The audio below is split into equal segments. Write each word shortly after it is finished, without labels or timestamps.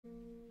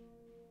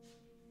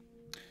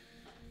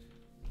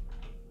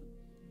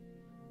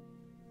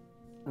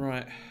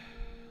Right.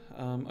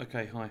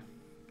 Okay, hi.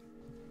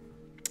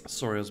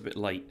 Sorry I was a bit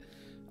late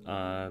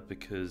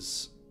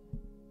because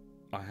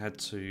I had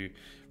to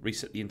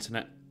reset the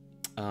internet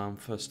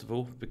first of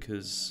all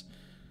because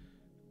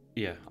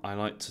yeah, I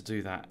like to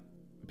do that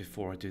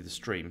before I do the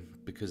stream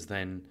because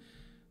then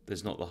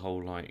there's not the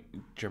whole like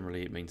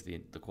generally it means the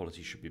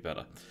quality should be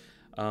better.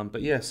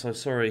 But yeah, so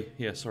sorry.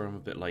 Yeah, sorry I'm a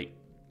bit late.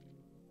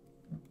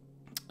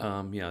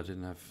 Yeah, I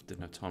didn't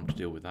have time to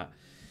deal with that.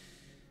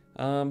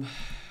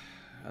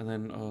 And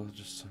then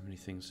just so many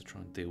things to try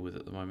and deal with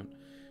at the moment.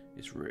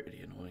 It's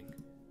really annoying.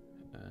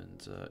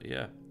 And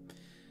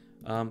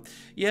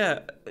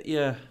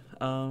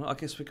I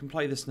guess we can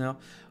play this now.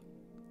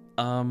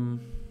 So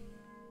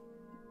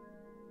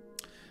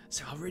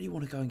I really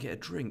want to go and get a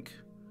drink.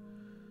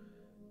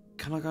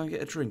 Can I go and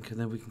get a drink and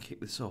then we can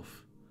kick this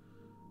off?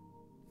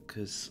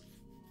 Because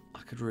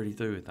I could really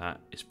do with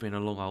that. It's been a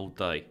long old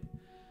day,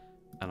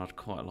 and I'd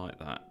quite like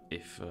that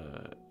if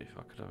I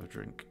could have a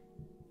drink.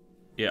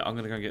 Yeah, I'm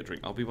gonna go and get a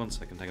drink. I'll be 1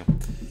 second. Hang on.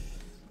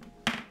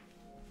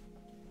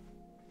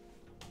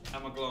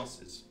 And my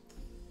glasses.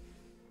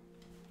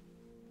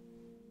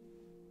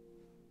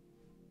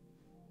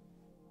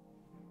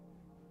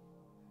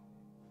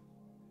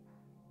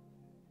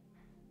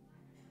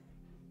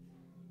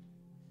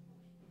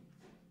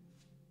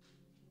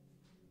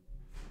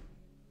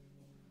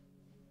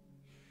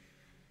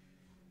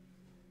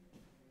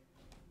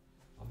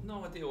 I've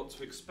no idea what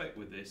to expect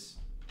with this.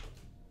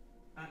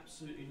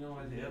 Absolutely no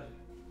idea.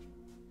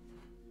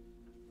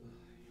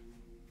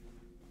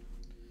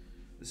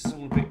 This is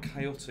all a bit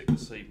chaotic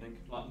this evening,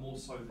 like more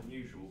so than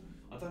usual.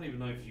 I don't even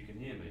know if you can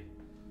hear me,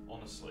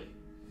 honestly.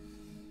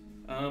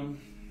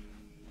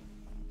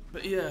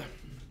 But yeah,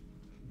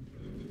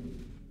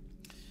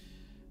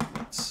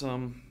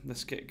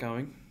 let's get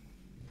going.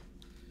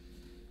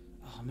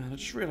 Oh man, I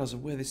just realised I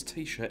wear this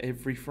T-shirt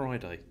every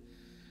Friday.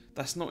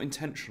 That's not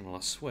intentional,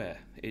 I swear.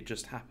 It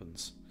just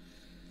happens.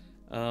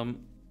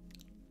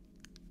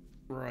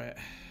 Right.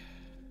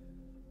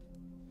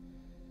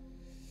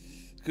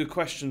 Good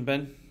question,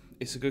 Ben.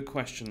 It's a good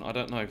question. I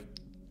don't know.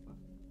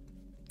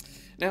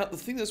 Now, the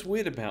thing that's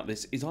weird about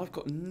this is I've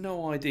got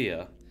no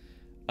idea.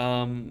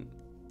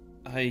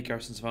 Hey,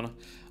 Garrison Savannah.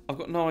 I've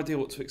got no idea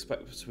what to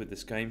expect with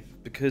this game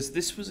because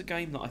this was a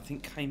game that I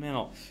think came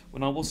out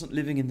when I wasn't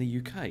living in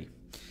the UK.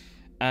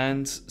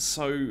 And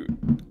so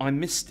I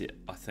missed it,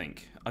 I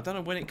think. I don't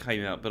know when it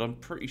came out, but I'm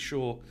pretty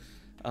sure,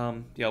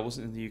 yeah, I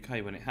wasn't in the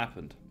UK when it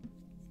happened.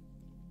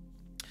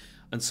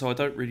 And so I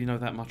don't really know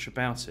that much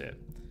about it.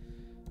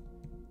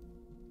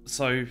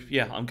 So,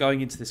 yeah, I'm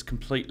going into this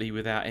completely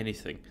without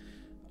anything.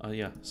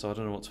 Yeah, so I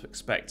don't know what to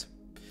expect.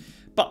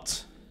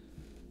 But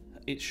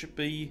it should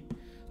be...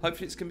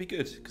 Hopefully it's going to be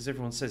good, because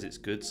everyone says it's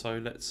good, so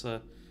let's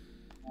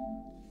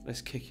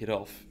kick it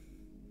off.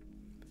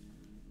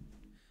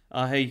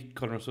 Hey,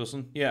 Conor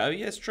Wilson. Yeah,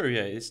 yeah, it's true,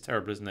 yeah, it's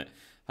terrible, isn't it?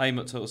 Hey,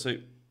 Mutt Turtle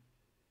Soup.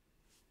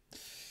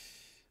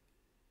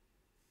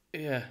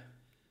 Yeah.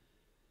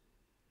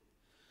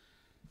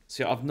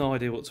 So yeah, I've no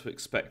idea what to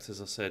expect,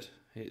 as I said.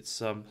 It's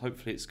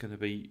hopefully it's going to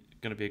be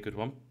a good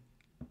one.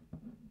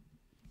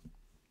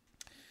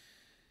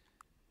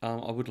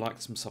 I would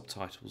like some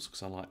subtitles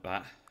because I like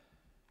that.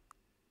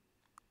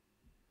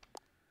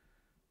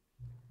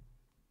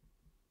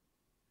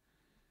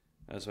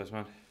 As always,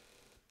 man.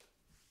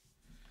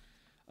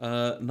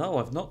 No,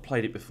 I've not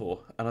played it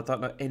before, and I don't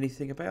know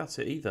anything about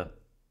it either.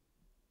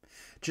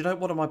 Do you know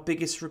one of my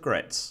biggest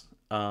regrets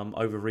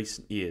over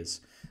recent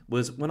years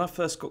was when I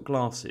first got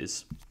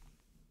glasses.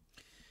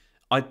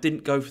 I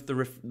didn't go for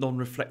the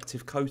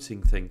non-reflective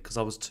coating thing because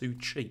I was too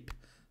cheap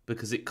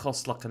because it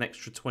cost like an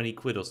extra 20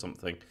 quid or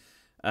something.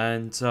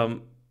 And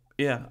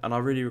yeah, and I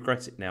really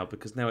regret it now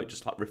because now it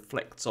just like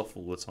reflects off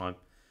all the time.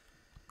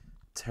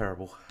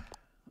 Terrible.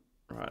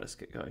 Right, let's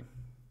get going.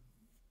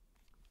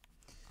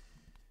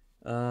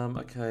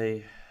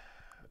 Okay.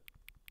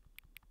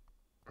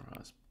 Right,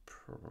 that's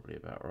probably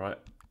about right.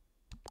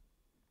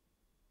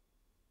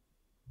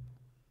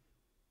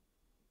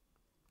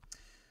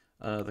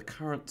 The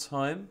current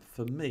time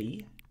for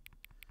me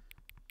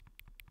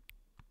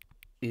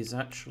is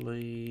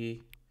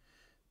actually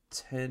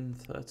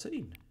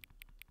 10:13.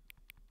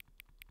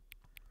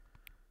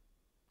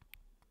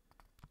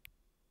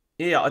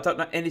 Yeah, I don't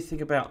know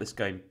anything about this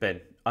game,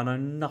 Ben. I know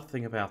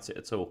nothing about it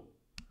at all.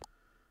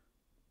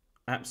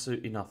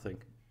 Absolutely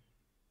nothing.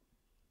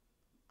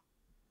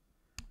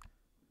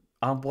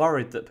 I'm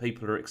worried that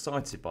people are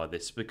excited by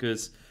this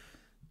because,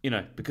 you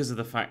know, because of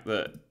the fact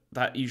that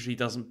that usually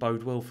doesn't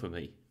bode well for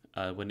me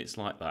when it's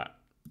like that.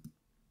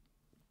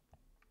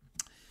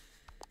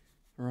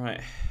 Right.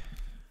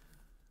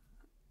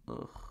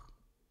 Ugh.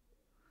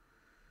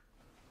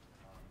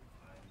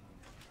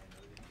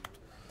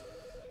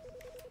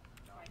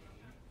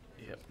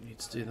 Yep, need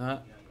to do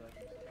that.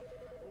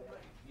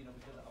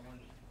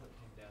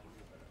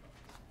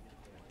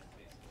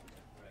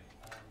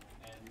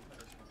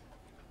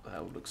 That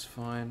all looks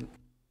fine.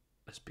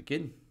 Let's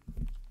begin.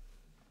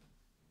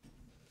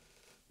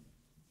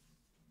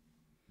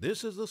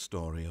 This is the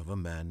story of a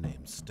man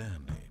named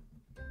Stanley.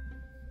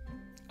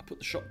 Put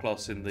the shot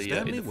glass in the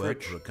Stanley fridge.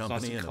 worked for a It's nice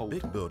company and in a cold.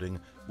 big building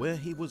where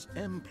he was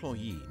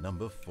employee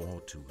number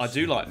 427. I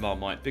do like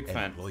Marmite, big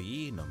fan.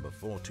 Employee number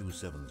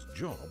 427's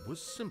job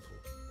was simple.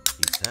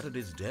 He sat at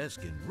his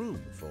desk in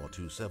room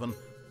 427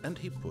 and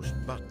he pushed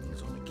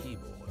buttons on a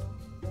keyboard.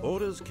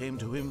 Orders came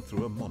to him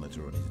through a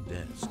monitor on his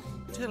desk,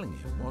 telling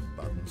him what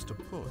buttons to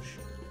push,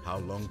 how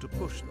long to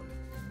push them,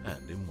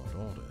 and in what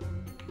order.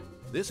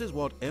 This is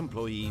what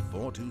employee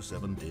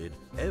 427 did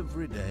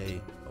every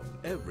day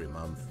of every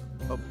month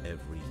of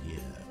every year.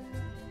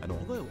 And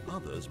although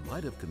others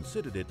might have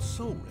considered it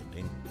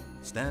soul-rending,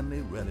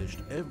 Stanley relished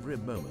every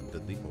moment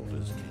that the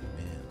orders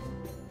came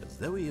in, as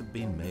though he had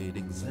been made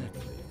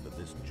exactly for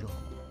this job.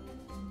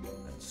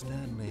 And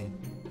Stanley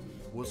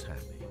was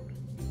happy.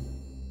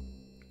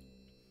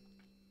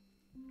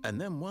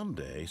 And then one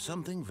day,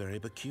 something very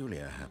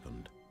peculiar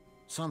happened.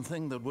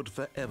 Something that would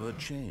forever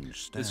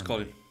change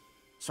Stanley.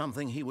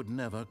 Something he would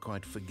never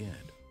quite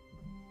forget.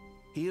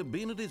 He had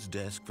been at his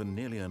desk for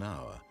nearly an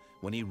hour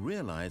when he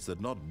realized that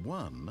not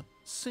one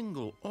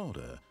single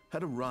order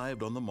had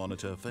arrived on the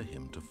monitor for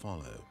him to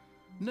follow.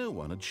 No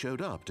one had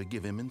showed up to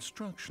give him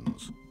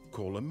instructions,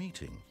 call a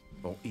meeting,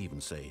 or even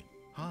say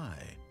hi.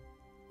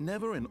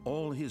 Never in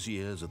all his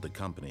years at the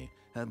company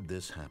had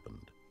this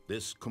happened,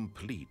 this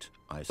complete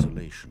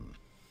isolation.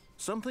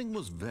 Something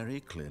was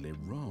very clearly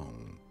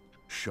wrong.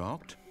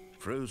 Shocked,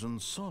 frozen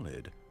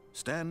solid,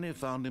 Stanley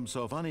found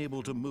himself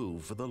unable to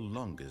move for the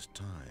longest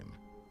time.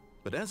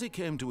 But as he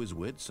came to his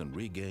wits and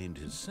regained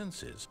his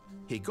senses,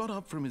 he got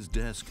up from his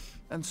desk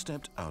and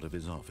stepped out of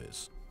his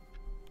office.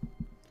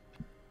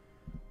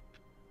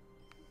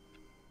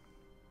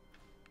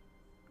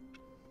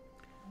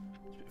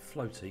 It's a bit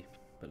floaty,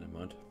 but never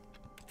mind.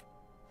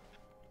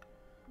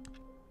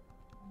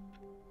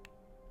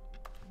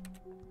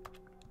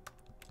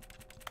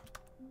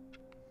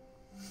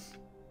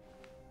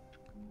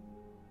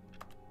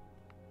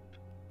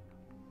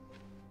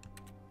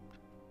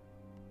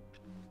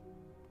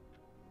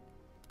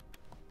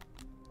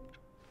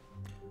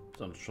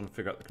 So I'm just trying to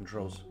figure out the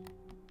controls.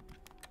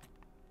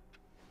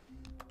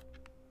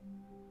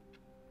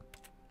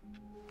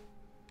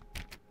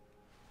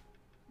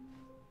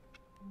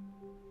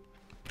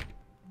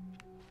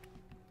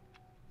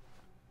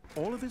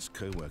 All of his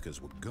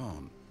co-workers were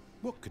gone.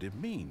 What could it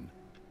mean?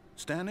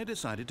 Stanley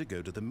decided to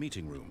go to the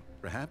meeting room.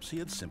 Perhaps he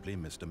had simply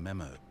missed a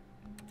memo.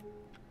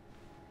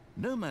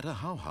 No matter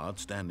how hard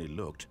Stanley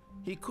looked,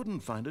 he couldn't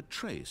find a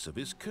trace of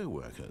his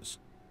co-workers.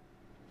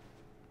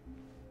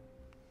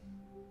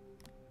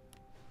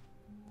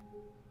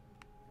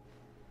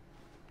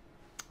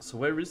 So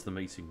where is the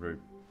meeting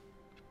room?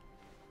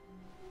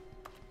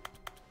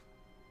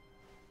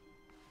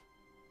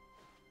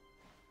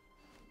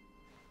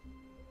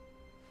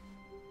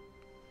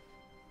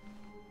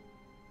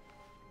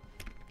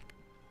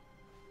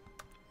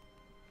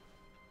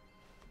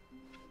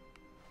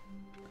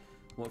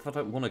 What if I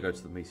don't want to go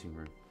to the meeting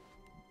room?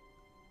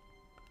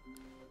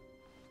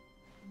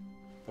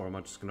 Or am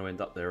I just going to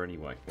end up there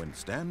anyway? When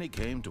Stanley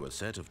came to a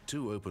set of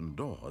 2 open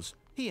doors,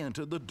 he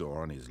entered the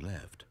door on his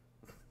left.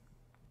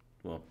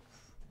 Well,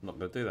 I'm not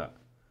going to do that.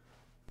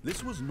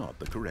 This was not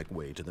the correct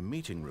way to the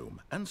meeting room,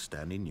 and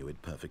Stanley knew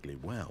it perfectly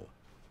well.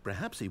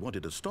 Perhaps he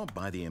wanted to stop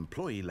by the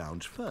employee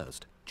lounge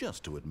first,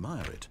 just to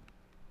admire it.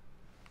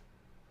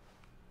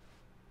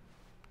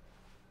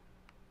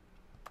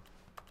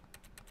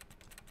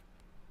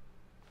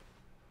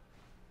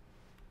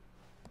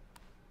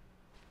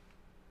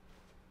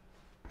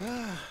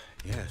 Ah,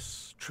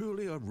 yes,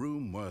 truly a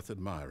room worth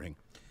admiring.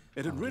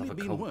 It had really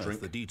been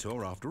worth the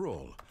detour after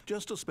all,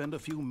 just to spend a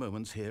few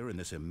moments here in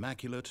this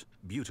immaculate,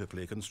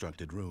 beautifully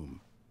constructed room.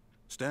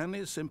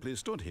 Stanley simply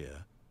stood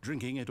here,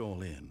 drinking it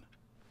all in.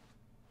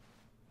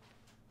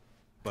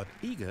 But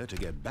eager to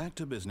get back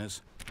to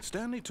business,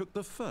 Stanley took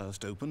the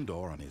first open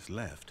door on his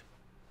left.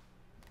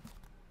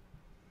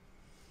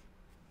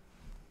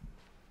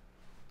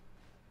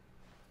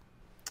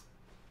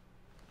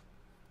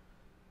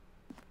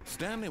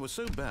 Stanley was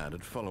so bad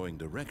at following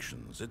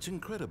directions, it's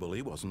incredible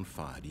he wasn't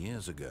fired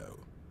years ago.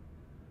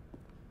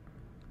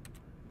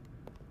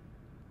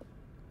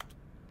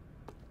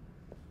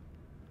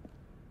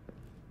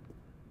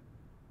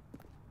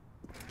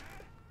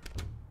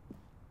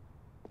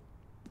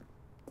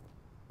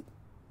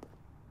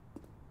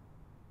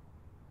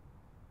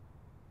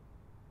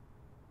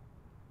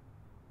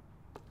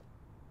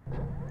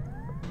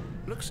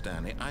 Look,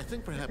 Stanley, I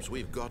think perhaps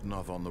we've gotten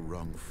off on the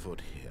wrong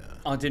foot here.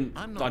 I didn't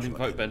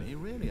vote,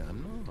 Ben. Really,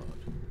 I'm not.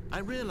 I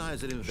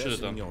realize that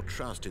investing your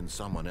trust in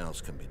someone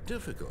else can be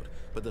difficult,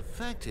 but the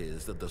fact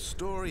is that the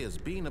story has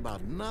been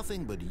about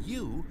nothing but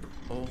you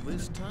all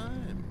this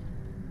time.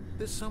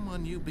 There's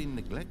someone you've been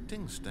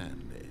neglecting,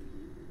 Stanley.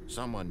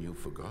 Someone you've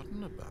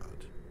forgotten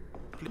about.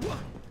 What?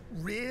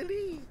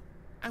 Really?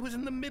 I was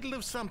in the middle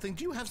of something.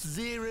 Do you have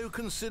zero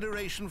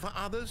consideration for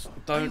others?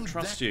 Don't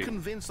trust you. Are you that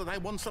convinced that I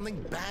want something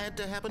bad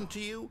to happen to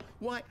you?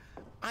 Why,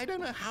 I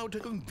don't know how to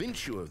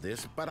convince you of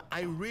this, but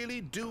I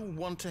really do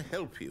want to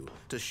help you,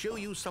 to show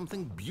you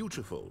something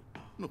beautiful.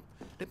 Look,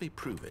 let me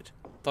prove it.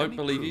 Don't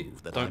believe you.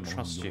 Don't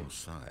trust you.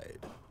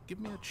 Side. Give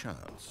me a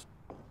chance.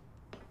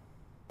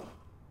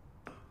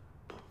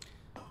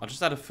 I just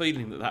had a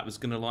feeling that that was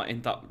going to like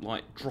end up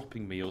like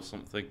dropping me or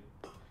something.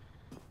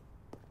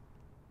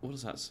 What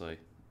does that say?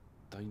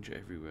 Danger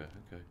everywhere.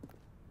 Okay.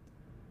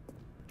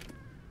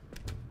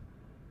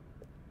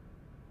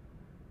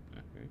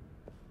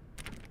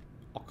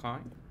 Okay.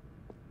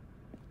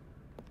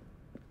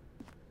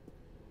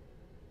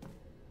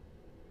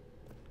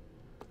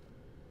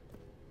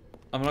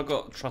 I mean, I've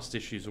got trust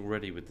issues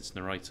already with this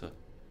narrator.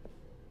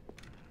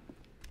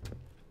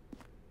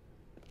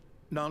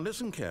 Now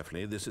listen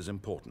carefully, this is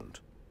important.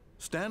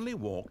 Stanley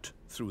walked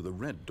through the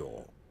red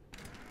door.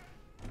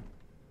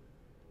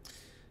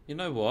 You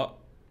know what?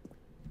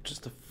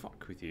 Just to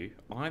fuck with you,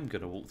 I'm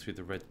going to walk through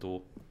the red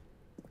door.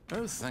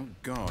 Oh,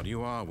 thank God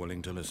you are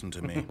willing to listen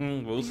to me.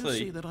 We'll see. You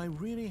see that I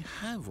really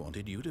have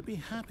wanted you to be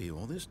happy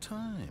all this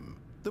time.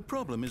 The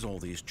problem is all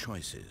these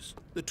choices.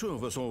 The two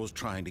of us always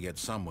trying to get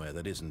somewhere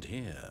that isn't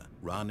here.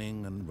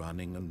 Running and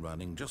running and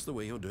running, just the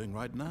way you're doing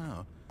right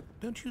now.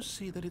 Don't you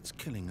see that it's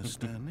killing us,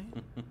 Stanley?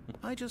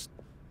 I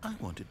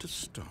wanted to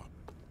stop.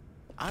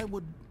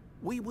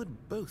 We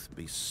would both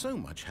be so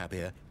much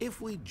happier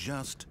if we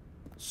just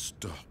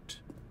stopped.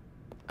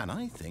 And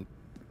I think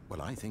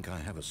I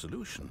have a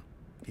solution.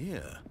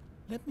 Here,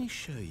 let me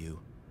show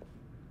you.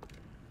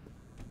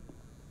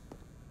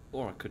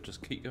 Or I could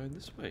just keep going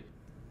this way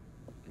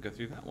and go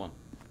through that one.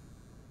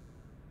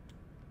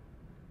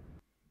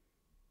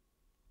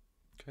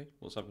 Okay,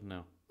 what's happened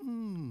now?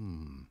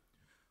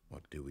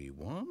 What do we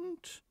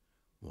want?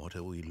 What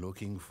are we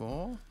looking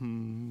for?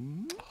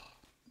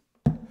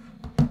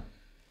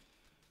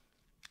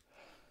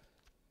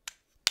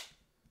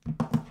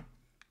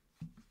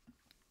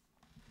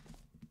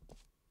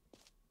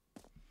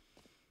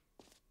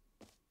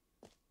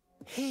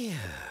 Here.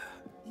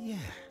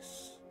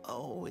 Yes.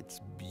 Oh, it's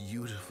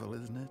beautiful,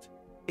 isn't it?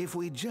 If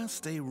we just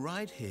stay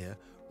right here,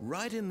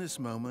 right in this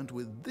moment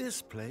with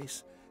this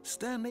place,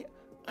 Stanley,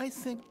 I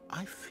think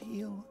I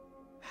feel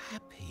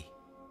happy.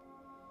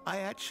 I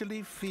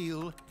actually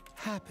feel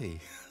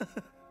happy.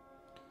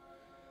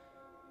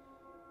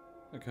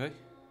 Okay.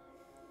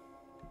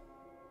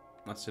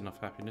 That's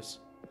enough happiness.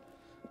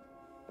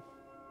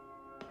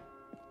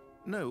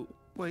 No,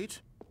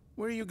 wait.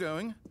 Where are you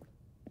going?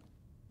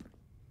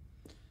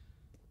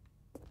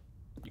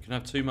 You can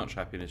have too much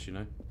happiness, you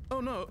know. Oh,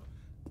 no.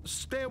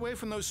 Stay away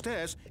from those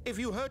stairs. If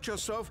you hurt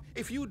yourself,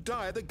 if you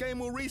die, the game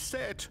will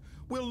reset.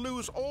 We'll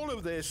lose all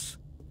of this.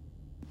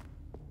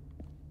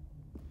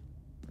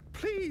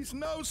 Please,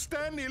 no,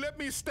 Stanley, let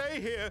me stay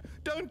here.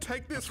 Don't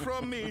take this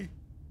from me.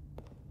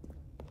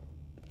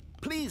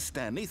 Please,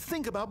 Stanley,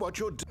 think about what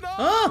you're doing.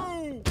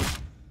 No! Ah!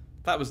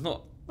 That was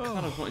not,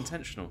 kind of not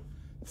intentional.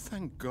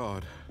 Thank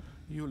God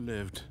you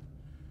lived.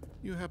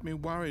 You had me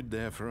worried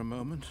there for a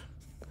moment.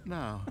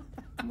 Now,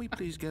 can we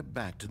please get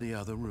back to the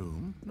other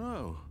room?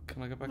 No.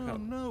 Can I go back up?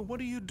 No,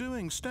 what are you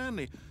doing,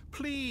 Stanley?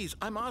 Please,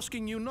 I'm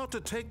asking you not to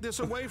take this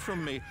away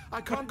from me.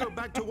 I can't go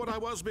back to what I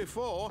was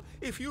before.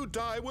 If you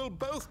die, we'll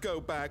both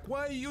go back.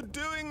 Why are you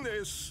doing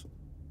this?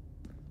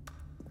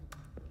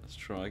 Let's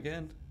try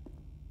again.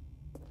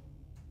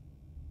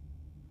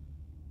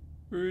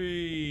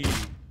 Whee!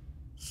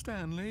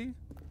 Stanley,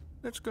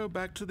 let's go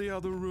back to the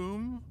other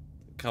room.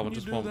 Come on,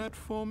 Can you do that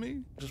for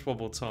me? Just one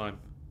more time.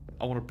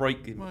 I want to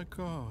break him. My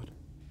God.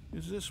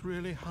 Is this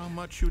really how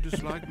much you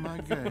dislike my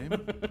game?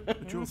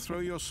 That you'll throw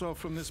yourself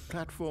from this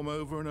platform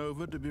over and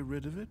over to be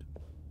rid of it?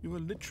 You are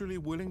literally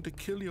willing to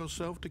kill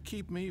yourself to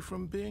keep me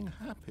from being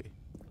happy.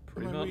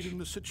 Pretty Am I much. reading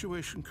the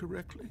situation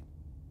correctly?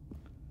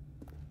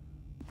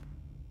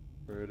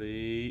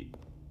 Ready?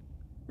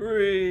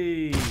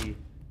 Whee!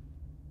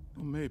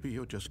 Or maybe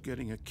you're just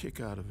getting a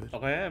kick out of it.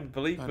 I am,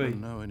 believe me. I don't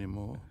know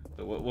anymore.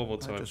 One more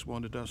time. I just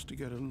wanted us to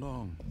get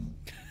along.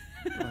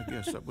 But I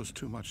guess that was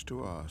too much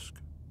to ask.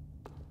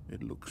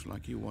 It looks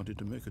like you wanted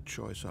to make a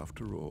choice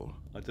after all.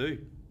 I do.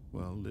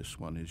 Well, this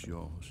one is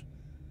yours.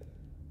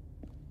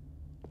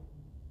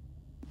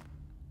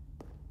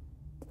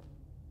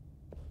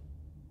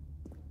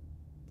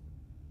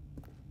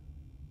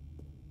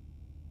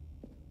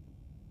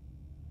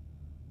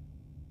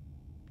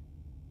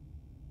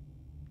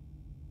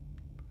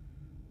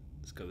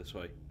 Let's go this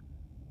way.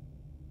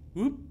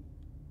 Whoop!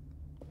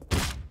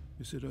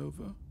 Is it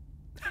over?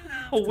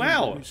 Oh,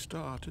 wow!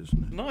 Restart,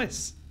 isn't it?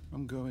 Nice.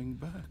 I'm going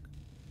back.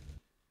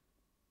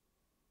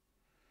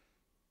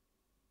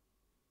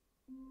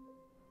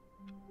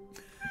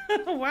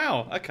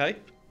 Wow, okay.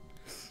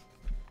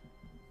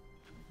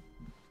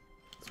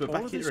 So we're All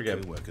back of here his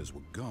again. co-workers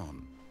were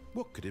gone.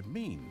 What could it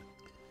mean?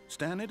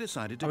 Stanley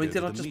decided to I mean, go did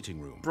to I the just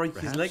meeting room. break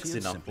his Perhaps legs he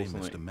had enough simply or missed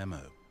a something?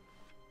 memo.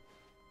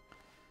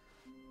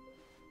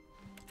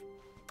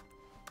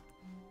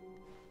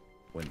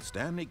 When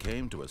Stanley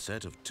came to a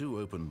set of 2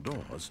 open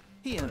doors,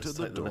 he entered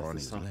the take the door left on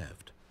this his time.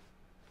 left.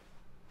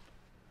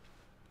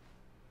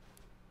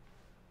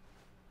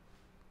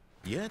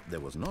 Yet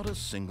there was not a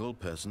single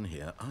person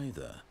here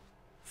either.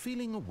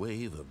 Feeling a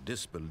wave of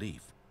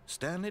disbelief,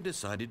 Stanley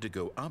decided to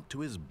go up to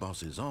his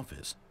boss's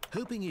office,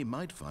 hoping he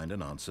might find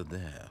an answer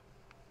there.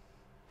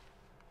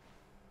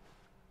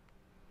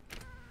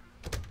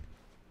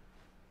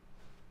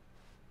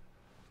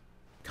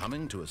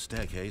 Coming to a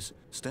staircase,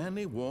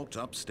 Stanley walked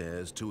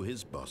upstairs to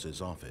his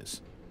boss's office.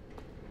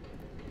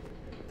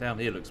 Down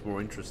here looks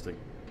more interesting.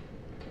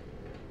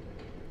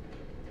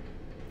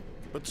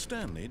 But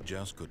Stanley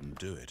just couldn't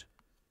do it.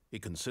 He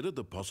considered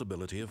the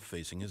possibility of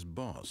facing his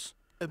boss.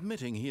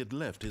 Admitting he had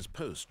left his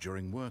post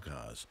during work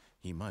hours,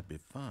 he might be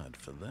fired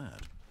for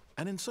that.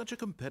 And in such a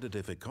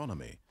competitive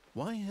economy,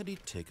 why had he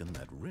taken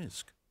that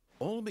risk?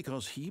 All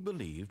because he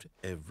believed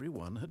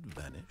everyone had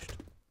vanished?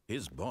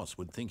 His boss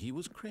would think he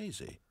was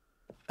crazy.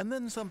 And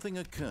then something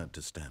occurred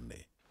to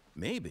Stanley.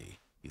 Maybe,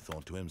 he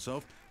thought to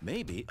himself,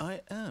 maybe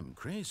I am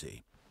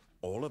crazy.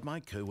 All of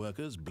my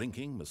co-workers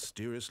blinking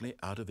mysteriously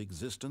out of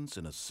existence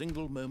in a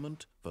single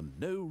moment for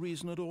no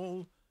reason at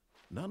all?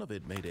 None of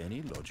it made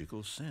any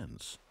logical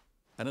sense.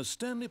 And as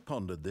Stanley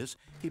pondered this,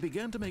 he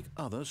began to make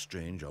other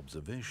strange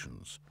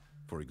observations.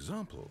 For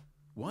example,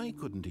 why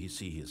couldn't he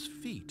see his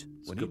feet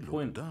when he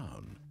looked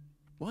down?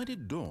 Why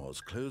did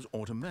doors close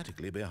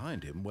automatically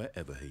behind him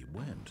wherever he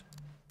went?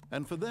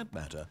 And for that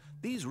matter,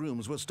 these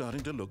rooms were starting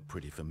to look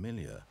pretty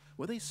familiar.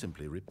 Were they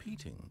simply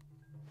repeating?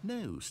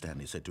 No,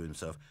 Stanley said to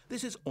himself,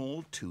 this is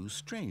all too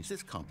strange.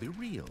 This can't be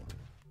real.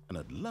 And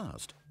at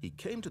last, he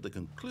came to the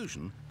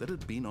conclusion that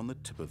had been on the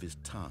tip of his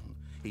tongue.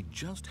 He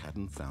just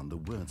hadn't found the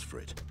words for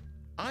it.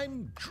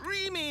 I'm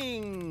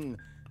dreaming,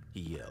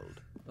 he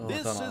yelled. Oh,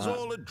 this is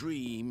all a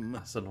dream.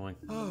 That's annoying.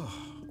 Oh,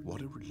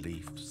 what a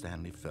relief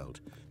Stanley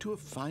felt to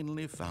have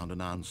finally found an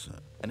answer,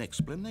 an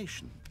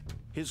explanation.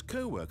 His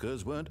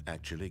co-workers weren't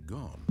actually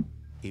gone.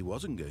 He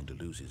wasn't going to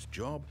lose his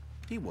job.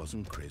 He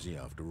wasn't crazy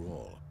after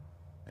all.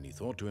 And he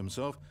thought to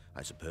himself,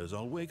 I suppose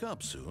I'll wake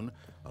up soon.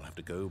 I'll have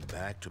to go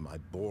back to my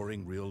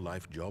boring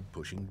real-life job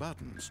pushing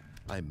buttons.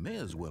 I may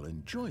as well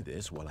enjoy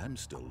this while I'm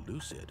still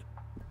lucid.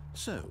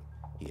 So,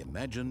 he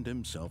imagined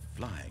himself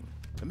flying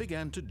and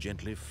began to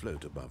gently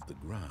float above the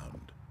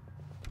ground.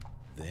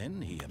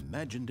 Then he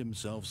imagined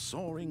himself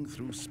soaring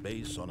through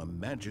space on a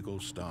magical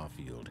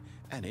starfield,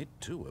 and it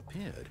too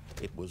appeared.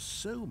 It was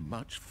so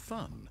much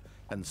fun,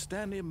 and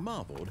Stanley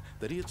marveled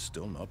that he had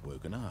still not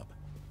woken up.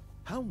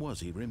 How was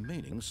he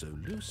remaining so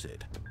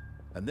lucid?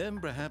 And then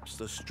perhaps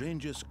the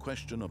strangest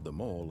question of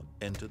them all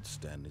entered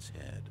Stanley's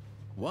head.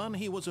 One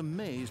he was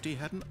amazed he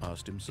hadn't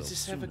asked himself Is this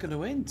sooner. ever going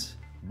to end?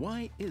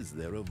 Why is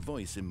there a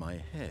voice in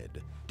my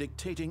head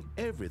dictating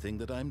everything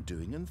that I'm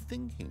doing and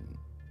thinking?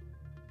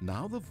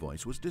 Now the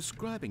voice was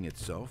describing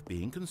itself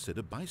being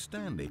considered by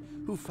Stanley,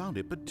 who found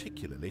it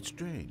particularly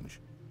strange.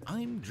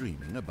 I'm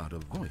dreaming about a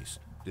voice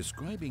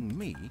describing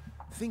me,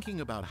 thinking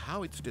about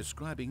how it's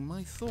describing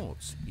my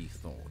thoughts, he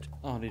thought.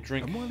 Oh, I need a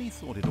drink. And while he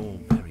thought it all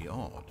very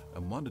odd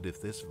and wondered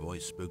if this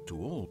voice spoke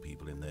to all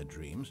people in their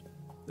dreams,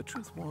 the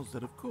truth was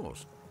that, of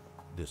course,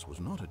 this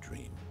was not a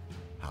dream.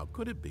 How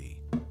could it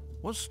be?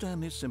 Was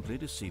Stanley simply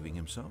deceiving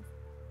himself,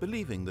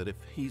 believing that if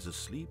he's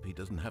asleep, he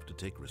doesn't have to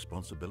take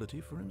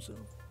responsibility for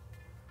himself?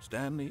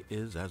 Stanley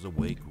is as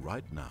awake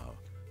right now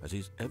as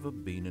he's ever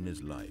been in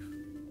his life.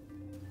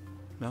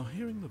 Now,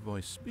 hearing the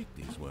voice speak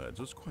these words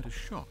was quite a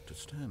shock to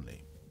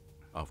Stanley.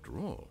 After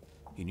all,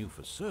 he knew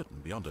for certain,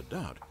 beyond a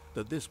doubt,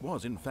 that this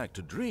was in fact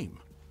a dream.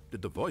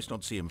 Did the voice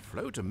not see him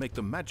float and make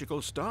the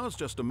magical stars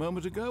just a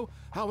moment ago?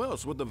 How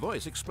else would the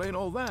voice explain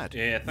all that?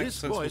 Yeah,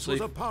 thanks. This voice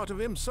was a part of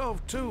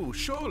himself too.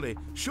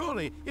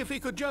 Surely, if he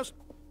could just...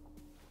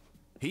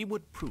 He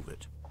would prove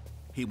it.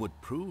 He would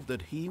prove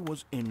that he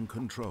was in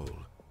control,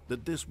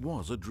 that this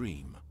was a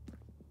dream.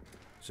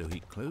 So he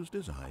closed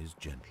his eyes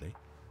gently,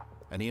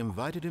 and he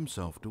invited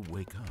himself to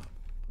wake up.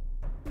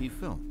 He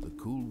felt the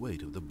cool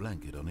weight of the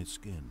blanket on his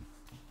skin,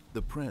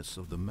 the press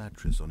of the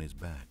mattress on his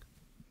back,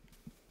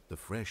 the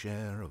fresh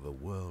air of a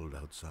world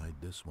outside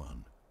this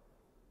one.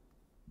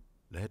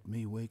 Let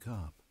me wake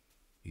up,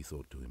 he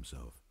thought to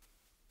himself.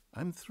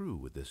 I'm through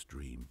with this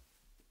dream.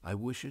 I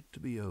wish it to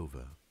be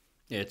over.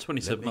 Yeah,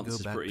 27 months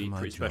is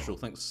pretty special.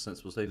 Thanks,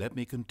 Sensible Steve. Let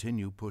me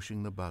continue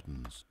pushing the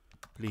buttons.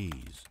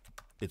 Please,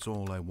 it's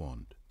all I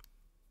want.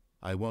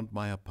 I want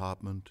my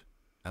apartment,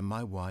 and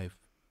my wife,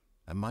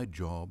 and my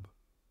job.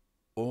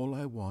 All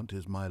I want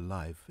is my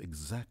life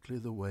exactly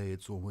the way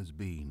it's always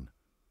been.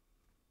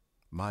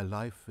 My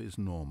life is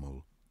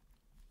normal.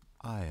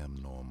 I am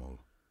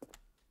normal.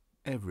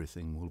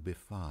 Everything will be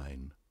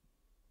fine.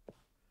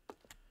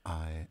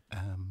 I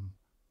am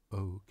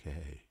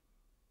okay.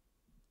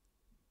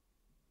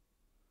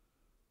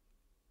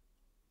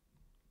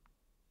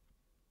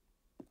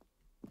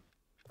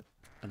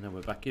 And then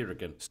we're back here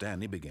again.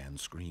 Stanley began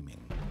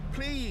screaming.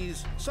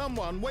 Please,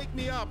 someone, wake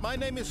me up. My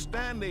name is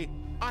Stanley.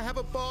 I have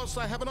a boss.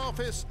 I have an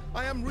office.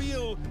 I am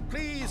real.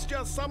 Please,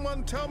 just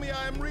someone tell me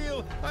I am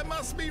real. I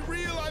must be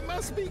real. I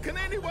must be. Can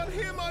anyone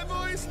hear my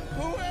voice?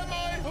 Who am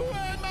I? Who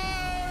am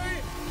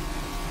I?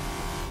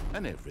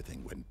 And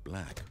everything went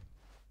black.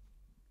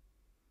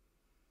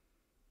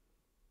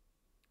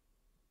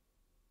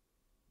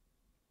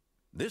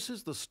 This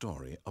is the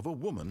story of a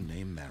woman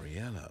named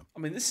Mariella. I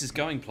mean, this is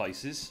going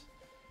places.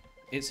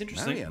 It's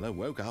interesting. Mariella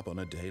woke up on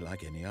a day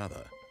like any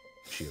other.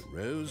 She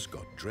arose,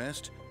 got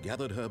dressed,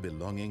 gathered her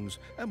belongings,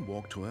 and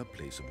walked to her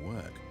place of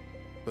work.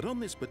 But on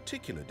this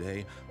particular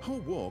day, her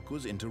walk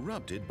was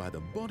interrupted by the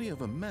body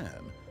of a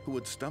man who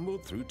had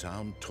stumbled through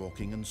town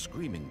talking and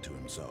screaming to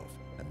himself,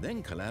 and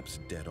then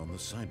collapsed dead on the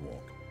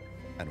sidewalk.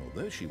 And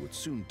although she would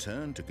soon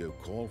turn to go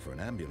call for an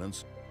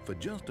ambulance, for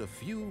just a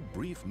few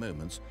brief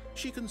moments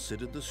she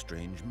considered the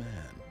strange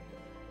man.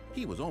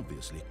 He was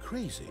obviously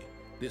crazy,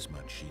 this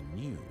much she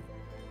knew.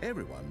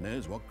 Everyone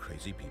knows what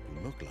crazy people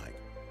look like.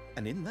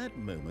 And in that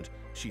moment,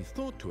 she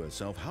thought to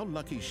herself how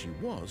lucky she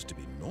was to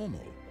be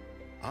normal.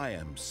 I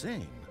am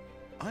sane.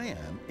 I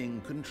am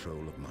in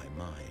control of my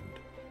mind.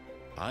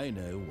 I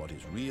know what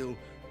is real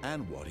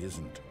and what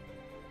isn't.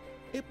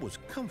 It was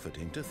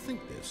comforting to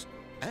think this,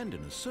 and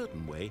in a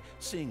certain way,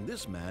 seeing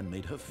this man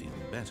made her feel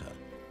better.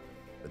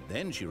 But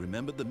then she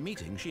remembered the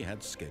meeting she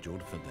had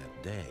scheduled for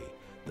that day,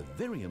 the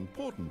very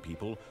important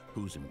people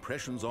whose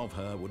impressions of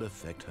her would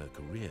affect her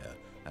career,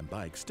 and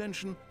by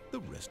extension, the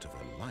rest of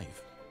her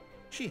life.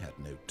 She had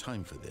no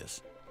time for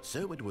this,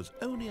 so it was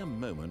only a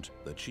moment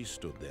that she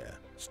stood there,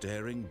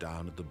 staring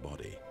down at the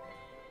body.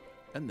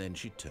 And then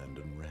she turned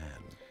and ran.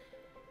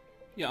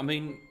 Yeah, I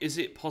mean, is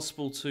it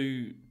possible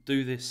to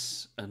do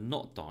this and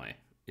not die?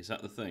 Is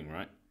that the thing,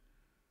 right?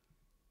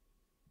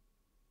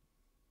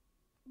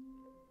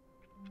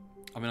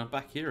 I mean, I'm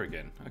back here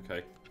again.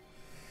 Okay.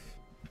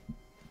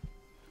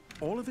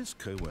 All of his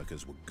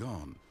co-workers were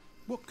gone.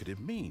 What could it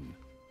mean?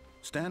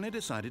 Stanley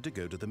decided to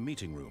go to the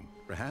meeting room.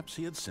 Perhaps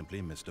he had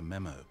simply missed a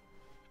memo.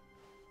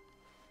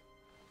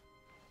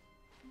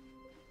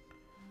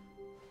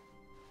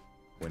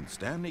 When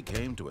Stanley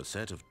came to a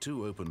set of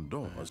 2 open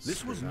doors,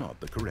 this was not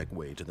the correct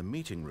way to the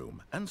meeting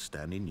room, and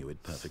Stanley knew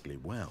it perfectly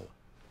well.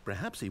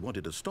 Perhaps he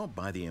wanted to stop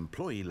by the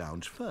employee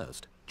lounge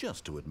first,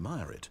 just to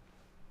admire it.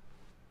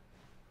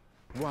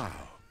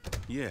 Wow.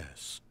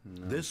 Yes,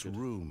 this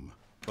room.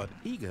 But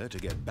eager to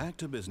get back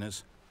to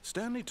business,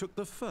 Stanley took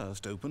the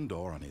first open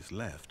door on his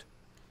left.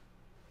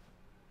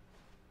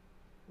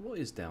 What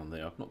is down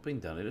there? I've not been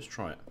down there. Let's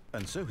try it.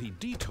 And so he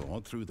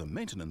detoured through the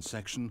maintenance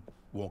section,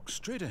 walked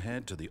straight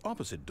ahead to the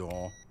opposite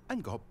door,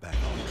 and got back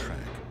on track.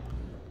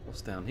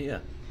 What's down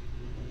here?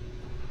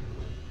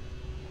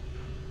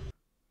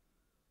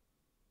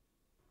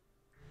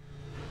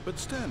 But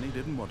Stanley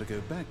didn't want to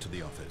go back to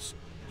the office.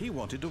 He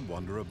wanted to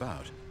wander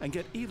about and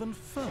get even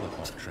further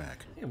off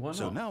track. Yeah, why not?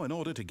 So now, in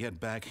order to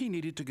get back, he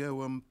needed to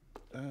go,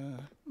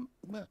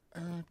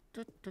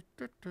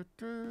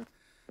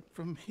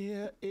 from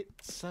here,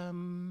 it's,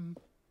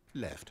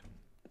 left.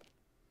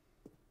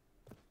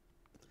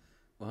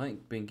 Well, I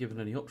ain't been given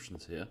any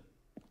options here.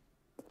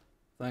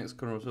 Thanks,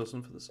 Conor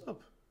Wilson, for the sub.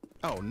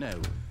 Oh,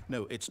 no,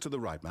 it's to the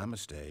right. My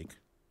mistake.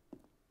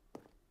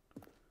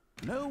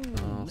 No,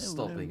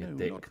 stop being a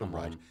dick, not come the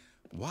right. on.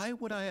 Why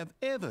would I have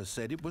ever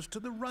said it was to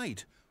the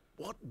right?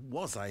 What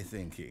was I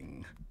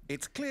thinking?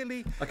 It's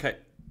clearly... Okay,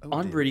 Oh,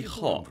 I'm dear. really It's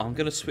hot. all I'm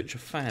going to switch a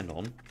fan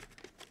on.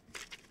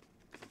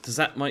 Does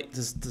that make...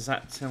 Does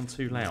that sound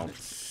too loud?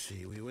 Let's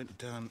see, we went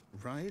down,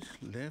 right,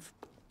 left,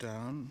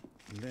 down,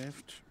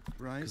 left,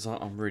 right. Because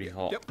I'm really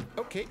hot. Yep,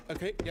 okay,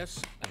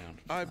 yes. Hang on.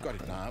 I've got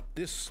it now.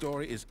 This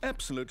story is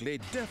absolutely,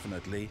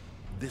 definitely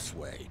this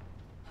way.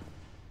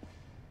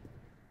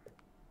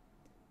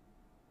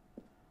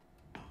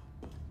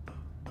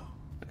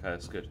 Okay,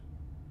 that's good.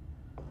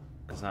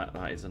 Because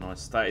that is a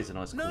nice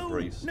cool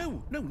breeze.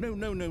 No.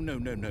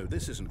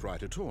 This isn't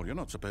right at all. You're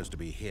not supposed to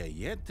be here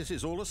yet. This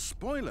is all a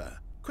spoiler.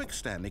 Quick,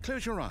 Stanley,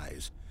 close your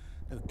eyes.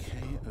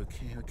 Okay.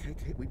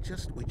 We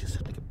just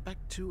have to get back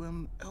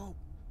to, oh,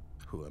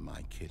 who am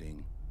I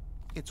kidding?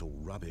 It's all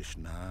rubbish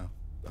now.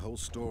 The whole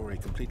story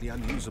completely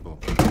unusable.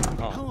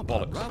 How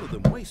about, bollocks. rather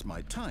than waste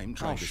my time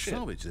trying to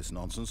salvage this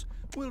nonsense,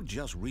 we'll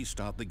just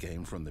restart the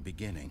game from the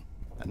beginning.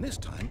 And this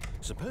time,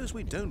 suppose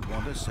we don't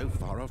wander so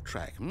far off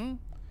track,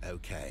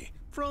 Okay,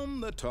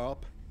 from the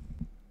top.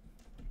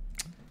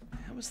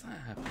 How has that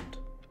happened?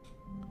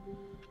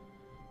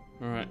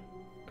 Alright.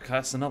 Okay,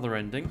 that's another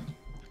ending.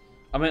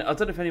 I mean, I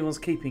don't know if anyone's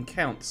keeping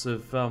counts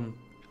of how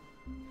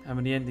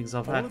many endings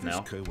I've had now. All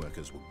of his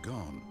co-workers were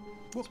gone.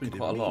 What could it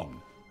quite a lot.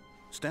 mean?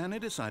 Stanley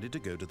decided to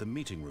go to the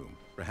meeting room.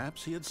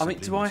 Perhaps he had I mean,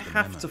 simply do I missed a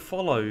have memo. to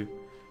follow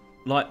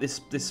like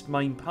this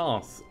main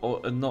path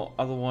and not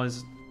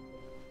otherwise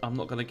I'm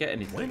not going to get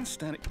anything? When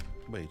Stanley...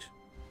 Wait.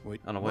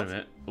 Oh no, wait a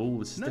minute. Oh,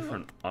 this is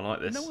different. I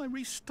like this. No, I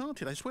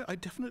restarted. I swear, I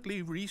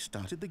definitely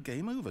restarted the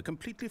game over,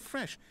 completely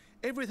fresh.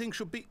 Everything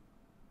should be...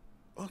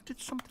 Oh,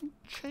 did something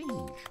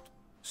change?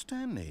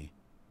 Stanley,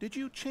 did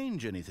you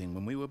change anything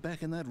when we were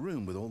back in that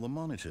room with all the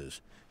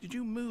monitors? Did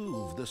you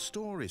move the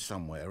story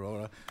somewhere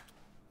or...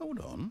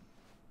 Hold on.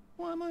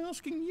 Why am I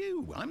asking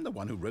you? I'm the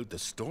one who wrote the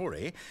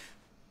story. It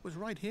was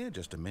right here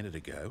just a minute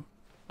ago.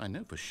 I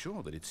know for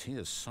sure that it's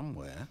here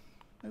somewhere.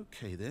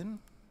 Okay, then.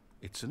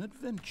 It's an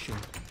adventure.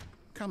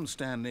 Come,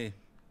 Stanley.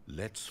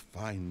 Let's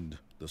find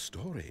the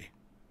story.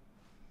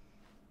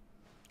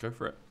 Go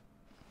for it.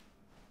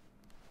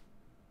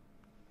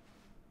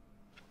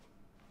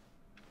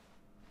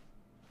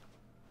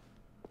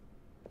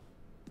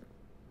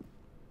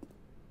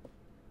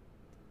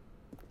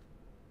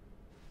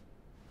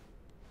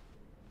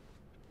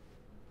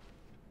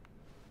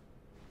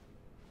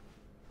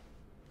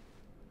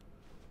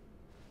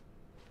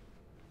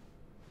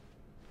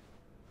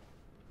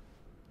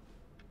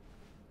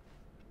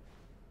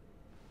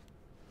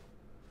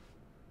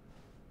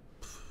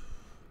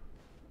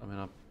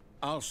 mean,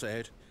 I'll say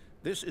it.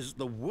 This is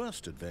the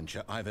worst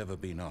adventure I've ever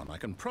been on. I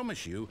can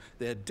promise you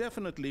there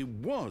definitely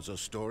was a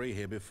story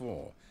here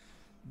before.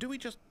 Do we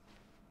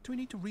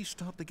need to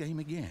restart the game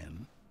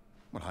again?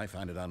 Well, I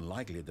find it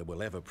unlikely that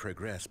we'll ever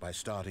progress by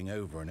starting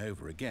over and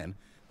over again,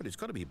 but it's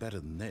got to be better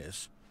than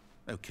this.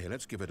 Okay,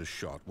 let's give it a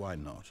shot. Why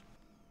not?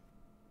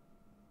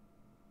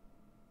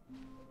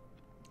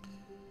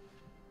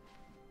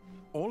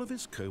 All of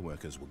his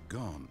co-workers were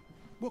gone.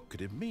 What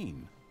could it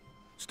mean?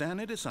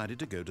 Stanley decided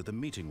to go to the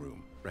meeting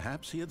room.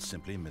 Perhaps he had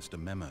simply missed a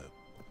memo.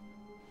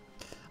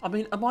 I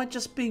mean, am I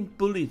just being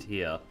bullied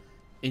here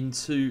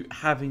into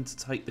having to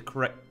take the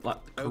correct,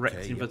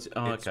 Okay,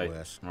 okay.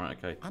 Worse. Right,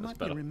 okay. I might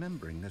be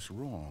remembering this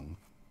wrong.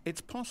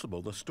 It's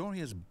possible the story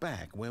is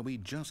back where we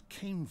just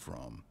came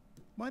from.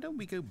 Why don't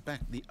we go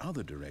back the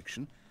other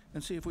direction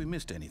and see if we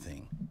missed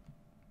anything?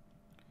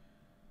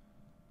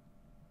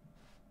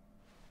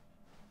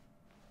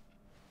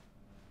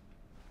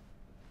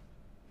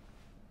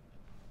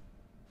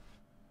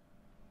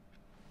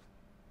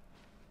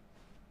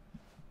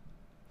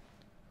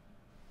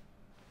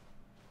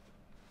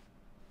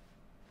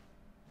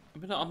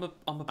 I mean,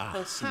 I'm a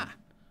person.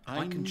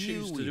 I can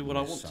choose to do what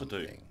I want to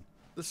do.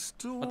 The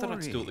story. I don't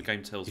have to do what the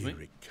game tells me.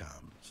 Here it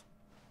comes.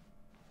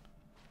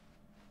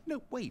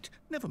 No, wait.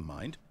 Never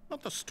mind.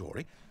 Not the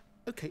story.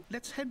 Okay,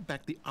 let's head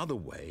back the other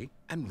way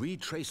and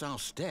retrace our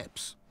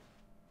steps.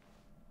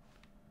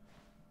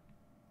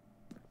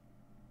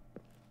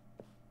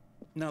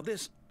 Now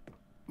this...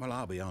 Well,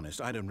 I'll be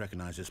honest. I don't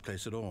recognize this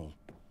place at all.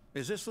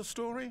 Is this the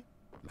story?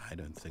 I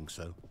don't think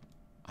so.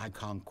 I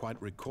can't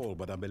quite recall,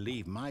 but I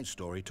believe my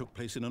story took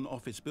place in an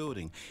office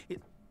building.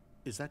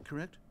 Is that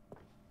correct?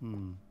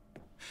 Do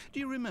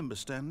you remember,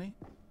 Stanley?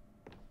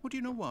 Well, do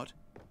you know what?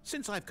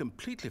 Since I've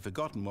completely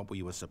forgotten what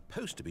we were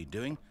supposed to be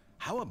doing,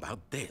 how about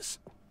this?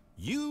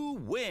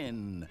 You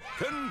win!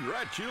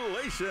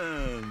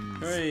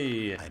 Congratulations!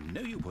 Hey! I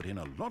know you put in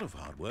a lot of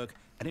hard work,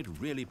 and it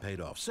really paid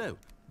off, so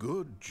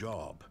good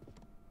job.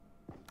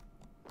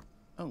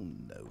 Oh,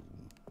 no.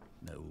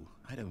 No,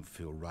 I don't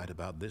feel right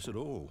about this at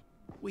all.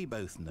 We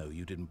both know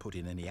you didn't put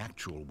in any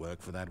actual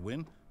work for that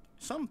win.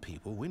 Some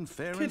people win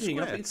fair and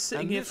square. I've been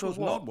sitting and here this for was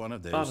what? not one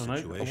of those I don't know,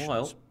 situations. a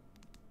while.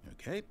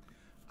 Okay,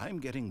 I'm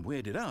getting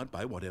weirded out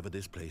by whatever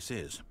this place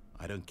is.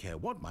 I don't care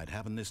what might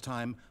happen this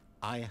time.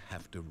 I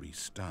have to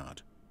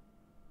restart.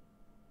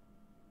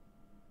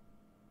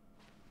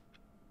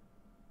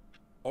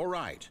 All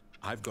right,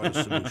 I've got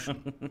a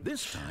solution.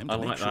 This time, to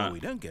make sure we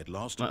don't get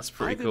lost,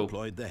 I've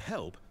employed the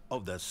help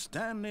of the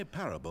Stanley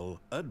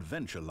Parable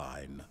Adventure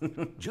Line.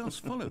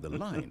 Just follow the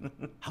line.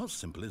 How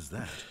simple is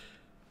that?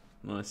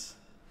 Nice.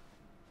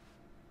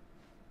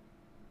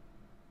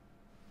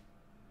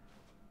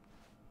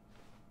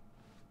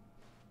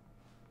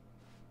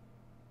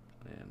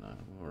 Yeah,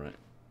 no, alright.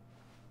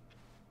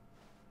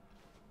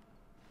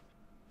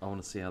 I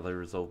want to see how they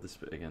resolve this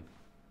bit again.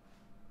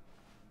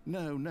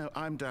 No,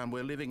 I'm down.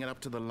 We're leaving it up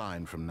to the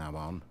line from now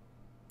on.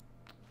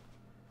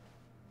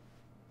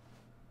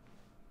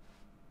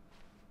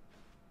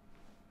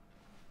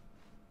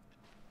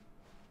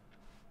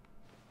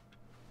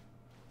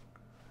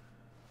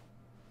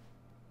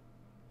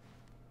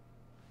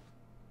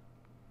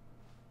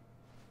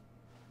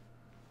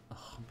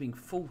 I'm being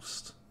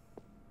forced.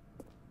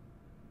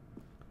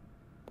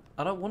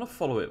 I don't want to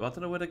follow it, but I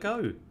don't know where to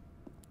go.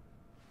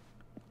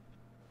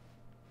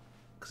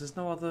 Because there's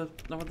no other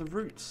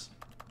routes.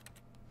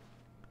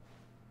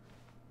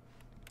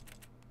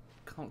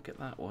 Can't get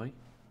that way.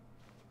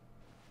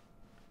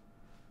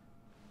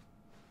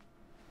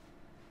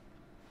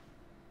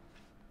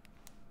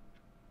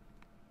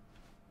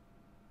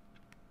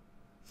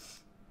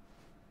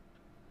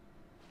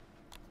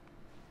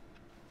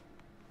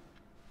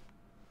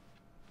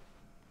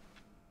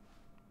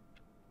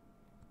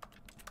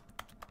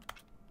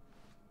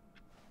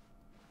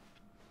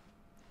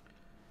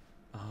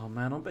 Oh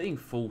man, I'm being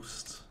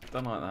forced.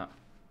 Don't like that.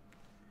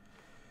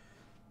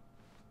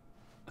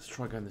 Let's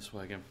try going this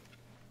way again.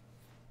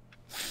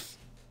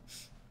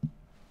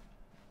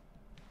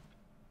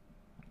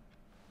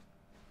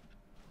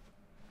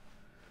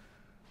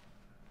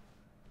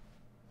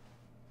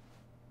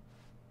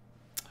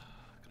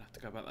 Gonna have to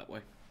go back that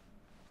way.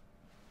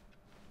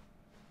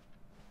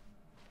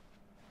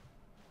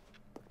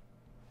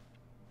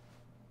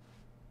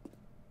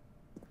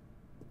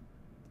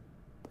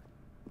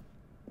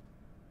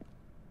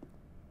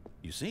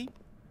 You see,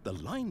 the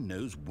line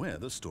knows where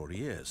the story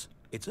is.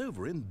 It's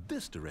over in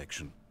this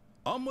direction.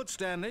 Onward,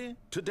 Stanley,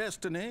 to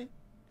destiny.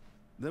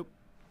 Though,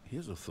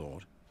 here's a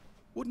thought.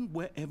 Wouldn't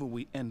wherever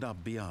we end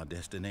up be our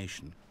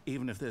destination,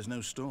 even if there's no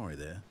story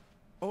there?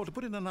 Or to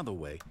put it another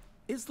way,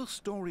 is the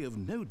story of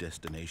no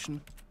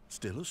destination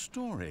still a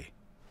story?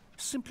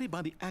 Simply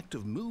by the act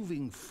of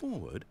moving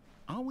forward,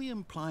 are we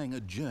implying a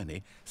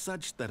journey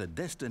such that a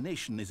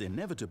destination is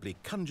inevitably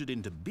conjured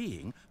into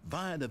being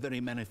via the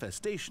very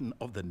manifestation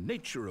of the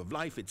nature of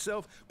life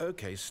itself?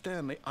 Okay,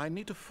 Stanley, I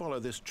need to follow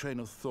this train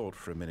of thought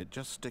for a minute.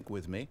 Just stick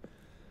with me.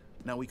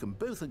 Now, we can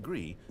both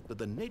agree that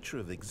the nature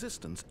of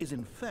existence is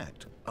in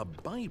fact a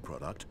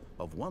byproduct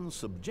of one's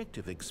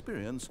subjective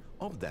experience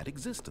of that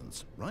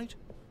existence, right?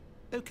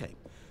 Okay,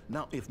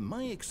 now if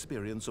my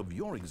experience of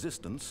your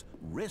existence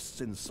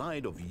rests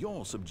inside of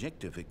your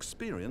subjective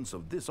experience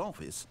of this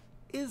office,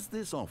 is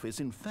this office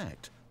in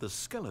fact the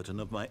skeleton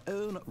of my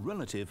own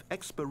relative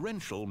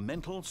experiential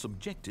mental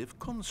subjective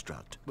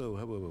construct? Whoa,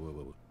 whoa, whoa, whoa,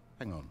 whoa.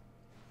 Hang on.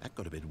 That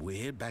got a bit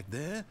weird back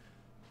there.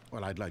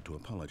 Well, I'd like to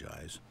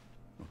apologize.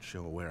 Not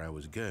sure where I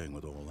was going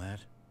with all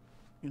that.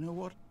 You know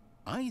what?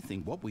 I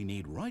think what we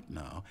need right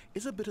now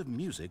is a bit of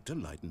music to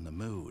lighten the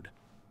mood.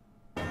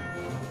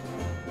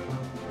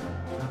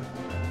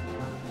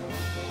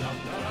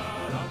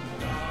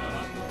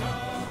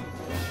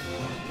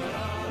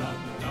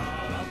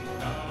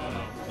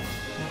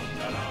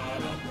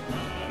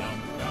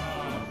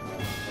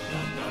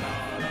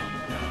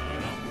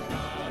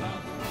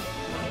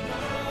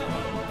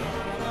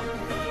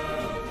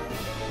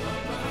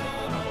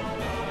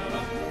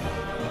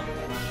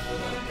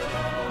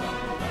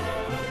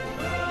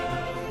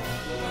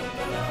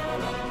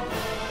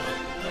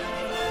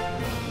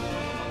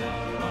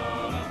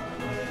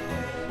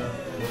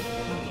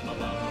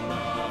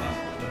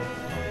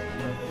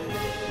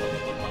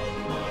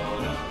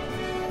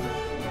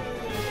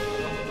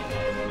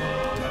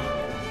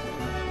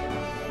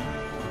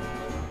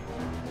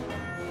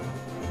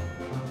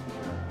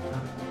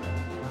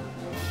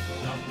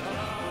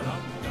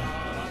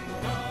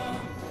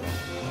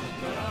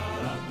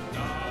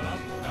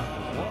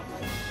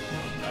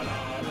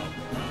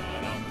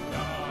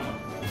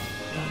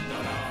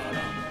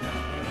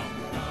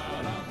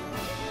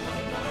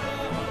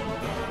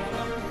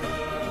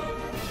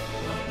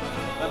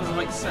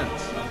 Makes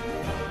sense.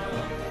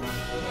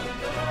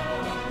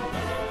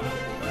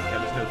 Okay,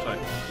 let's go try.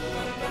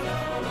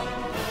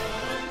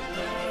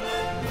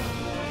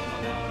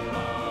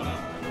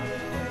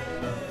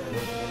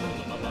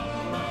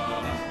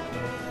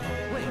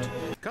 Wait,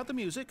 cut the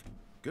music,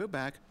 go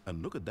back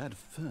and look at that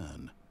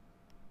fern.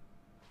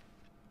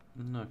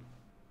 No.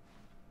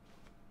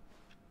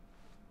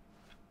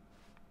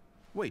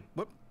 Wait,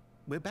 what?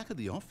 We're back at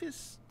the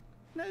office?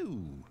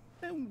 No.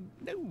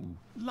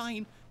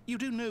 Line, you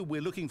do know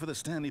we're looking for the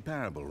Stanley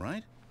Parable,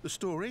 right? The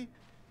story?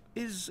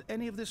 Is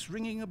any of this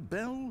ringing a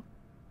bell?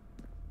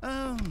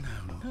 Oh,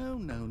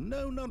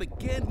 no, not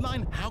again.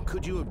 Line, how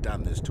could you have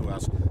done this to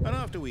us? And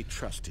after we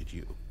trusted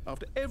you,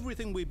 after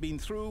everything we've been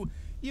through,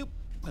 you...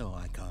 Oh,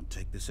 I can't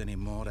take this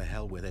anymore. To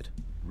hell with it.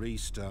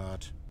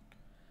 Restart.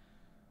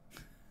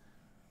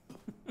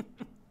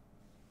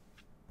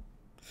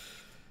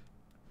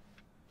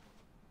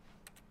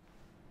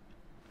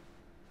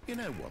 You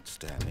know what,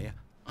 Stanley?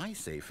 I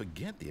say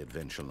forget the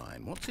adventure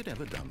line. What's it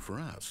ever done for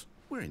us?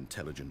 We're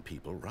intelligent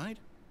people, right?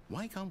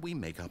 Why can't we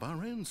make up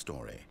our own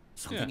story?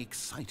 Something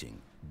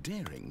exciting,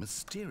 daring,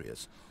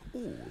 mysterious.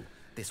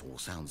 This all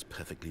sounds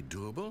perfectly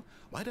doable.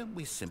 Why don't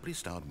we simply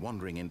start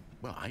wandering in,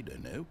 well, I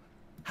don't know.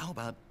 How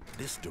about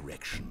this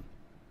direction?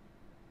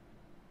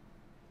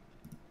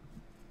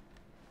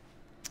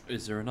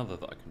 Is there another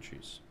that I can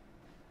choose?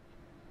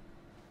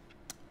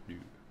 No.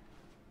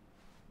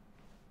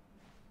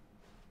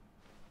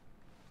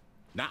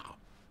 Now,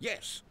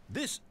 yes,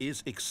 this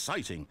is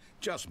exciting.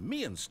 Just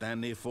me and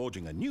Stanley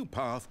forging a new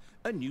path,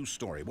 a new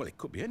story. Well, it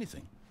could be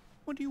anything.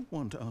 What do you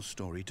want our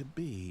story to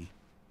be?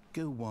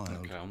 Go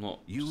wild. Okay, I'm not.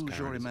 Use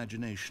your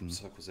imagination.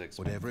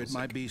 Whatever it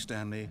might be,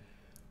 Stanley,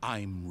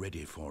 I'm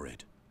ready for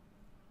it.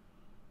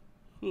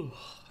 Just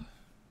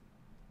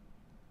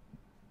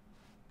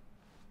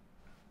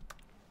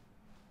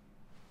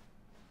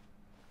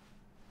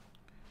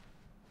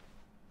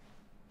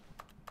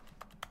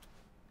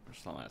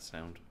like that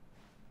sound.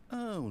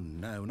 Oh,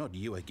 no, not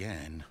you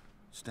again.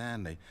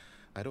 Stanley,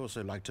 I'd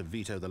also like to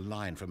veto the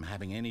line from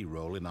having any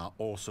role in our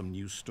awesome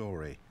new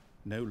story.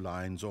 No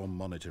lines or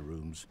monitor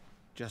rooms.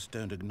 Just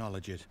don't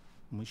acknowledge it,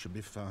 and we should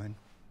be fine.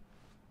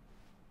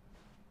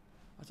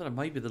 I don't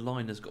know, maybe the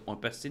line has got my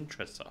best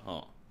interests at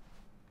heart.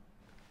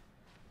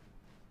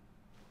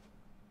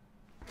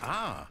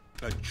 Ah,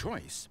 a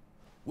choice.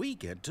 We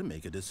get to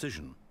make a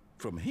decision.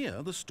 From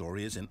here, the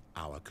story is in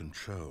our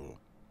control.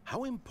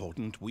 How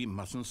important we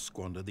mustn't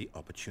squander the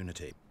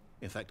opportunity.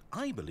 In fact,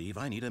 I believe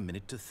I need a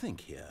minute to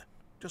think here.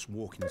 Just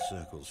walk in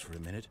circles for a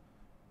minute.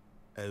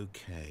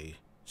 Okay,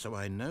 so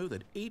I know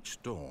that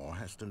each door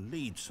has to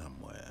lead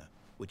somewhere,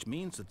 which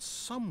means that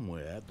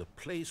somewhere, the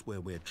place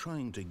where we're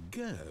trying to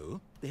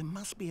go, there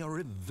must be a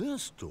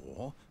reverse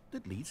door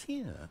that leads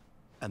here.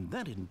 And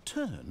that in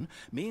turn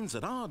means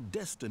that our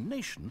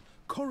destination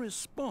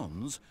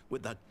corresponds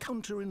with the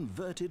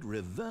counter-inverted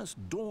reverse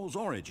door's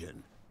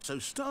origin. So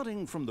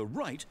starting from the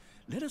right,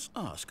 let us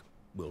ask,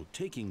 will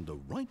taking the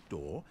right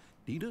door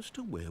lead us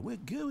to where we're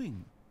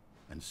going?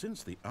 And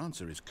since the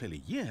answer is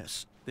clearly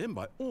yes, then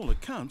by all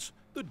accounts,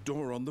 the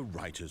door on the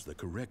right is the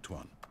correct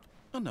one.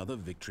 Another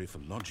victory for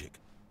logic.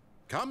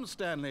 Come,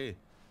 Stanley,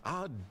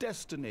 our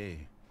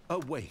destiny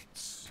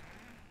awaits.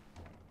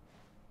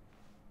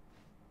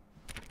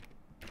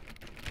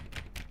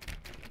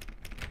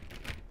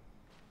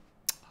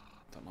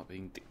 Don't like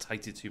being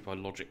dictated to you by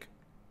logic.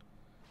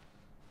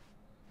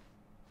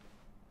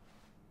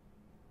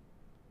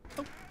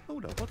 Oh,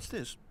 hold up, what's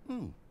this?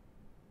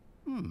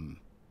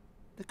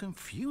 The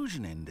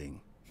confusion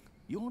ending.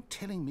 You're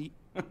telling me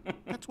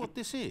that's what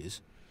this is?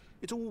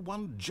 It's all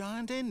one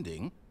giant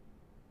ending?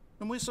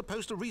 And we're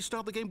supposed to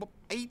restart the game, what,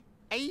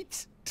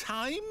 eight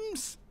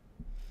times?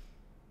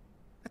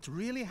 That's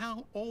really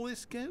how all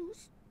this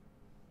goes?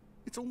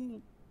 It's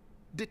all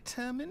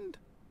determined?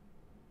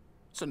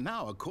 So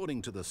now,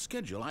 according to the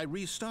schedule, I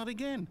restart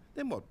again.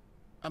 Then what?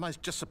 Am I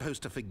just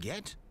supposed to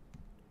forget?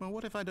 Well,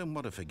 what if I don't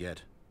want to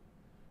forget?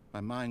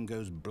 My mind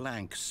goes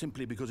blank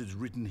simply because it's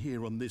written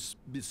here on this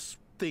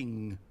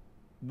thing,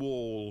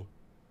 wall.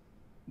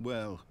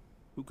 Well,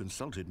 who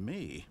consulted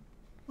me?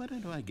 Why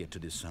don't I get to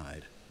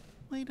decide?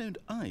 Why don't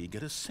I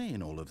get a say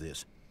in all of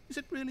this? Is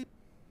it really?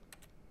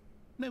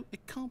 No,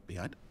 it can't be.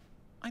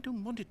 I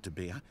don't want it to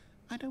be.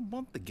 I don't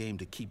want the game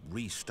to keep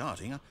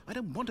restarting. I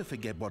don't want to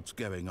forget what's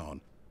going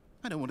on.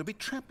 I don't want to be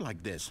trapped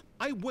like this.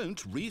 I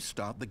won't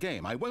restart the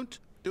game. I won't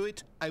do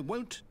it. I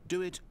won't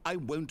do it. I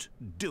won't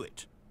do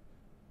it.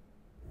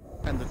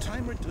 And the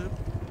timer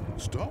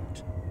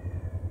stopped?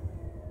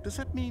 Does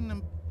that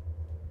mean,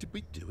 did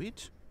we do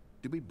it?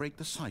 Did we break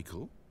the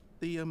cycle?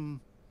 The,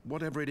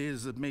 whatever it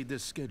is that made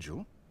this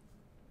schedule?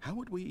 How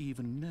would we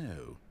even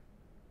know?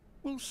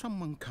 Will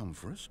someone come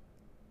for us?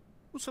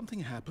 Will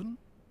something happen?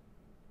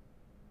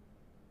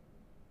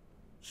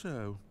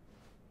 So,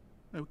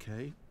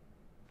 okay.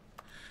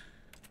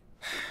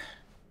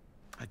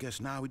 I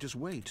guess now we just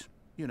wait.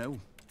 You know,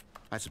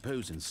 I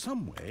suppose in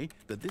some way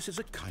that this is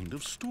a kind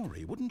of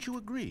story. Wouldn't you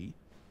agree?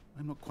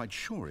 I'm not quite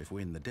sure if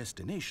we're in the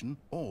destination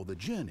or the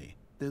journey,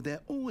 though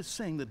they're always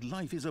saying that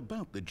life is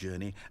about the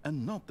journey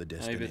and not the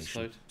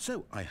destination.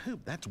 So I hope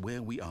that's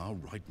where we are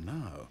right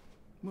now.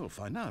 We'll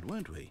find out,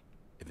 won't we?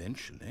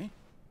 Eventually.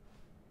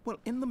 Well,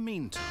 in the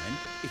meantime,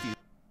 if you...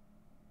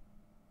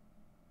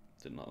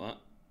 Didn't like that.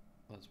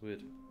 That's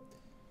weird.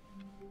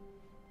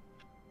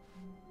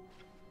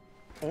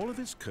 All of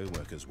his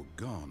co-workers were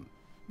gone.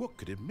 What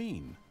could it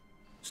mean?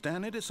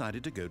 Stanley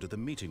decided to go to the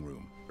meeting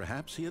room.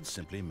 Perhaps he had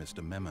simply missed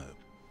a memo.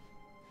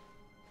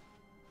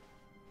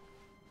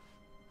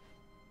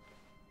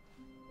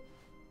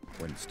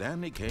 When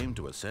Stanley came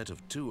to a set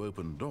of 2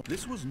 open doors,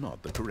 this was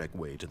not the correct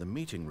way to the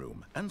meeting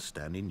room, and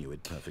Stanley knew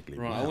it perfectly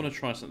well. Right, I want to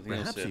try something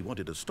else here. Perhaps he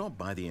wanted to stop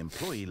by the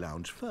employee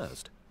lounge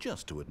first,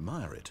 just to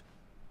admire it.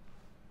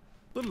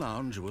 The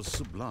lounge was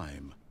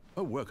sublime,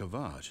 a work of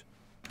art.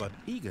 But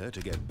eager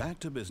to get back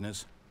to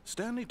business,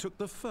 Stanley took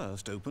the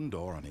first open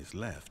door on his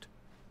left.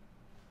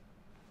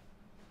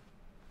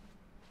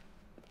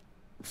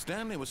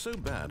 Stanley was so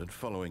bad at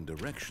following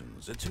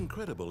directions, it's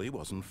incredible he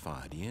wasn't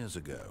fired years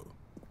ago.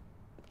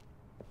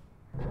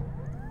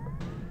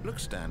 Look,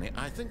 Stanley,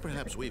 I think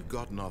perhaps we've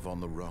gotten off on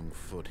the wrong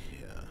foot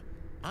here.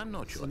 I'm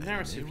not your enemy.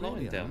 There's a narrative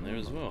line down there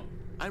as well.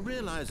 I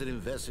realize that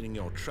investing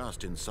your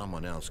trust in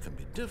someone else can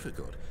be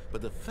difficult,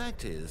 but the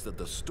fact is that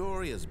the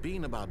story has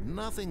been about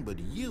nothing but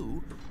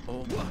you,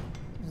 or what?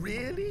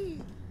 Really?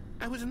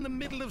 I was in the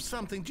middle of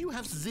something. Do you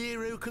have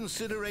zero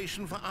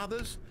consideration for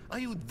others? Are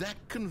you that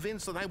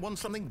convinced that I want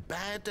something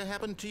bad to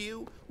happen to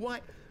you? Why,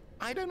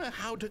 I don't know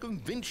how to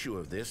convince you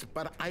of this,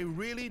 but I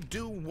really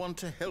do want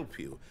to help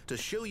you, to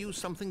show you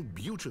something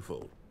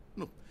beautiful.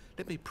 Look,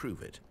 let me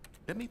prove it.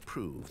 Let me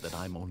prove that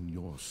I'm on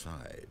your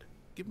side.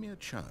 Give me a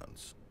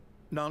chance.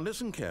 Now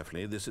listen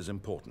carefully, this is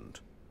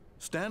important.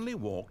 Stanley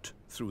walked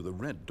through the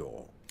red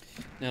door.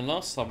 Now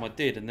last time I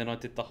did, and then I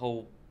did the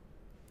whole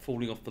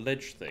falling off the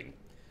ledge thing.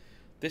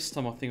 This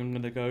time I think I'm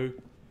going to go...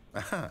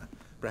 Aha,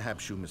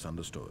 perhaps you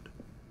misunderstood.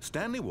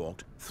 Stanley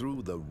walked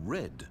through the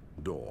red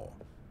door.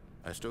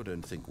 I still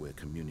don't think we're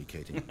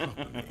communicating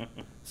properly.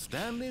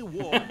 Stanley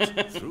walked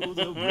through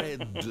the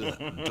red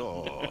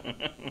door.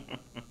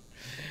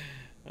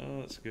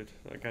 Oh, that's good.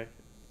 Okay.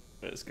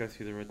 Let's go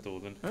through the red door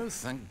then. Oh,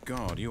 thank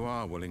God you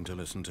are willing to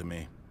listen to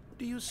me.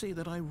 Do you see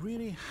that I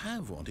really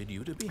have wanted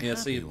you to be happy Yeah,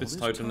 see, all it's this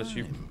total unless time?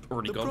 you've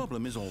already gone. The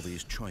problem is all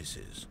these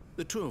choices.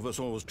 The two of us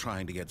always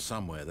trying to get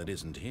somewhere that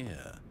isn't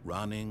here.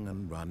 Running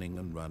and running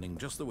and running,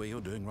 just the way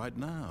you're doing right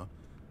now.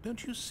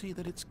 Don't you see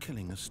that it's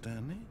killing us,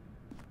 Stanley?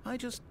 I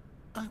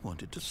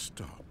wanted to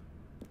stop.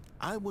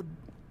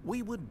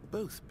 We would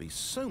both be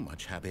so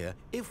much happier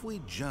if we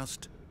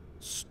just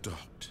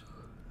stopped.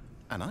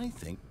 And I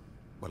think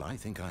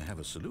I have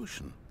a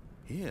solution.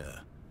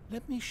 Here,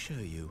 let me show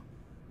you.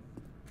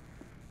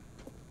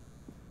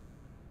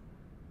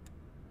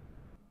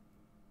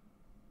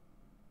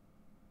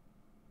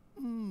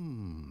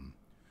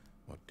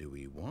 What do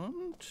we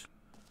want?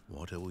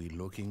 What are we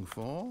looking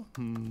for?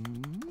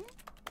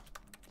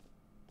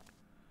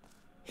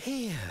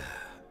 Here.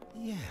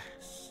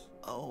 Yes.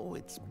 Oh,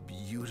 it's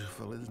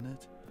beautiful, isn't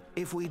it?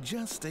 If we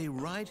just stay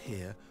right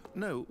here...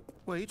 No,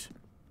 wait.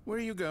 Where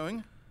are you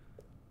going?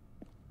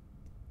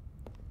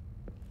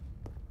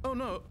 Oh,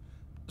 no.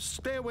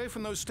 Stay away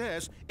from those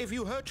stairs. If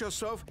you hurt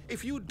yourself,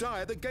 if you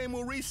die, the game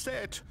will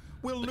reset.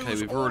 We'll lose all of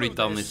this. Okay, we've already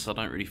done this. I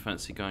don't really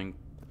fancy going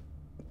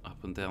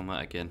up and down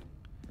that again.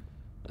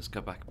 Let's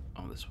go back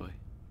on this way.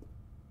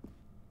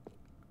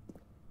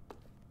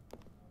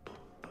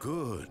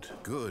 Good,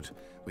 good.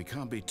 We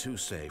can't be too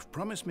safe.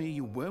 Promise me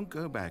you won't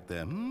go back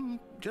there.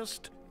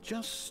 Just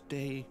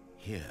stay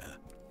here.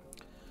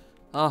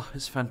 Ah,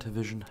 it's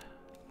Fantavision.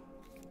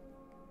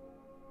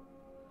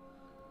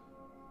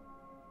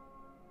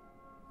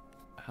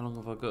 How long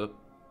have I got to...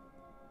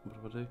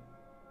 What do I do?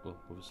 Well,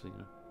 obviously, you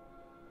know.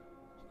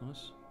 It's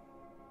nice.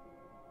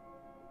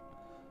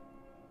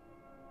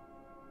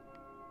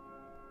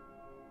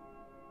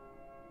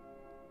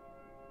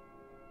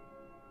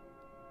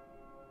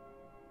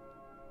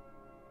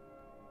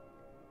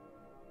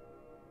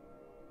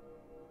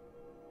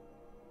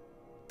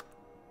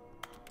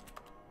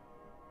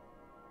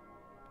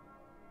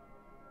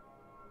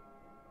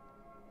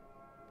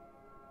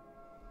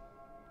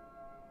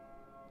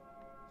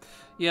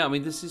 Yeah, I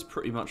mean, this is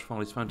pretty much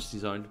Farley's Fantasy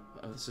Zone.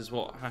 This is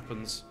what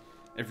happens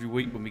every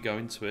week when we go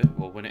into it.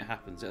 Well, when it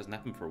happens. It hasn't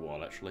happened for a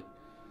while, actually.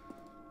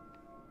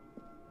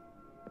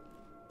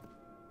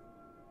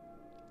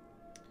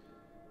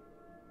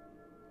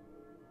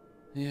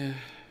 Yeah.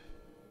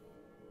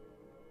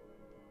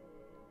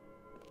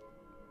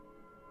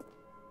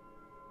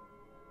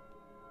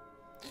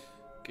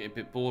 Getting a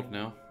bit bored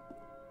now.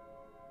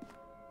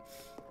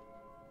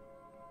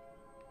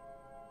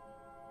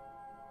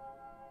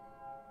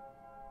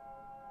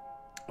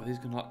 Are these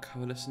going to like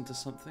coalesce into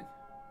something?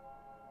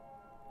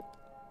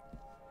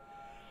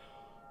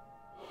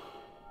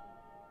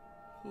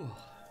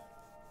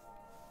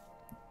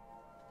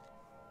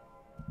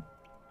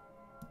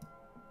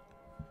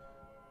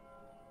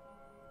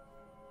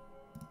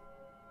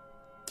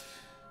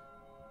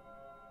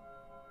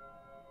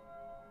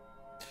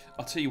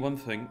 I'll tell you one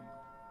thing.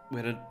 We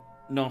had a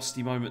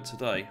nasty moment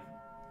today.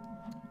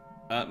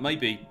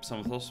 Maybe some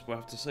of us, we'll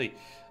have to see.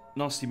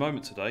 Nasty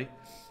moment today.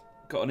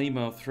 Got an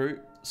email through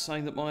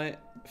saying that my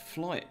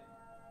flight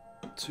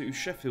to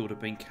Sheffield had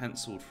been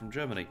cancelled from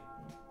Germany.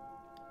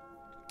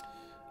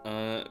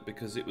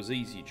 Because it was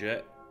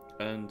EasyJet,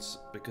 and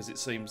because it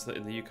seems that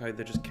in the UK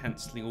they're just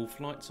cancelling all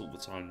flights all the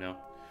time now.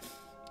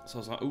 So I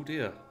was like, oh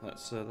dear,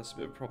 that's a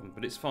bit of a problem.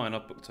 But it's fine,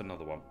 I've booked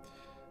another one.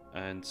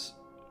 And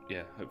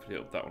yeah,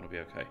 hopefully that one will be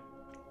okay.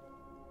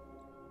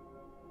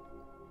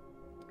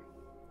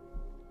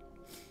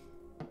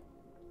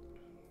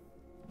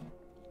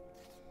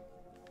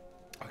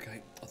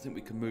 Okay, I think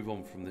we can move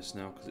on from this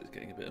now because it's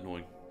getting a bit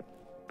annoying.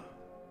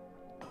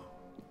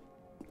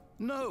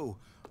 No!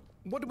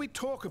 What do we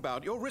talk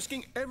about? You're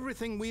risking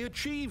everything we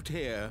achieved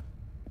here.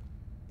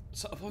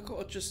 So have I got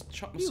to just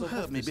chuck myself off? You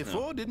heard me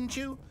before, didn't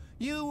you?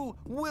 You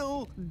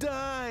will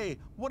die!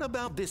 What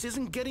about this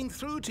isn't getting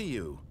through to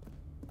you?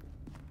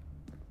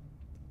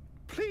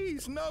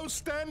 Please, no,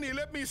 Stanley,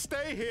 let me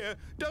stay here.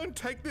 Don't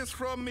take this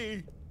from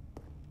me.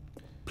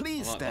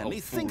 Please, like Stanley,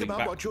 think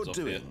about what you're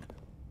doing.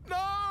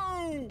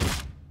 No!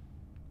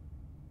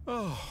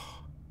 Oh,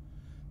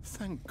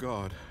 thank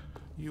God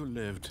you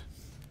lived.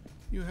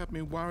 You had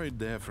me worried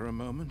there for a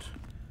moment.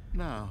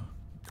 Now,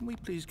 can we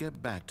please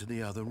get back to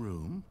the other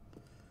room?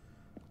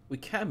 We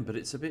can, but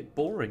it's a bit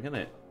boring, isn't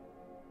it?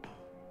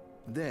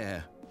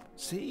 There.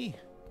 See?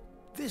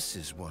 This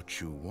is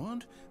what you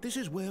want. This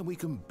is where we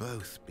can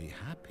both be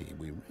happy.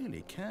 We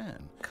really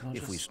can.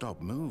 If we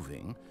stop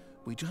moving,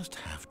 we just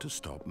have to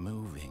stop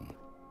moving.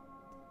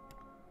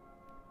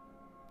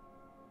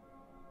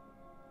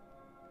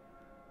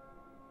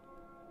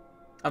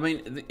 I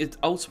mean,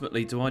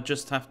 ultimately, do I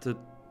just have to...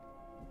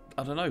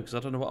 I don't know, because I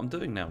don't know what I'm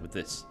doing now with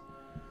this.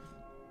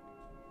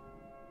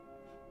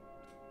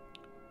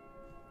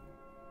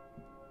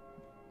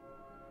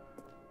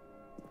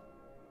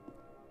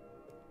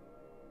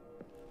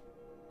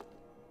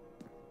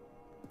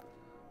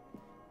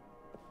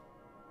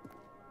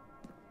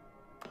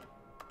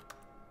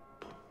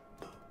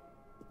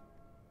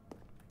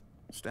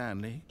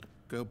 Stanley,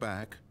 go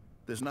back.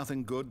 There's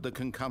nothing good that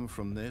can come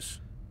from this.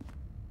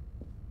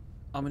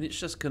 I mean, it's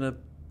just going to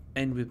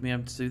end with me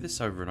having to do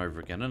this over and over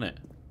again, isn't it?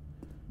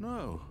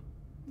 No.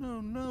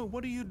 No, no.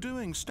 What are you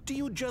doing? Do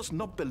you just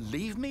not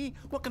believe me?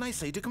 What can I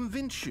say to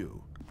convince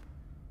you?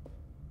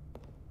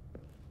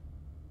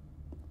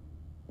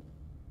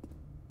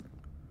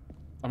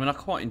 I mean, I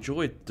quite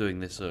enjoyed doing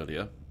this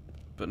earlier,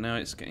 but now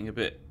it's getting a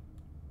bit...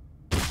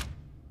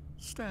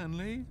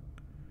 Stanley,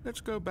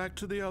 let's go back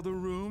to the other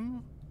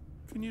room.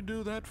 Can you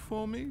do that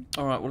for me?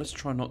 All right, well, let's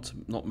try not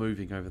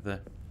moving over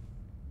there.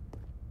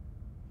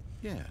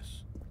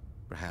 Yes,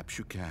 perhaps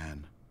you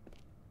can.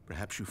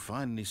 Perhaps you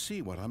finally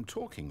see what I'm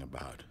talking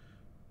about.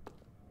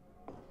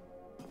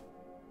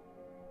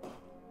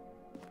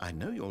 I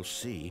know you'll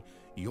see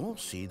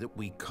that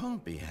we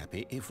can't be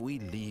happy if we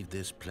leave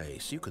this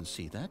place. You can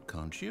see that,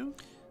 can't you?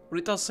 Well,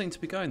 it does seem to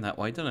be going that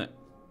way, doesn't it?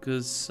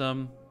 Because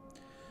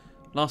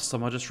last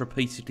time I just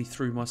repeatedly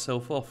threw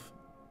myself off.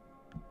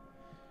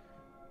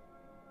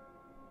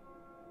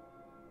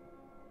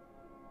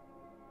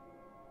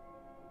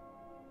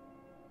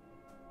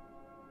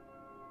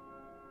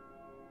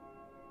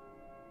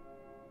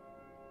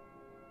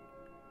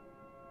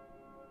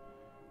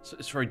 So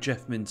it's very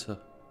Jeff Minter.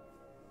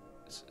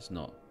 It's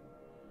not.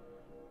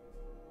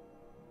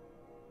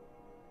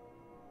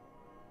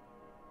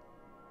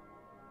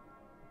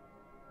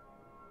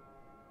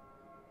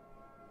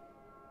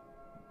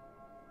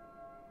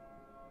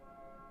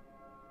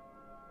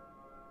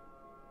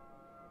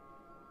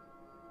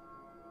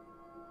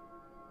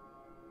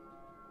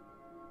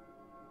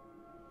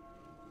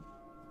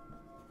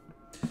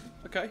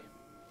 Okay.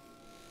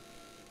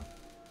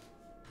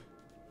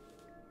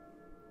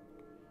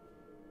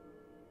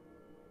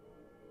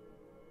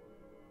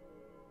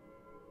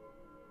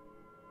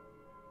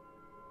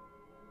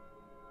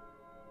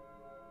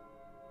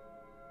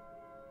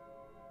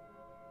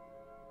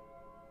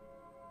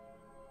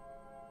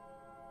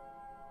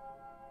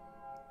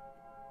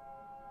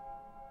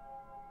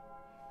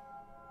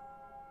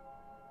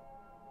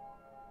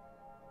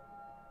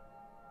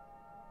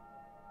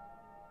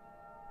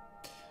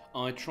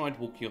 I tried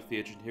walking off the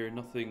edge in here and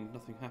nothing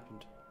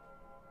happened.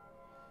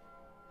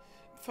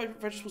 Favourite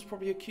vegetable is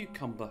probably a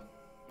cucumber.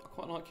 I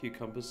quite like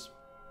cucumbers.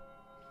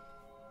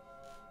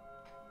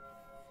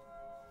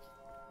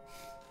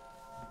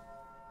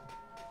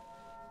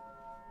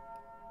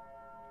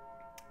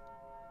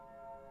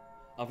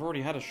 I've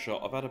already had a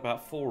shot. I've had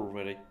about 4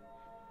 already.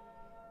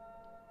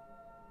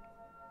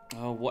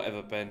 Oh,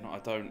 whatever, Ben. I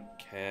don't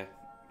care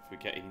if we're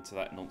getting into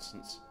that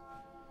nonsense.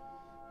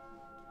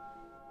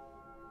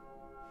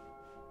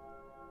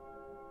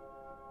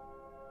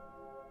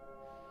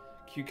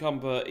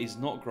 Cucumber is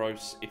not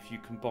gross if you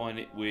combine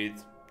it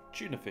with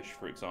tuna fish,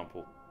 for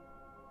example.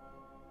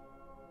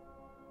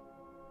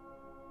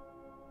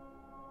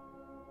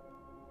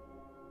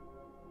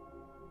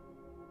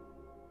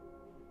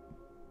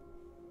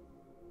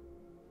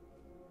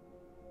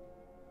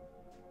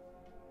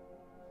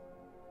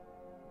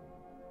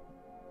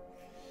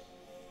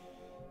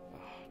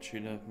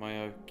 Tuna,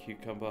 mayo,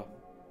 cucumber.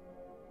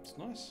 It's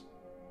nice.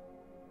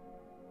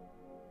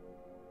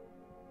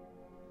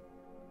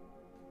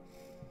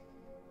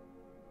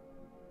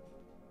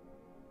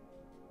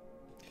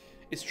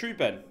 It's true,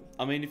 Ben.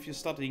 I mean, if you're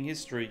studying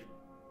history,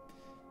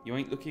 you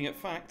ain't looking at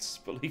facts,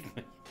 believe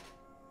me.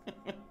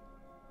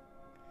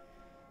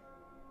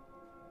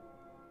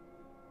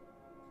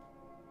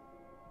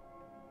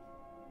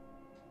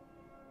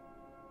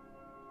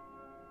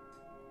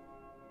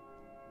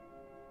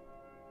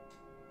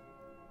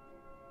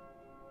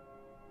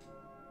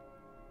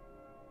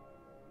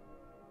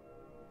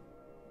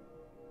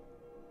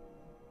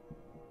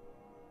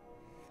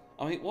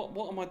 I mean,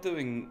 what am I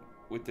doing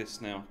with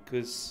this now?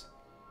 Because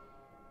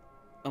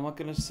am I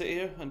going to sit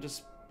here and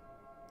just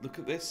look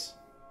at this?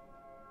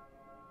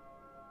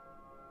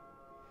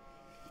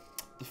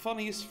 The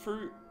funniest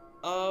fruit?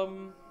 I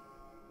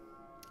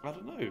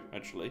don't know,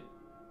 actually.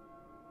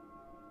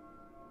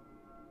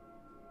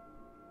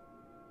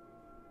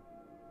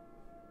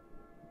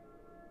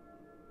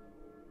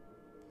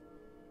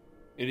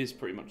 It is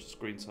pretty much a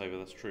screensaver,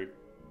 that's true.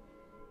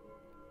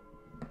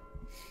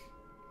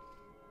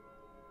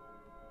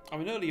 I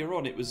mean, earlier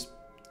on it was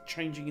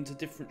changing into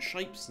different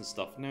shapes and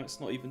stuff. Now it's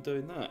not even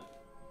doing that.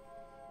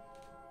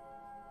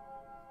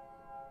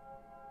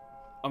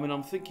 I mean,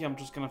 I'm thinking I'm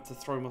just going to have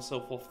to throw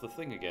myself off the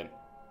thing again.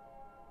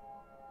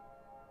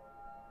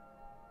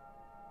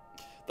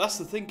 That's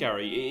the thing,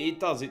 Gary. It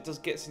does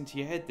get into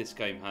your head, this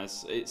game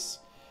has. It's,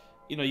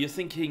 you know, you're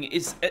thinking,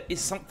 is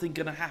something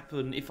going to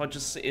happen if I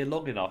just sit here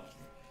long enough?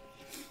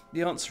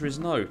 The answer is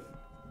no.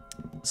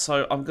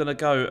 So I'm going to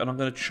go and I'm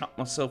going to chuck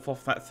myself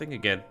off that thing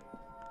again.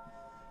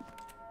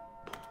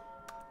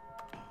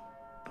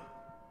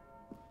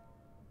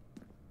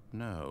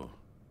 No,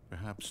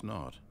 perhaps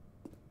not.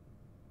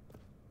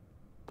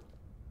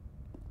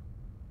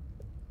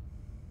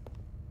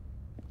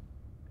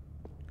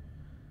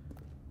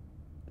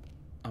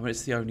 I mean,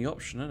 it's the only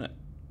option, isn't it?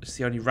 It's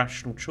the only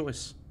rational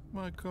choice.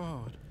 My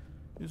God,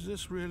 is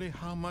this really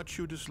how much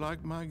you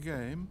dislike my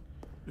game?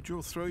 That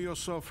you'll throw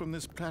yourself from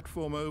this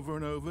platform over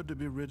and over to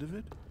be rid of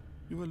it?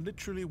 You are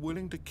literally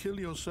willing to kill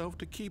yourself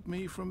to keep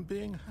me from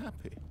being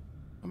happy.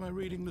 Am I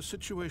reading the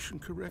situation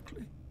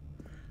correctly?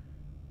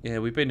 Yeah,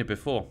 we've been here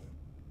before.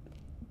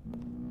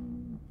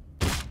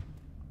 Or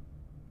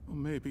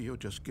maybe you're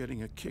just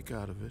getting a kick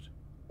out of it.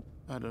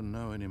 I don't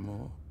know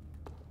anymore.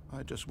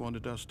 I just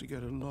wanted us to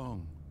get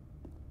along.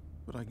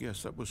 But I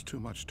guess that was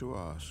too much to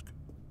ask.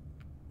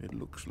 It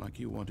looks like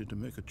you wanted to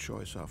make a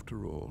choice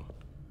after all.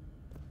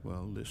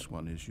 Well, this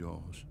one is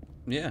yours.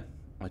 Yeah,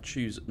 I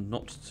choose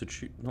not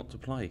to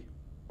play.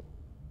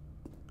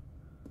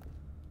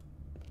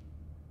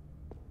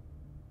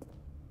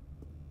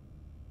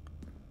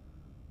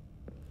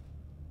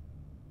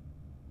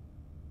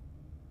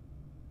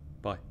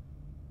 Bye.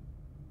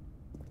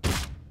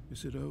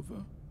 Is it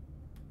over?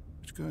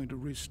 It's going to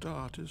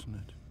restart, isn't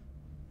it?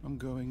 I'm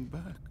going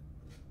back.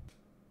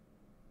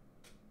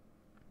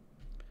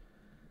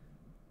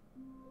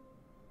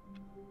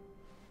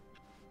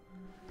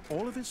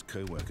 All of his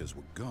co-workers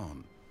were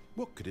gone.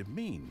 What could it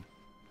mean?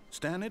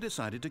 Stanley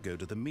decided to go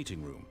to the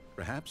meeting room.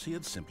 Perhaps he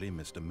had simply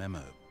missed a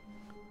memo.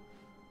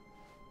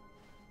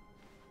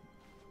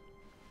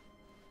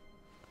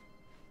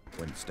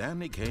 When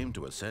Stanley came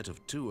to a set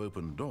of 2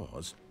 open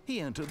doors, he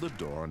entered the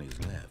door on his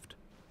left.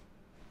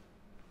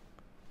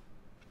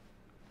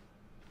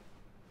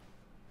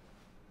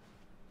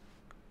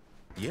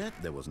 Yet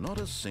there was not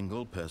a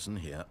single person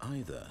here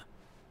either.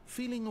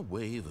 Feeling a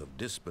wave of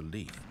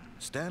disbelief,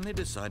 Stanley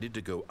decided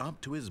to go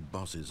up to his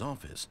boss's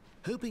office.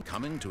 Hoping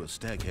coming to a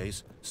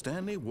staircase,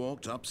 Stanley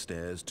walked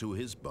upstairs to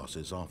his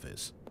boss's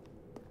office.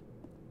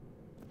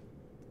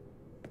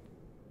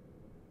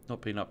 Not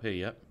been up here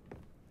yet.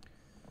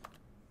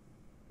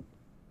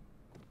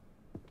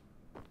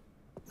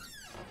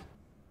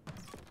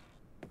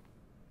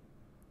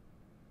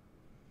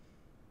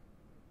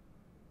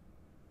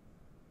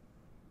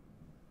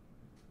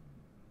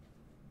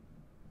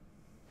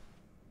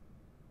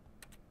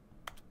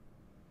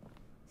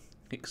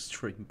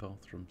 Extreme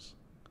bathrooms.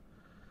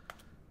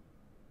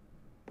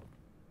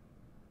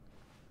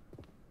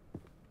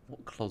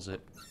 What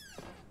closet?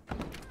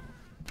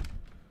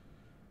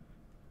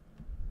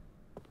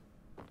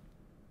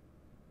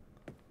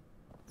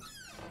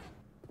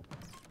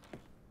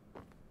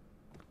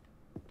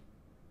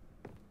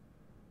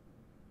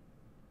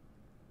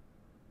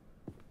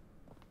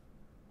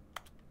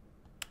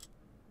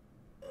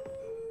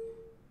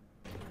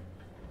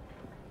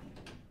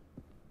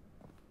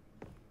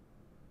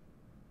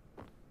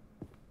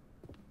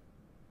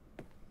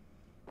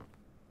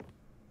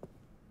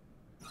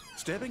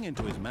 Stepping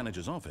into his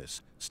manager's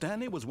office,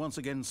 Stanley was once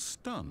again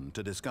stunned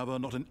to discover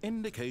not an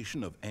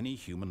indication of any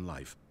human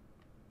life.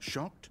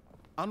 Shocked,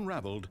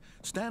 unraveled,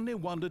 Stanley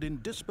wondered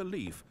in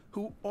disbelief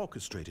who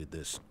orchestrated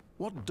this.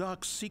 What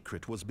dark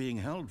secret was being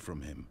held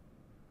from him?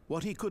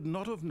 What he could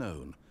not have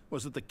known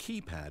was that the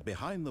keypad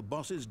behind the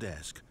boss's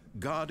desk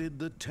guarded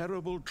the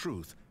terrible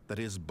truth that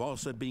his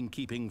boss had been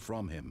keeping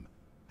from him.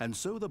 And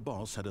so the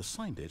boss had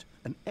assigned it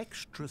an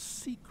extra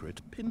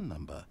secret PIN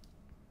number.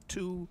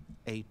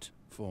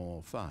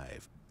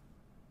 2845.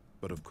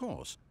 But of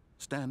course,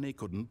 Stanley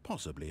couldn't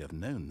possibly have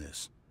known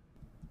this.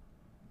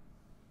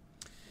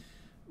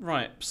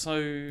 Right,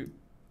 so...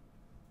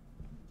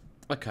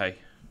 Okay.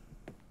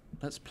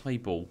 Let's play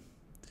ball.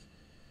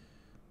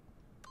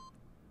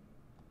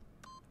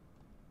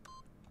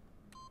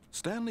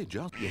 Stanley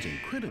just, yet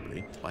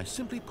incredibly, by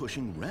simply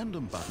pushing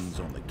random buttons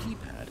on the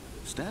keypad,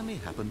 Stanley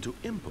happened to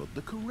input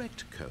the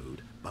correct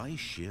code by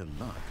sheer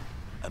luck.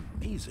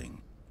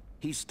 Amazing.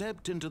 He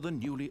stepped into the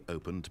newly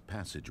opened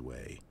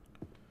passageway.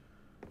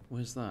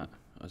 Where's that?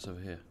 Oh, it's over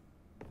here.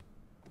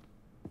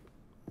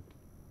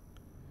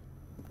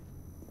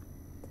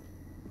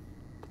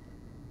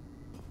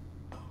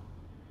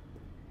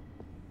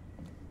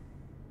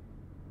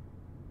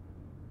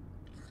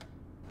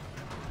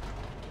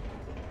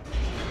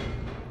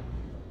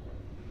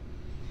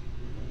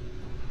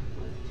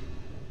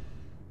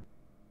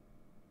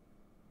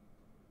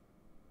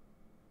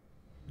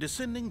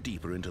 Descending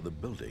deeper into the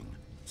building,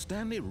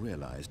 Stanley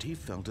realized he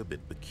felt a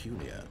bit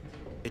peculiar.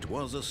 It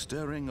was a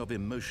stirring of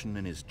emotion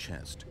in his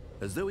chest,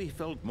 as though he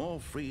felt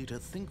more free to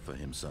think for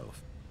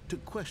himself, to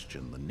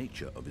question the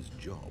nature of his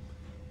job.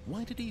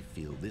 Why did he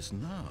feel this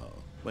now,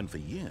 when for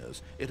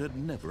years it had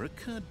never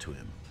occurred to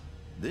him?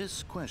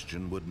 This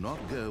question would not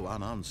go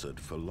unanswered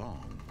for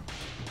long.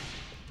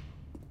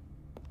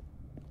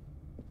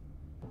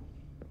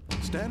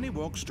 Stanley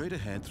walked straight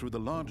ahead through the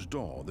large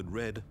door that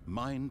read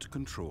Mind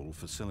Control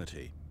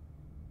Facility.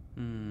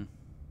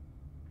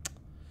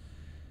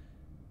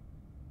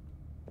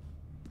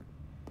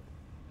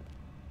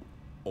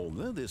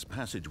 Although this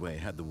passageway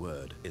had the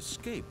word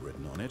escape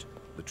written on it,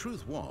 the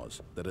truth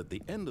was that at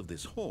the end of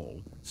this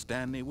hall,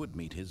 Stanley would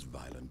meet his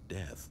violent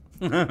death.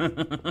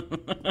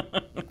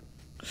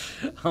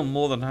 I'm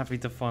more than happy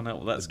to find out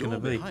what that's going to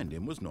be. The door behind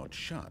him was not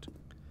shut.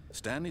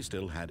 Stanley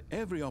still had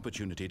every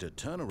opportunity to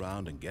turn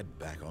around and get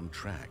back on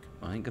track.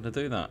 I ain't going to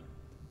do that.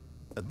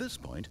 At this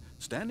point,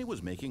 Stanley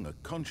was making a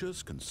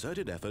conscious,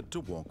 concerted effort to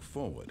walk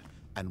forward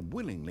and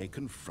willingly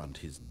confront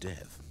his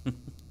death.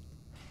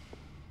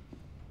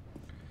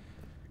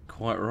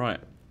 Quite right.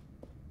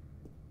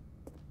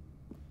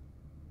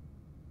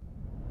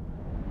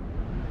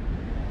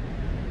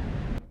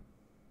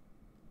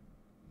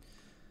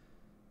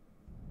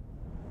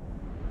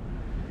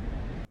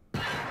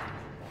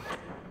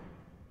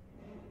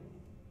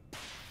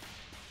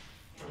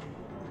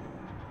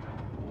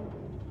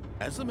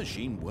 As the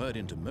machine whirred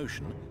into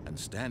motion and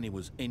Stanley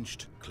was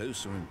inched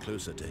closer and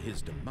closer to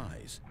his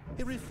demise,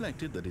 he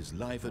reflected that his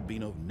life had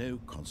been of no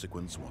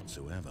consequence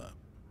whatsoever.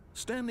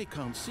 Stanley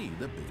can't see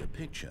the bigger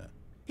picture.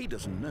 He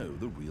doesn't know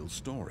the real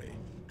story,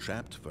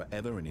 trapped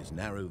forever in his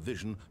narrow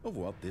vision of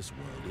what this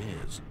world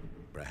is.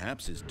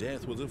 Perhaps his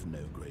death was of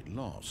no great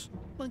loss,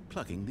 like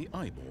plucking the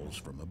eyeballs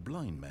from a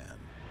blind man.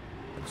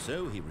 And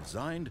so he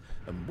resigned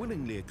and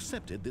willingly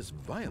accepted this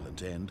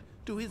violent end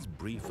to his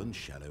brief and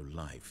shallow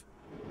life.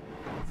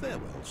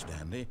 Farewell,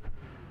 Stanley.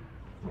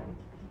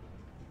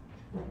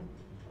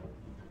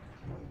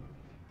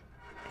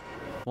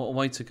 What a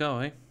way to go,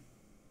 eh?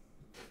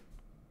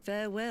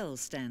 Farewell,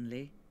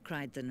 Stanley,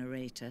 cried the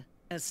narrator,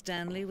 as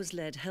Stanley was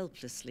led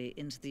helplessly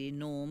into the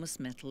enormous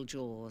metal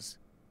jaws.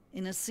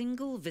 In a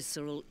single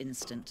visceral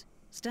instant,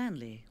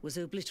 Stanley was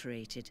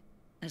obliterated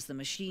as the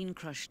machine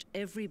crushed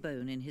every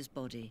bone in his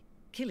body,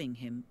 killing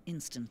him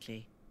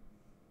instantly.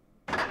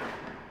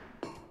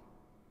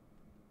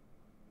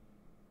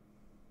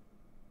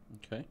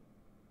 Okay.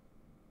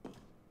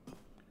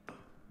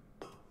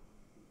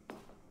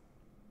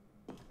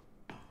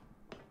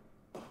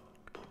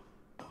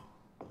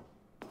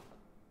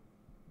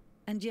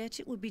 And yet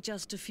it would be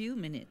just a few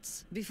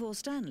minutes before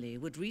Stanley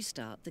would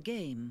restart the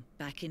game,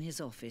 back in his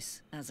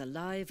office, as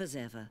alive as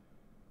ever.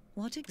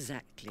 What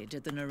exactly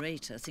did the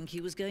narrator think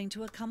he was going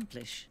to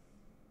accomplish?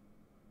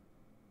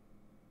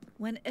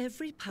 When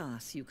every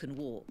path you can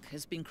walk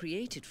has been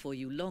created for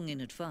you long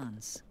in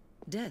advance,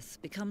 death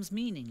becomes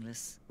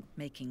meaningless,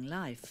 making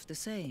life the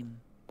same.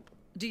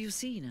 Do you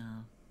see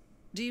now?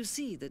 Do you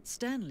see that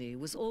Stanley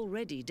was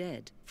already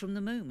dead from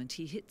the moment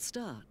he hit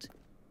start?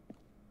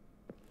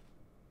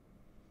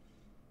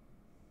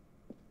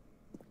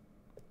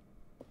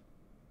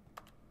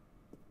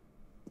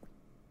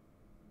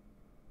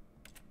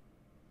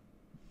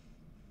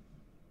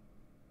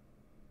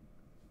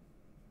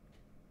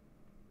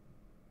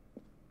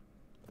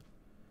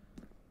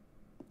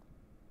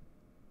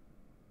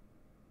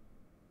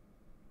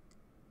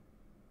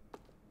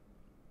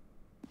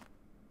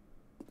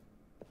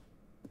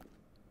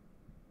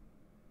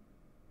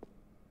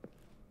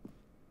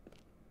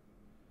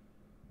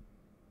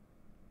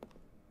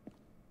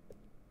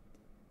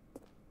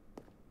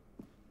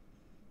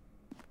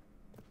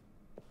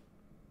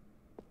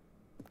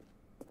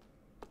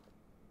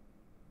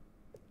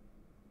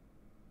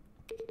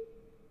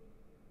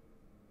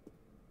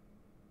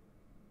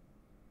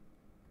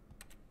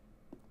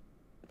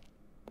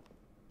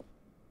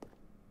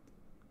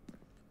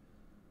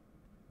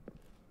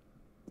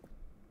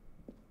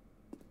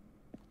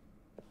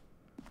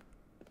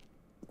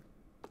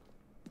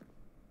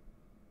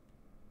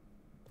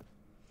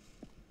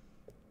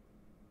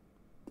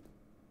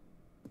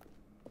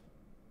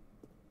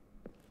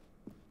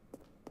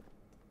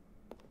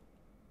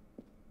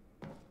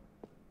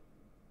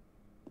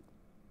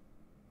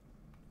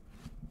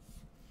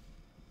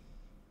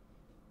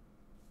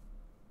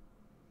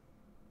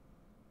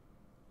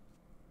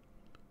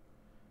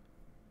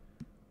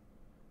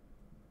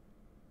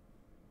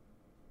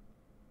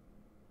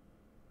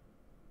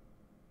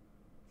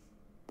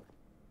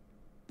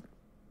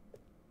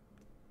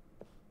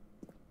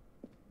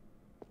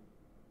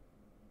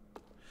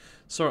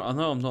 Sorry, I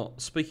know I'm not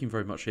speaking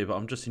very much here, but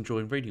I'm just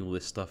enjoying reading all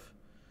this stuff.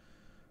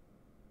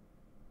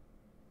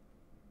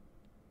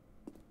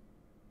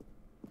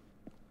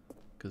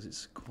 Because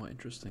it's quite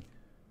interesting.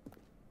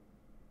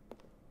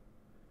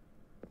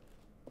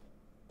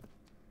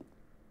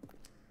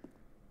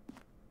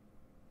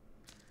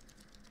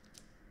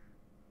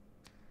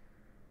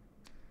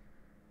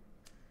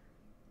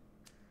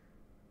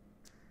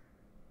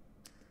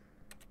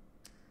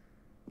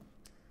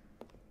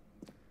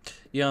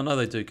 Yeah, I know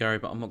they do, Gary,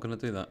 but I'm not going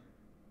to do that.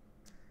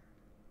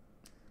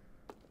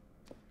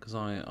 Because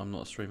I'm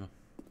not a streamer.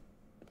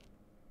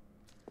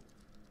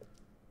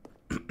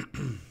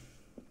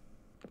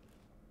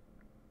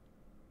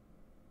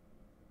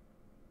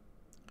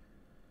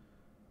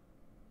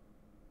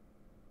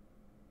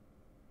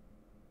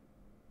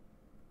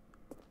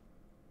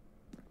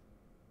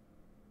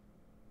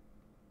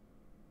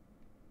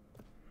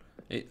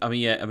 I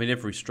mean,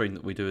 every stream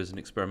that we do is an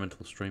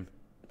experimental stream.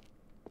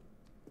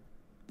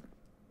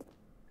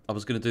 I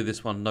was going to do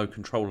this one no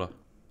controller,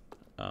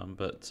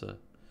 but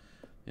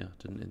yeah,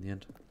 didn't in the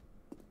end.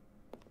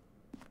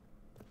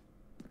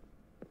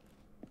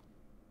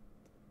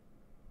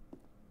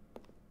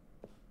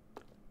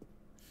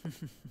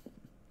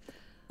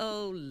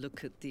 Oh,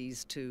 look at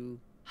these two.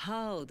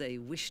 How they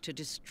wish to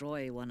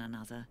destroy one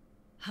another.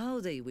 How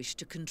they wish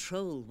to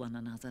control one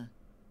another.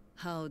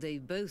 How they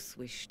both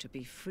wish to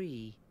be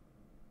free.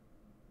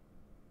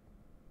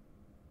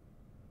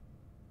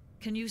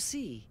 Can you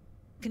see?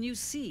 Can you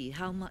see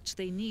how much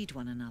they need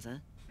one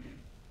another?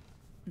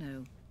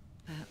 No,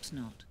 perhaps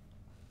not.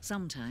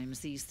 Sometimes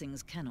these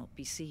things cannot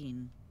be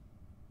seen.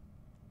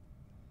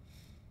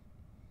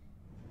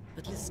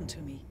 But listen to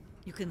me.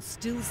 You can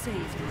still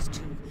save these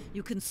two.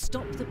 You can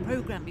stop the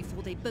program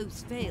before they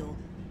both fail.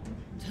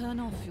 Turn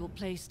off your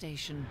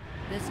PlayStation.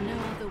 There's no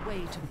other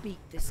way to beat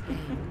this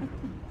game.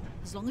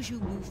 As long as you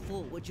move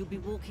forward, you'll be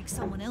walking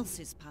someone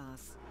else's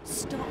path.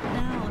 Stop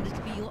now and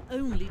it'll be your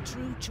only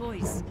true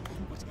choice.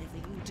 Whatever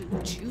you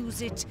do,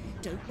 choose it.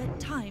 Don't let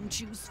time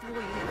choose for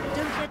you.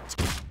 Don't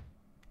let...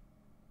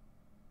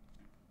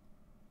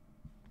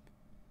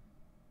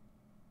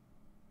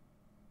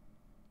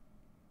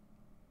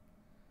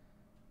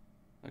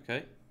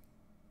 Okay.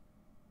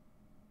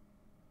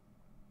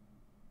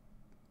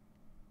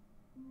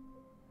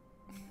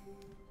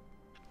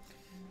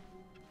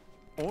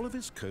 All of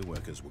his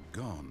co-workers were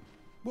gone.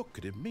 What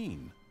could it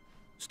mean?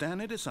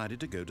 Stanley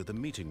decided to go to the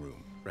meeting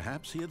room.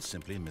 Perhaps he had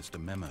simply missed a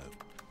memo.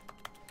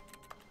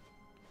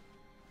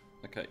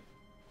 Okay.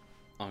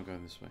 I'm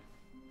going this way.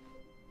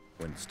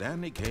 When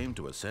Stanley came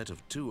to a set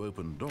of 2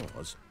 open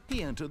doors,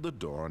 he entered the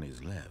door on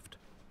his left.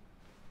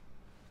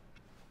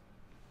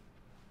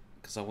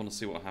 Because I want to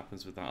see what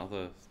happens with that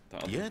other...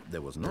 Yet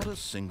there was not a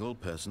single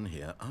person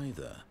here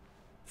either.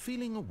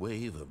 Feeling a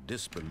wave of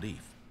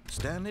disbelief,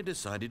 Stanley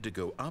decided to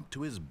go up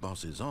to his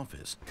boss's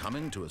office.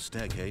 Coming to a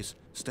staircase,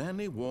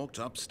 Stanley walked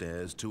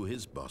upstairs to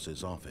his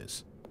boss's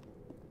office.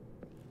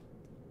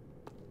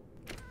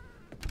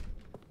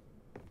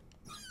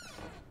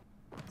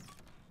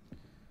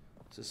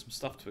 There's some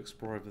stuff to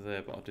explore over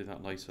there, but I'll do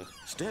that later.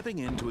 Stepping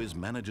into his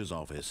manager's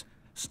office,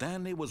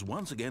 Stanley was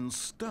once again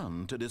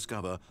stunned to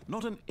discover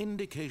not an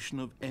indication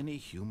of any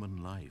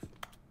human life.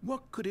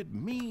 What could it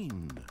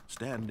mean?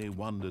 Stanley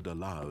wondered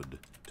aloud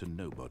to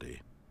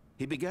nobody.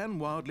 He began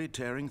wildly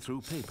tearing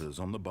through papers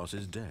on the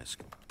boss's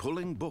desk,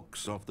 pulling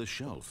books off the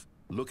shelf,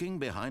 looking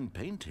behind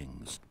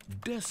paintings,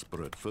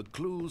 desperate for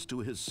clues to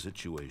his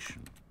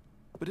situation.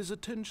 But his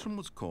attention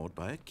was caught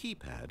by a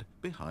keypad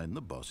behind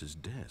the boss's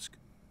desk.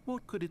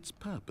 What could its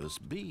purpose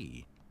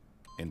be?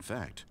 In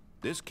fact,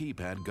 this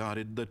keypad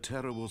guarded the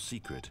terrible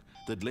secret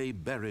that lay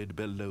buried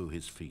below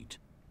his feet.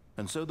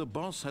 And so the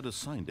boss had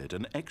assigned it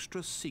an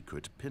extra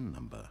secret PIN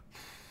number,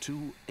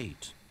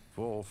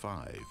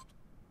 2845.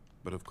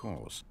 But of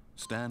course,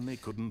 Stanley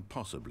couldn't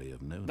possibly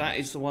have known that. That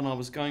is the one I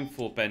was going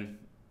for, Ben.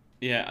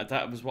 Yeah,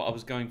 that was what I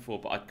was going for,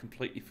 but I'd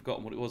completely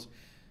forgotten what it was.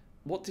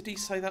 What did he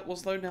say that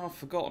was, though? Now I've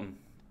forgotten.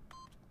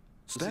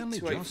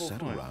 Stanley just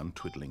sat around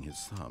twiddling his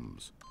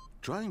thumbs.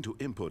 Trying to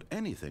input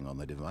anything on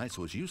the device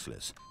was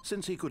useless,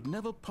 since he could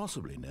never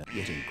possibly know.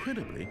 Yet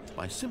incredibly,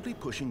 by simply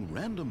pushing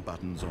random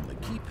buttons on the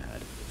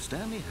keypad,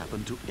 Stanley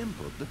happened to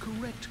input the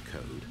correct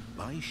code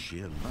by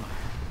sheer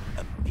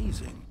luck.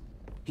 Amazing.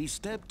 He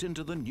stepped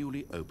into the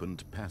newly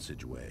opened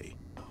passageway.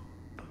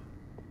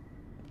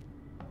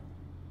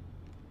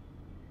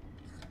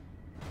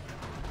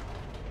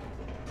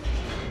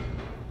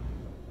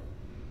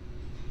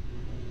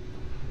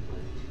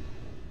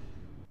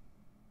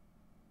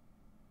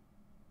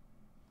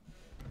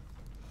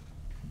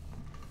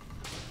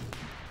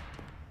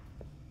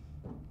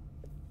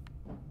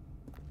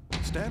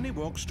 Stanley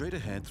walked straight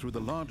ahead through the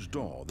large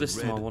door that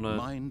read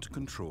Mind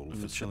Control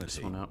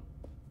Facility.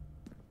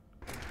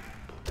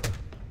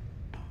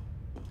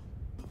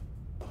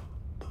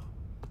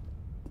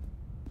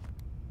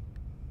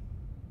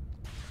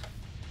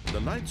 The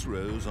lights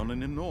rose on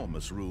an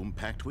enormous room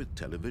packed with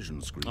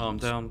television screens. Oh, I'm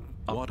down.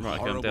 What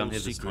horrible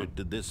secret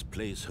did this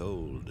place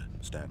hold?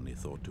 Stanley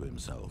thought to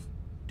himself.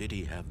 Did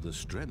he have the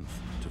strength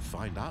to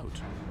find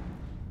out?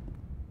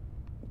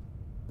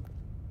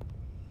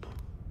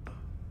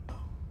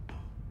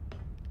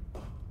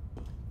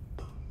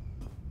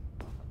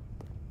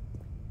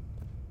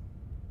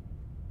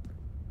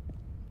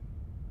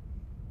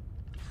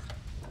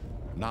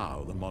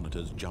 Now the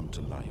monitors jumped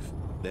to life,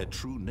 their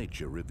true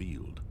nature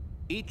revealed.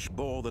 Each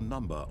bore the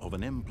number of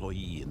an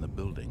employee in the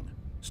building,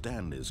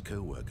 Stanley's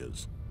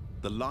co-workers.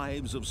 The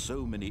lives of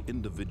so many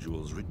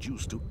individuals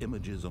reduced to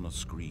images on a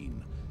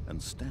screen,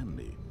 and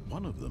Stanley,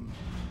 one of them,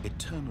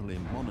 eternally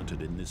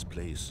monitored in this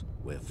place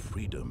where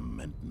freedom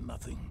meant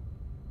nothing.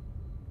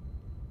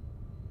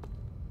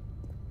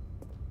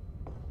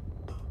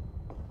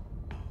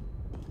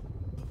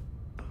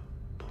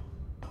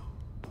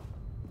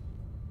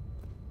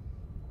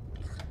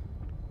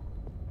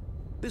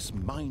 This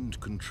mind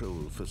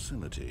control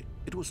facility,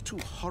 it was too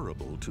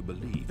horrible to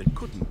believe. It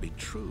couldn't be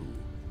true.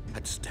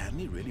 Had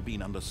Stanley really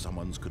been under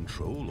someone's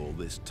control all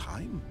this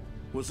time?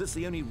 Was this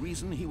the only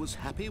reason he was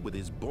happy with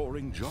his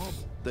boring job?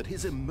 That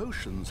his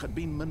emotions had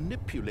been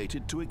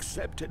manipulated to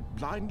accept it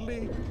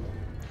blindly?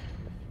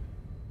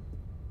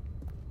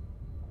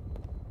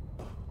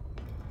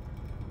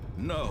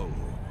 No,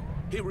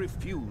 he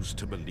refused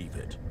to believe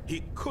it.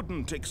 He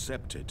couldn't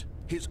accept it.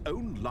 His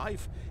own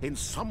life in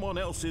someone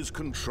else's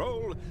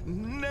control?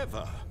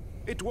 Never.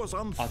 It was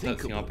unthinkable. I don't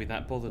think I'd be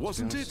that bothered.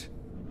 Wasn't it?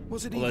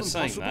 Was it even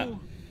possible?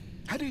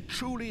 Had he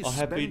truly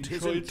spent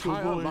his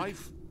entire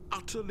life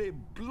utterly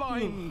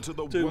blind to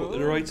the world? Do what the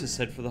narrator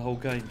said for the whole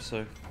game,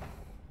 so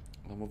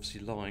I'm obviously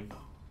lying.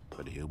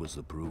 But here was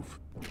the proof.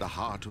 The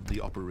heart of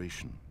the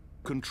operation.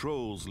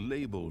 Controls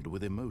labeled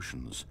with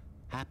emotions.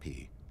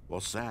 Happy,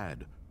 or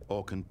sad,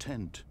 or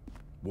content.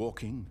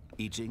 Walking,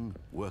 eating,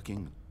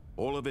 working.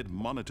 All of it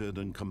monitored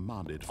and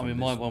commanded from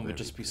my one would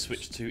just be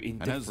switched to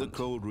indifferent. And as the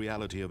cold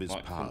reality of his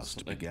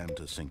past began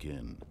to sink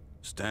in,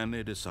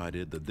 Stanley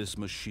decided that this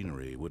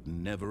machinery would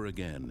never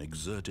again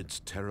exert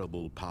its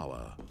terrible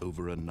power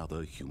over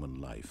another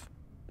human life.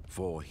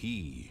 For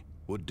he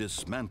would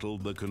dismantle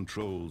the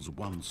controls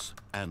once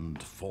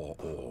and for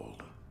all.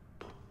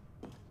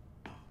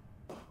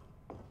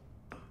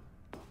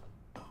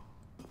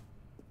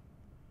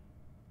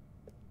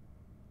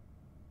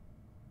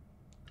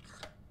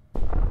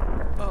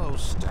 Oh,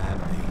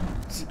 Stanley,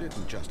 you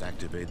didn't just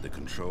activate the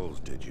controls,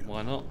 did you?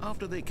 Why not?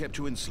 After they kept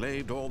you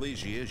enslaved all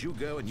these years, you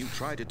go and you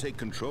try to take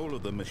control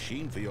of the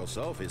machine for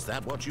yourself. Is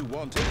that what you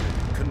wanted?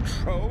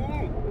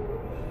 Control?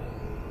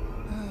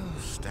 Oh,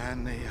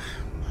 Stanley,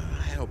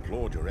 I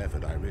applaud your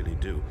effort, I really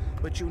do.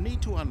 But you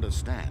need to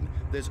understand,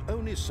 there's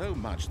only so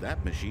much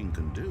that machine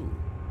can do.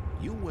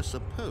 You were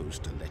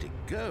supposed to let it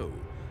go,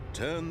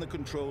 turn the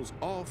controls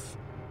off,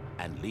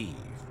 and leave.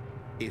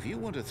 If you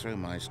want to throw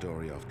my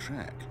story off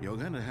track, you're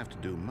going to have to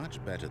do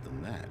much better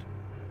than that.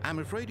 I'm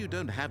afraid you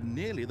don't have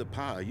nearly the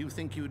power you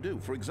think you do.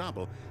 For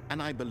example,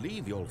 and I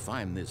believe you'll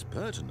find this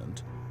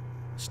pertinent,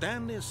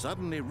 Stanley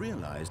suddenly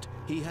realized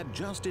he had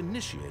just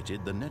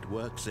initiated the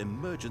network's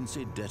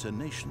emergency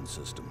detonation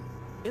system.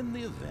 In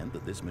the event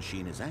that this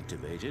machine is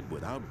activated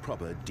without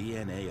proper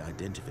DNA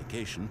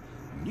identification,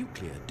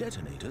 nuclear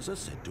detonators are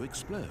said to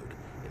explode,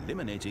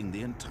 eliminating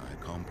the entire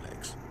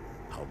complex.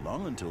 How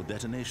long until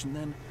detonation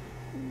then?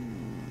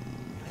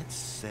 Let's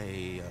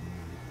say,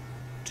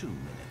 2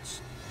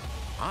 minutes.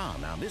 Ah,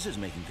 now this is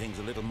making things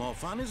a little more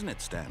fun, isn't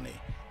it, Stanley?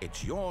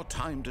 It's your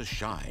time to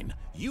shine.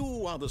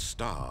 You are the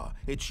star.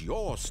 It's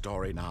your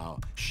story now.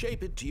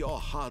 Shape it to your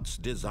heart's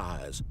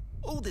desires.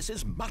 Oh, this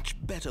is much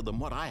better than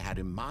what I had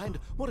in mind.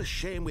 What a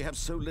shame we have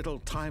so little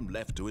time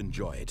left to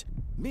enjoy it.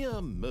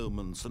 Mere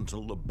moments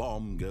until the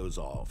bomb goes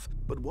off.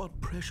 But what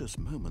precious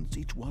moments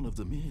each one of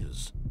them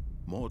is.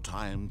 More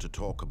time to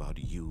talk about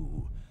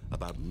you,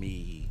 about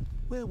me,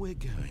 where we're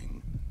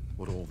going,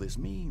 what all this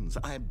means.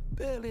 I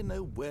barely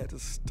know where to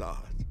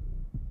start.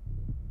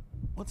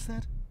 What's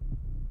that?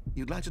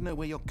 You'd like to know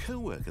where your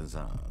co-workers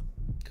are?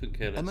 Could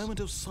care less. A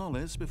moment of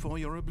solace before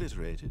you're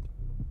obliterated.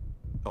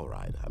 All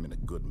right, I'm in a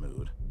good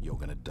mood. You're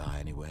gonna die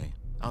anyway.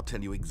 I'll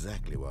tell you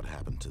exactly what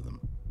happened to them.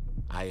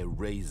 I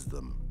erased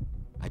them.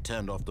 I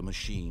turned off the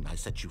machine. I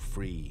set you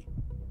free.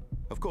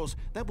 Of course,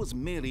 that was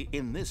merely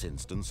in this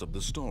instance of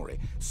the story.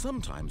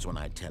 Sometimes when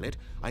I tell it,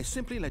 I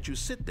simply let you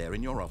sit there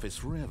in your office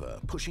forever,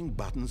 pushing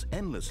buttons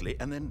endlessly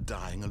and then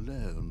dying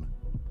alone.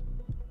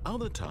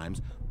 Other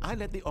times, I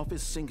let the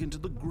office sink into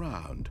the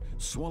ground,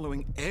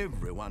 swallowing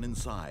everyone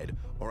inside,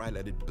 or I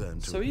let it burn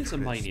to a So he's a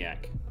crisp.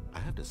 maniac. I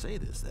have to say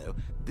this, though.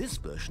 This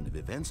version of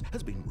events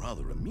has been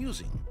rather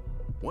amusing.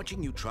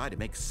 Watching you try to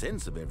make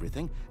sense of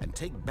everything and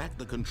take back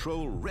the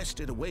control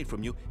wrested away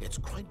from you, it's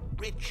quite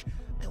rich.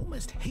 I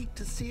almost hate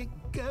to see it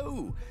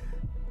go.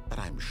 But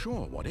I'm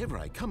sure whatever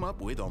I come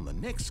up with on the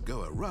next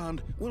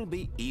go-around will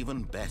be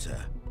even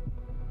better.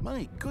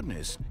 My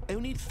goodness,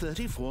 only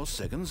 34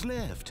 seconds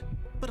left.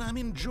 But I'm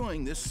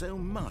enjoying this so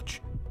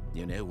much.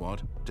 You know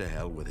what? To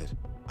hell with it.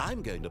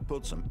 I'm going to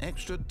put some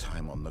extra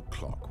time on the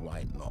clock,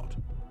 why not?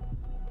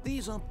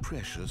 These are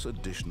precious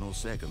additional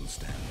seconds,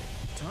 Stanley.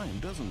 Time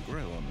doesn't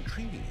grow on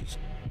trees.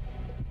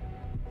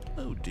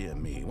 Oh dear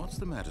me, what's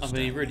the matter, Stanley?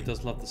 I mean, he really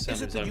does love the sound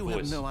Is of it his that own you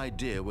voice. have no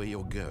idea where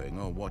you're going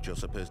or what you're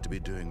supposed to be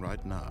doing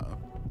right now?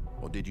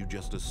 Or did you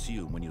just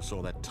assume when you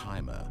saw that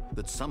timer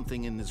that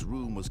something in this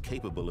room was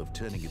capable of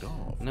turning it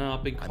off? No,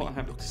 I've been I quite mean,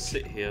 happy look to at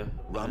sit you, here.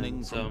 running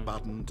and, from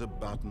button to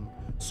button,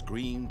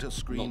 screen to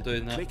screen, Not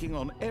doing that. clicking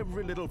on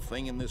every little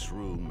thing in this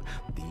room.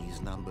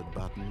 These numbered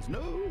buttons,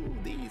 no,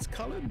 these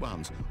colored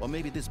ones, or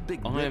maybe this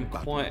big I red am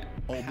button, quite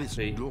or this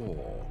happy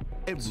door.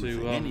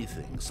 Everything,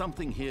 anything,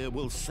 something here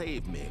will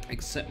save me.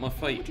 accept my What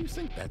fate. do you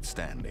think that,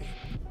 Stanley?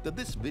 That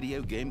this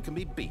video game can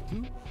be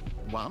beaten?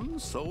 Won?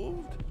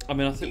 Solved? I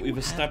mean, I Do think you we've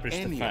have established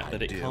the any fact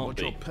that it idea can't what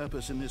be. your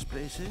purpose in this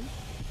place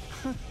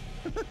is?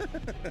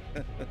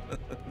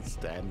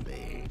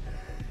 Stanley,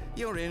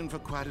 you're in for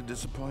quite a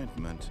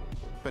disappointment.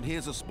 But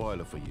here's a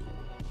spoiler for you.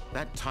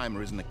 That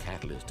timer isn't a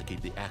catalyst to keep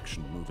the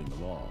action moving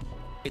along.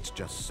 It's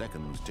just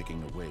seconds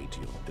ticking away to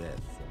your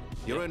death.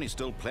 You're only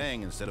still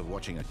playing instead of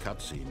watching a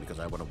cutscene because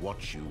I want to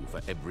watch you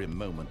for every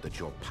moment that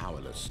you're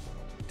powerless.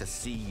 To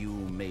see you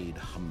made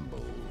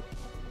humble.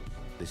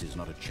 This is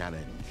not a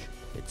challenge.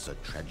 It's a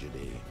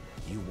tragedy.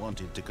 You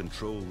wanted to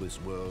control this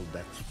world,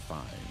 that's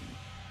fine.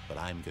 But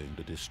I'm going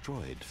to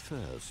destroy it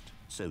first,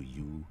 so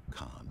you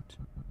can't.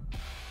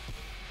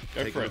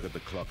 Take a look at the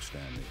clock,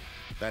 Stanley.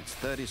 That's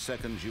 30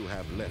 seconds you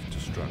have left to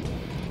struggle.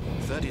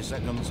 30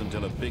 seconds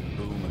until a big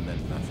boom and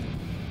then nothing.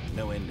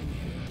 No ending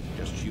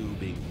here, just you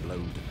being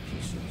blown to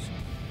pieces.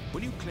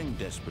 Will you cling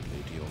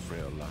desperately to your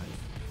frail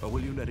life, or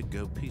will you let it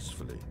go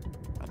peacefully?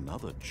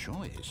 Another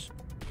choice.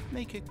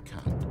 Make it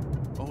count,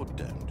 or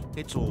don't.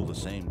 It's all the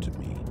same to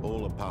me,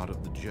 all a part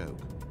of the joke.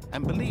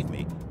 And believe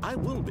me, I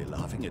will be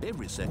laughing at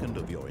every second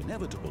of your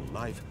inevitable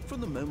life from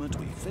the moment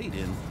we fade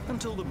in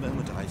until the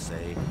moment I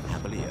say,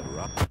 happily ever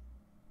after.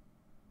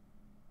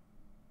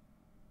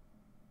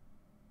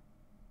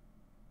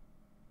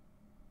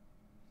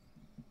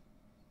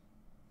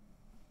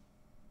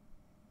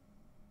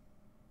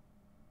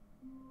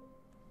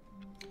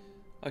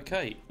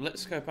 Okay,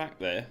 let's go back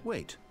there.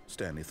 Wait,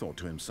 Stanley thought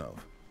to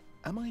himself.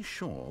 Am I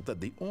sure that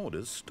the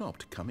orders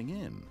stopped coming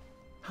in?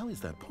 How is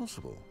that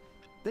possible?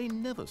 They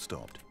never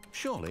stopped.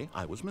 Surely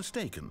I was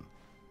mistaken.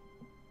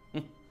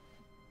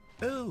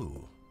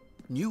 Oh,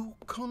 new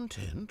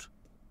content?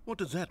 What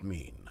does that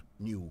mean,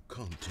 new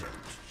content?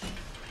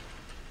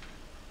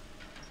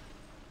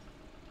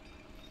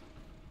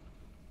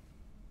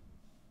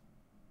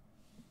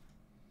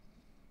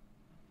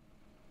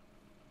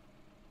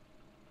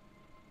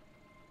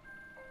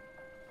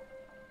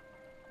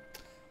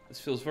 This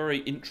feels very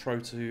intro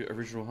to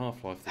original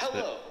Half-Life, this bit.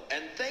 Hello,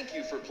 and thank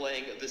you for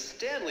playing the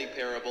Stanley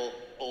Parable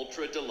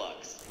Ultra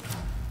Deluxe.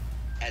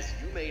 As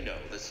you may know,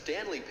 the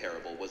Stanley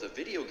Parable was a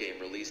video game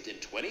released in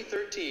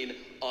 2013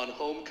 on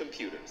home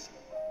computers.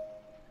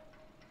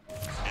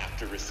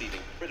 After receiving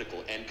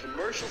critical and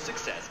commercial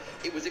success,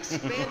 it was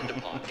expanded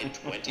upon in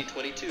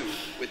 2022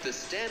 with the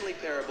Stanley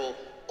Parable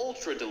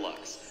Ultra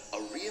Deluxe, a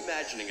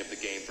reimagining of the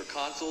game for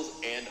consoles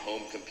and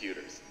home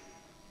computers.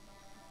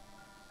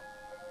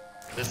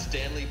 The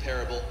Stanley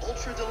Parable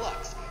Ultra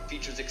Deluxe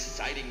features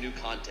exciting new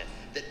content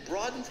that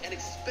broadens and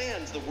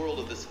expands the world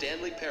of the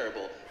Stanley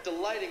Parable,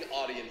 delighting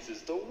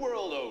audiences the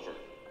world over.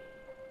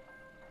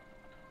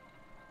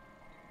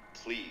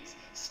 Please,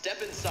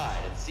 step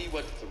inside and see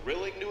what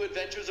thrilling new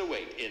adventures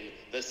await in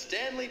The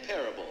Stanley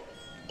Parable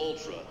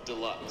Ultra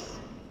Deluxe.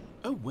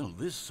 Oh, well,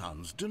 this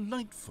sounds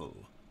delightful.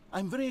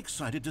 I'm very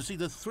excited to see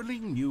the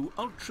thrilling new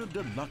Ultra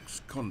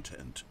Deluxe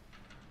content.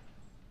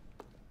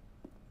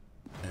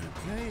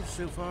 Okay,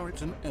 so far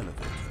it's an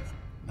elevator.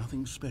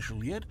 Nothing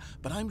special yet,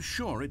 but I'm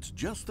sure it's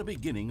just the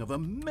beginning of a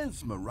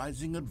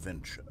mesmerizing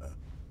adventure.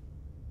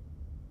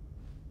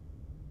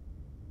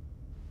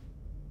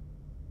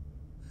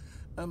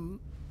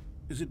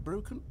 Is it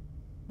broken?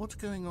 What's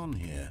going on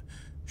here?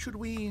 Should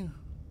we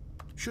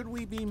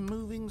be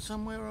moving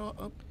somewhere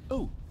or...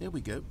 Oh, there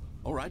we go.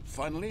 All right,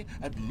 finally,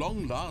 at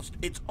long last,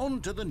 it's on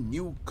to the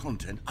new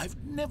content. I've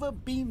never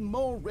been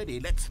more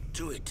ready. Let's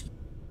do it.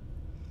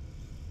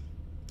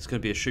 It's going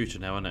to be a shooter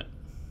now, isn't it?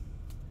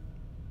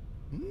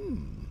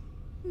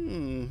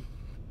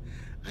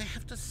 I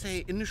have to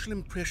say, initial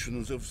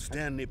impressions of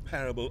Stanley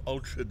Parable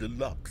Ultra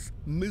Deluxe,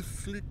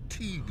 mostly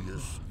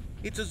tedious.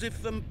 It's as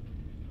if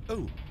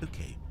Oh,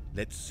 okay.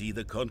 Let's see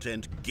the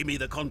content. Give me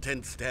the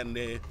content,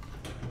 Stanley.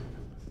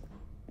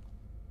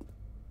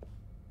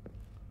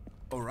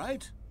 All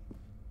right,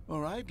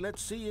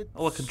 let's see it.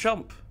 Oh, I can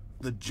jump.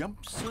 The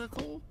jump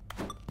circle?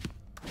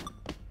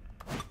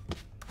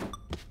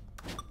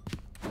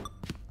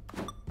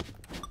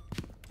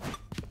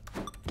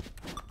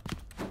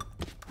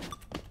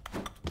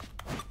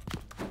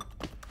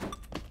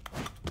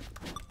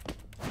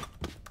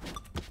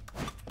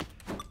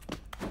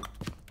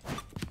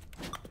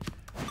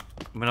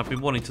 I mean, I've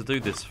been wanting to do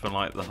this for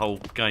like the whole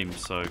game,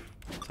 so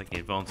taking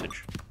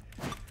advantage.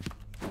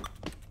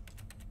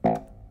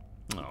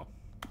 Oh.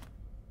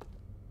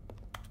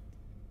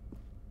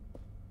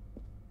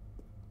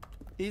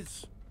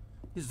 Is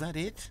that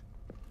it?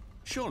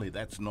 Surely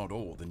that's not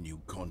all the new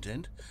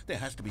content. There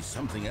has to be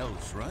something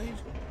else, right?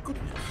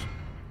 Goodness.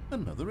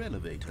 Another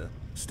elevator.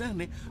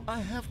 Stanley, I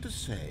have to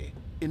say,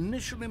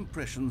 initial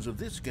impressions of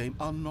this game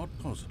are not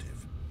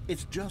positive.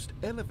 It's just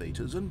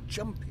elevators and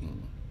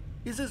jumping.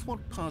 Is this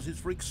what passes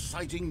for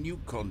exciting new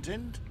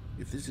content?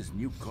 If this is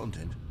new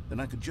content, then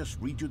I could just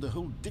read you the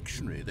whole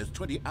dictionary. There's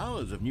 20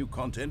 hours of new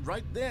content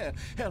right there.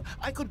 Hell,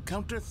 I could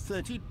count to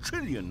 30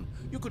 trillion.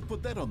 You could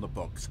put that on the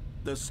box.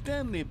 The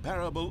Stanley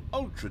Parable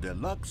Ultra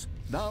Deluxe,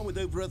 now with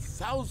over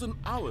 1,000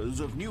 hours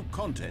of new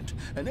content.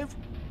 And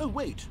oh,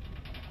 wait.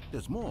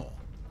 There's more.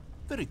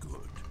 Very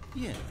good.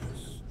 Yes.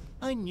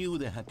 I knew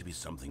there had to be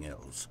something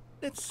else.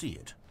 Let's see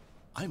it.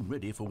 I'm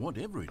ready for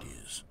whatever it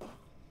is.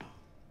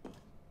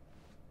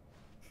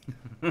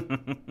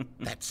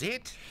 That's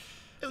it?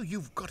 Oh,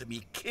 you've got to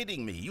be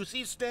kidding me. You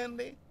see,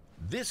 Stanley?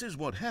 This is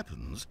what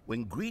happens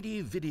when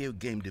greedy video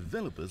game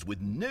developers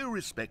with no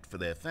respect for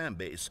their fan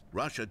base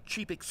rush a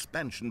cheap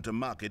expansion to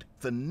market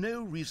for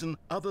no reason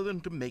other than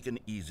to make an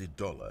easy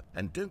dollar.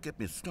 And don't get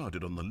me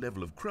started on the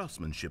level of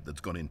craftsmanship that's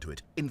gone into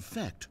it. In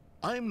fact,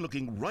 I'm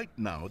looking right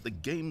now at the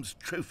game's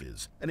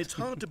trophies, and it's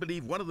hard to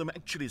believe one of them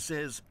actually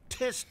says,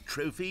 "Test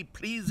trophy,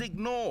 please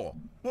ignore."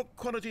 What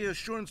quality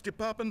assurance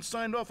department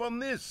signed off on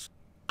this?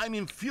 I'm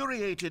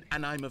infuriated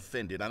and I'm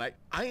offended, and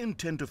I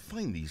intend to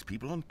find these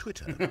people on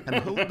Twitter and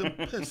hold them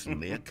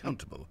personally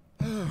accountable.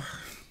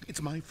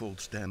 It's my fault,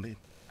 Stanley.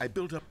 I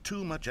built up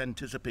too much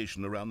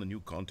anticipation around the new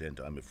content,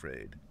 I'm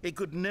afraid. It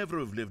could never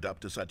have lived up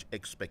to such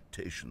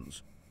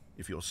expectations.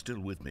 If you're still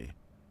with me,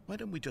 why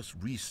don't we just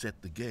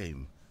reset the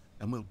game,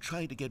 and we'll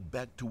try to get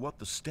back to what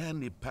the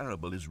Stanley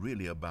Parable is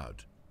really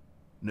about.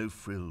 No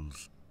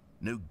frills,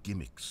 no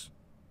gimmicks.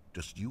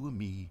 Just you and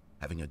me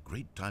having a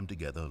great time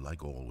together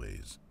like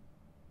always.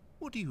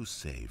 What do you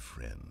say,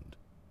 friend?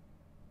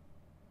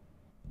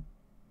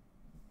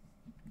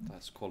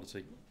 That's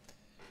quality.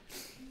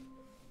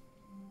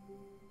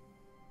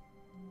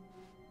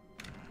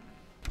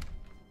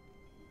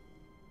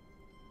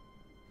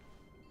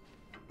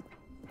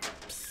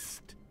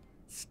 Psst!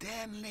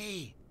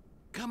 Stanley!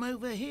 Come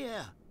over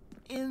here!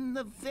 In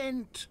the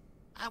vent!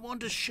 I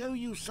want to show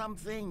you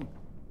something!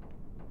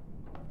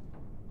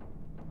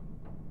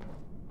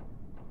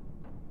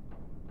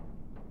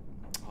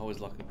 I always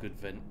like a good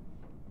vent.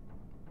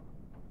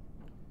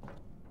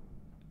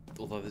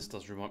 Although this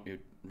does remind me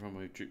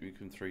of Duke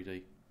Nukem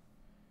 3D.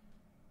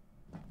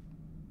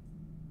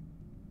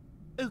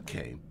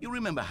 Okay, you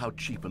remember how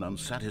cheap and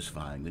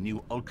unsatisfying the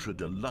new Ultra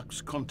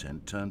Deluxe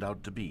content turned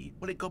out to be?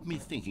 Well, it got me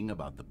thinking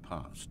about the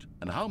past,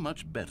 and how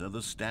much better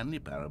the Stanley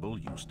Parable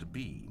used to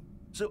be.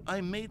 So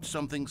I made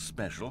something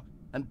special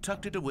and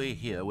tucked it away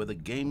here where the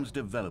game's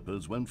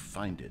developers won't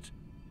find it.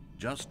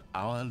 Just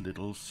our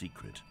little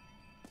secret.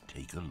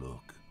 Take a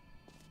look.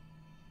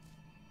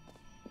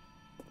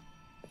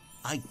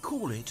 I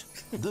call it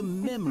the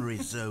Memory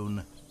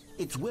Zone.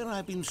 It's where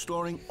I've been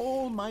storing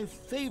all my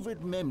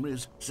favorite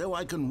memories so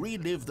I can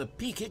relive the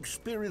peak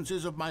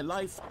experiences of my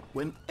life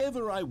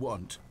whenever I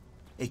want.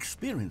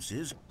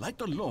 Experiences like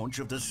the launch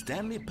of the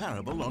Stanley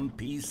Parable on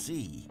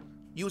PC.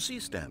 You see,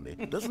 Stanley,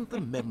 doesn't the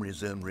memory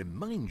zone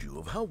remind you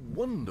of how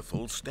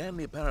wonderful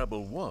Stanley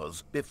Parable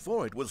was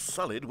before it was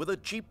sullied with a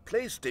cheap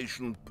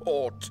PlayStation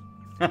port?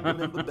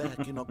 Remember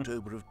back in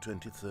October of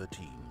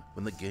 2013,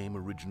 when the game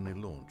originally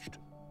launched?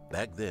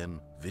 Back then,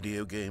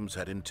 video games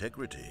had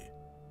integrity.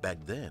 Back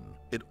then,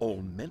 it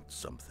all meant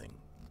something.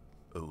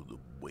 Oh, the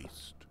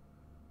waste.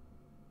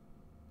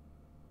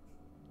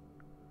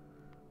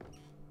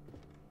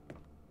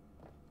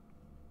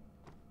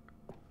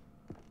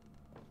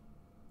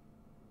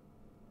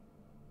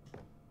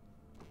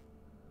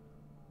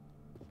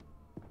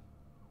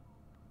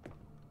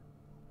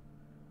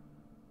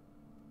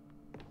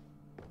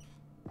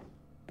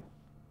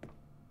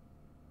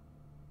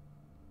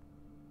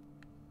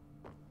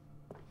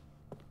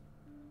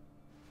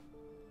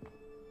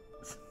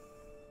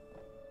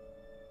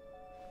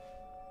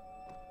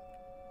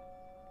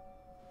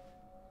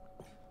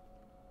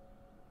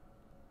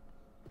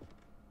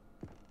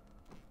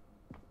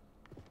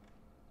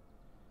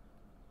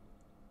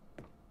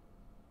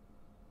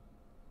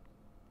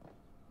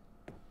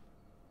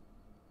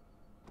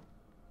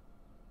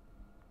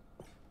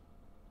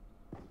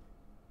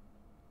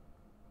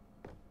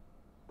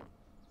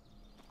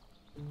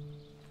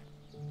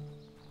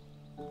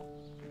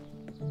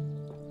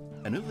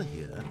 And over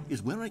here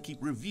is where I keep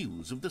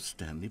reviews of the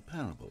Stanley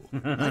Parable.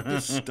 Like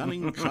this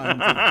stunning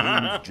triumph of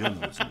games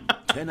journalism.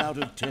 10 out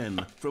of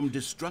 10 from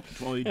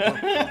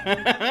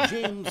Destructoid.com.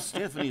 James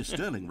Stephanie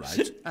Sterling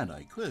writes, and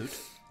I quote,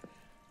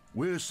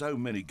 "Where so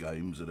many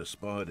games that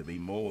aspire to be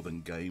more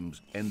than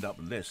games end up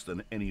less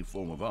than any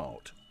form of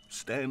art,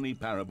 Stanley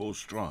Parable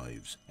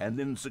strives and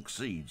then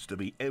succeeds to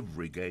be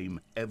every game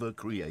ever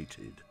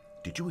created."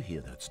 Did you hear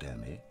that,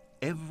 Stanley?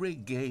 Every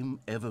game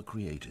ever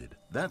created.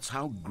 That's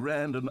how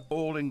grand and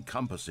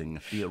all-encompassing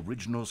the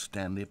original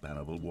Stanley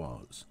Parable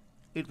was.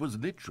 It was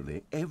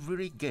literally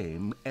every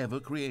game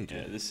ever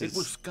created. Yeah, it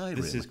was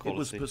Skyrim, it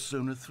was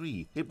Persona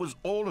 3, it was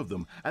all of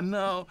them. And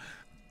now,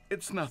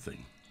 it's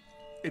nothing.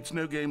 It's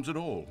no games at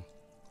all.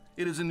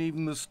 It isn't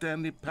even the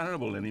Stanley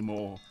Parable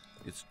anymore.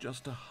 It's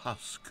just a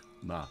husk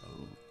now.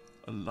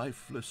 A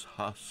lifeless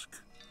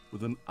husk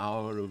with an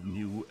hour of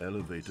new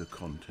elevator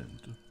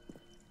content.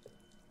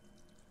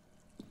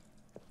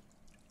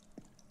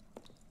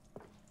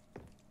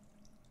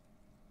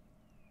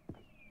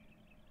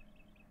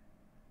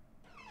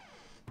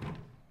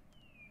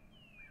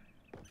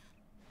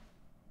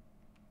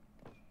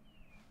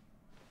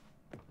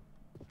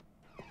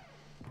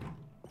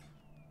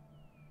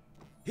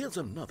 Here's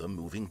another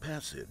moving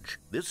passage,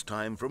 this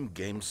time from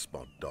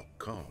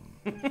GameSpot.com.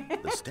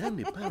 The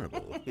Stanley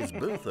Parable is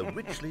both a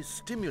richly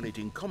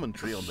stimulating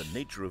commentary on the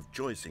nature of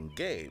choice in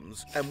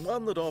games, and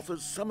one that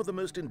offers some of the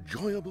most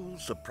enjoyable,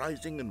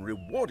 surprising, and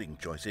rewarding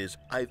choices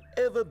I've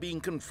ever been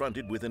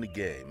confronted with in a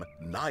game.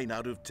 9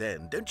 out of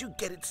 10. Don't you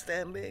get it,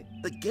 Stanley?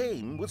 The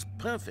game was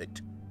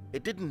perfect.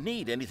 It didn't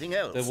need anything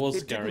else. There was,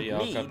 it Gary. didn't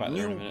I'll need go back there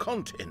in a new minute.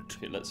 content.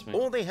 If it lets me.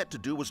 All they had to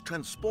do was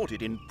transport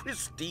it in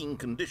pristine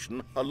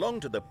condition along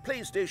to the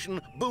PlayStation.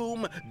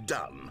 Boom,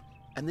 done.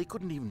 And they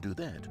couldn't even do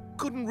that.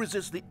 Couldn't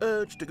resist the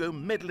urge to go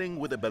meddling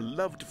with a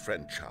beloved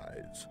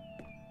franchise.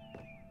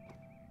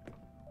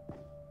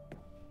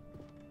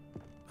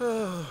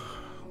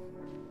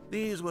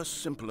 These were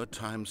simpler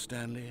times,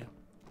 Stanley.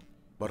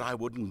 But I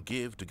wouldn't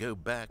give to go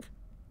back,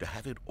 to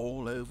have it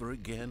all over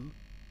again.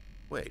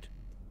 Wait,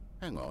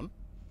 hang on.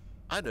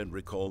 I don't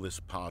recall this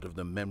part of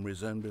the memory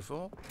zone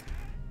before.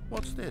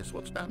 What's this?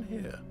 What's down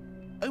here?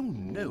 Oh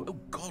no, oh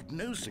God,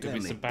 no,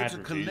 Stanley. It's a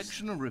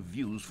collection of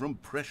reviews from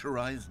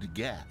Pressurized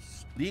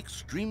Gas, the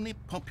extremely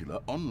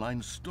popular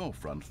online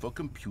storefront for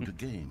computer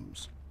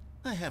games.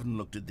 I haven't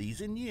looked at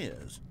these in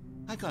years.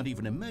 I can't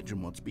even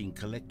imagine what's been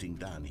collecting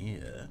down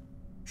here.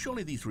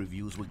 Surely these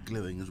reviews were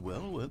glowing as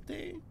well, weren't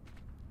they?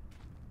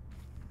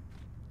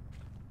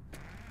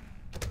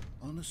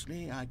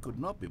 Honestly, I could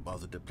not be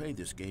bothered to play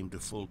this game to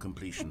full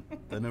completion.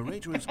 The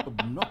narrator is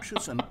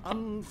obnoxious and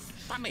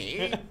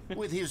unfunny,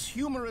 with his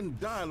humor and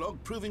dialogue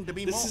proving to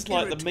be more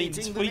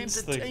irritating than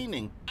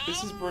entertaining.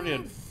 This is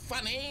brilliant.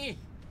 Funny?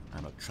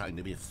 I'm not trying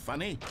to be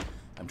funny.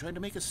 I'm trying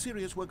to make a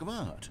serious work of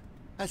art.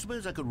 I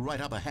suppose I could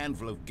write up a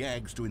handful of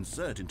gags to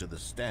insert into the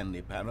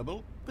Stanley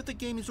Parable, but the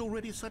game is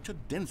already such a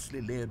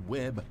densely layered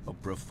web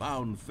of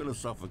profound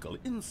philosophical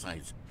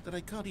insights that I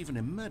can't even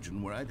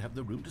imagine where I'd have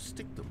the room to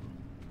stick them.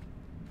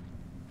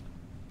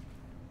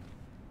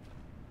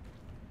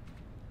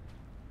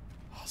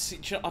 See,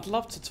 I'd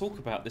love to talk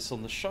about this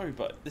on the show,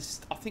 but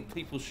I think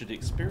people should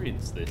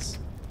experience this.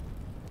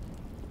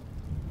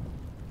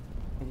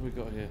 What have we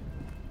got here?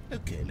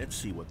 Okay, let's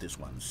see what this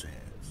one says.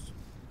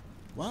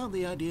 While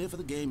the idea for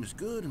the game is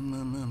good,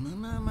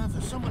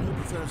 for someone who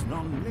prefers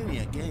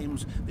non-linear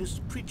games, this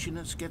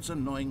preachiness gets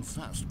annoying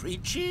fast.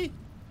 Preachy?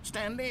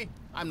 Stanley?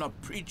 I'm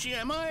not preachy,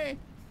 am I?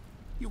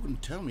 You can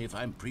tell me if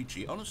I'm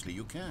preachy. Honestly,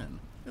 you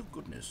can. Oh,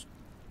 goodness.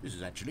 This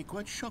is actually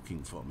quite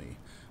shocking for me.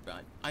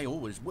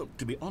 Well,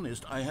 to be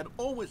honest, I had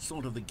always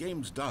thought of the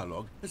game's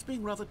dialogue as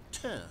being rather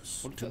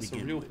terse to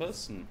begin a real with.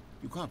 person.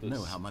 You can't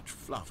know how much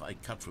fluff I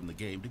cut from the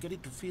game to get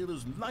it to feel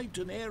as light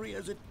and airy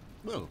as it,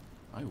 well,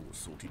 I always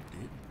thought it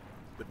did,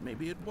 but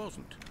maybe it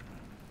wasn't.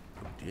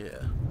 Oh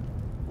dear.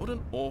 What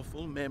an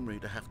awful memory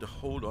to have to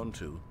hold on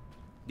to.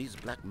 These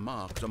black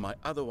marks on my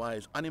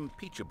otherwise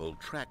unimpeachable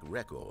track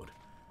record.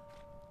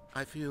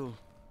 I feel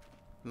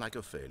like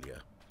a failure.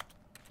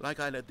 Like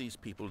I let these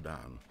people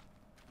down.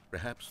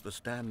 Perhaps the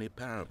Stanley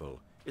Parable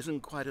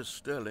isn't quite as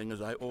sterling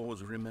as I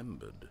always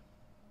remembered.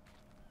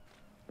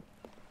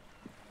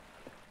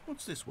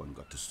 What's this one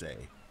got to say?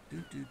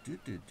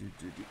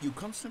 You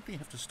constantly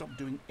have to stop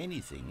doing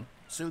anything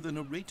so the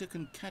narrator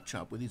can catch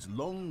up with his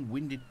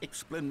long-winded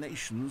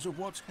explanations of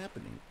what's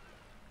happening.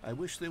 I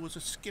wish there was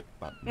a skip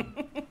button.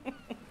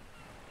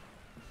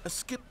 A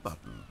skip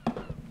button?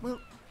 Well,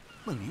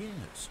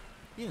 yes.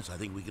 Yes, I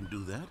think we can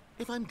do that.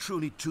 If I'm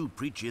truly too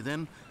preachy,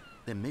 then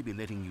maybe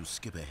letting you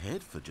skip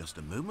ahead for just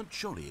a moment,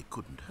 surely it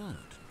couldn't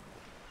hurt.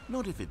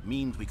 Not if it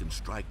means we can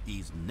strike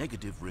these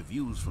negative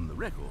reviews from the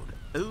record.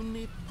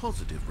 Only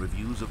positive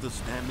reviews of the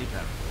Stanley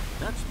Parable.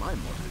 That's my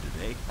motto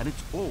today, and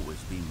it's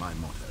always been my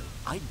motto.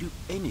 I'd do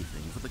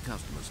anything for the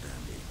customer,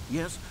 Stanley.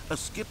 Yes, a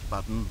skip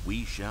button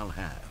we shall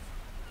have.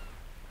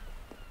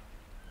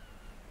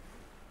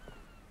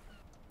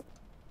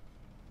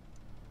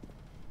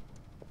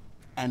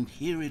 And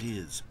here it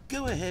is.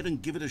 Go ahead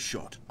and give it a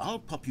shot. I'll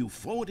pop you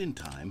forward in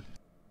time.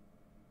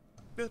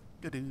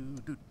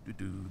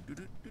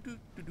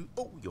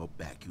 Oh, you're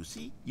back, you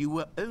see. You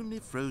were only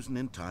frozen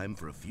in time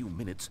for a few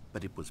minutes,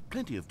 but it was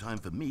plenty of time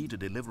for me to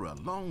deliver a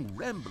long,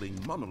 rambling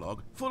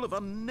monologue full of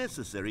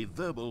unnecessary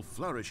verbal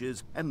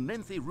flourishes and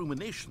lengthy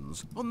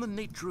ruminations on the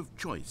nature of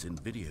choice in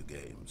video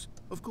games.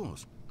 Of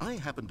course, I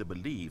happen to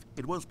believe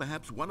it was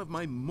perhaps one of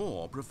my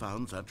more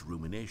profound such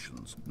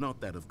ruminations.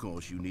 Not that, of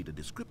course, you need a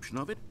description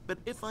of it, but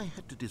if I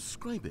had to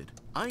describe it,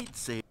 I'd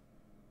say...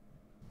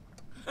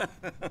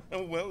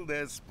 Well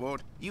there,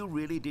 sport. You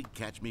really did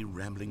catch me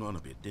rambling on a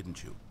bit,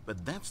 didn't you?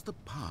 But that's the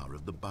power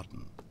of the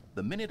button.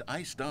 The minute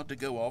I start to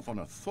go off on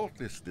a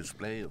thoughtless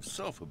display of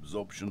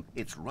self-absorption,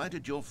 it's right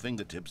at your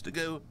fingertips to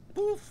go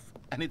poof,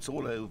 and it's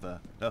all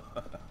over.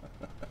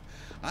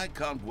 I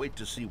can't wait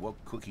to see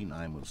what Cookie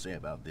 9 will say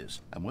about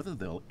this, and whether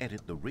they'll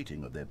edit the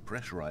rating of their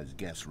pressurized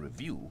gas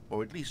review,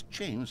 or at least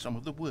change some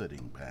of the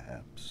wording,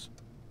 perhaps.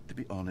 To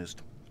be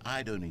honest,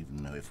 I don't even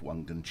know if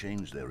one can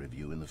change their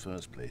review in the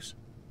first place.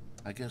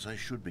 I guess I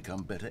should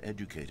become better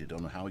educated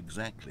on how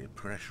exactly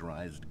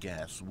pressurized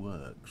gas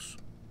works.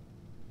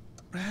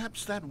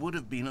 Perhaps that would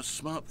have been a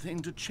smart thing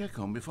to check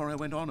on before I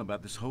went on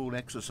about this whole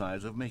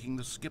exercise of making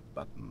the skip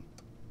button.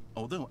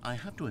 Although I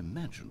have to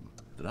imagine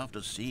that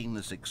after seeing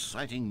this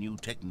exciting new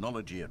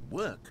technology at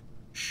work,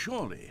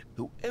 surely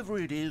whoever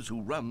it is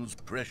who runs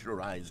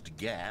pressurized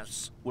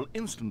gas will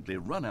instantly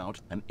run out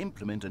and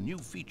implement a new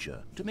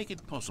feature to make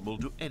it possible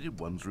to edit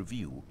one's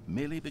review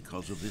merely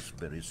because of this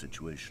very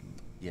situation.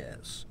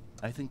 Yes,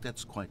 I think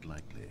that's quite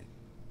likely.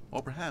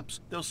 Or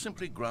perhaps they'll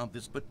simply grant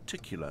this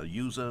particular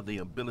user the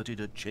ability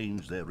to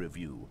change their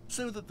review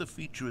so that the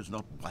feature is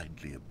not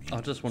widely abused.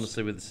 I just want to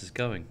see where this is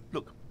going.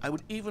 Look, I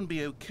would even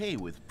be okay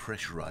with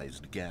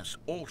pressurized gas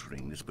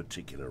altering this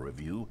particular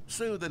review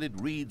so that it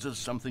reads as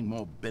something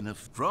more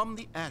beneficial. From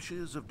the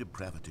ashes of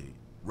depravity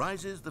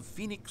rises the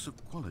phoenix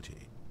of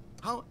quality.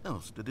 How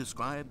else to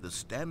describe the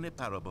Stanley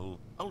Parable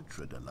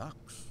Ultra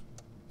Deluxe?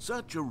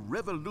 Such a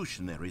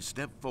revolutionary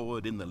step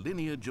forward in the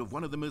lineage of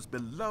one of the most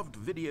beloved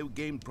video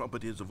game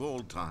properties of all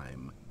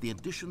time. The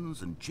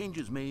additions and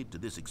changes made to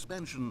this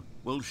expansion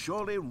will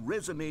surely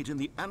resonate in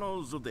the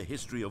annals of the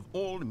history of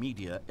all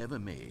media ever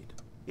made.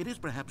 It is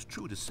perhaps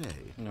true to say...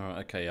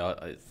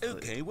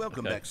 Okay,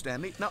 welcome back,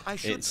 Stanley. Now, I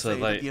should say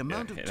that the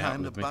amount of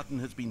time the button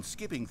has been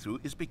skipping through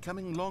is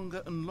becoming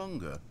longer and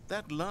longer.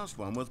 That last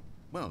one was,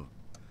 well,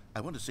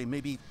 I want to say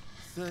maybe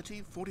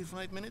 30,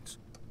 45 minutes?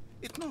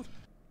 It's not...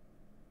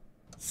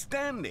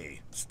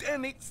 Stanley,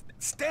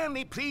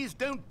 please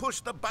don't push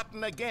the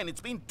button again.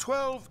 It's been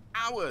 12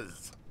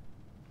 hours.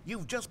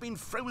 You've just been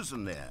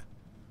frozen there.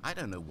 I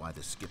don't know why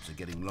the skips are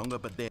getting longer,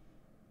 but they're...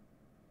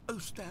 Oh,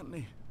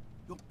 Stanley,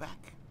 you're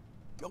back.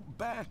 You're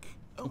back.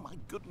 Oh, my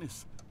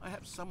goodness. I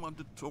have someone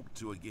to talk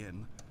to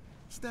again.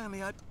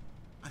 Stanley, I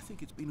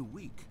think it's been a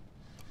week.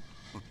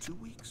 Or 2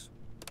 weeks.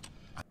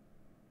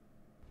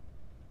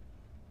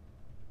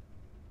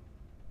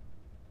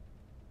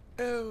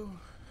 Oh...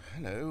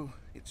 Hello,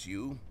 it's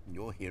you.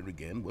 You're here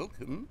again.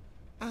 Welcome.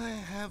 I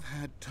have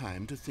had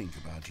time to think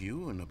about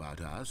you and about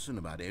us and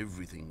about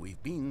everything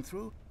we've been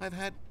through. I've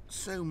had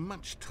so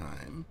much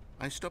time,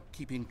 I stopped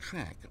keeping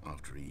track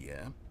after a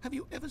year. Have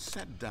you ever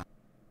sat down?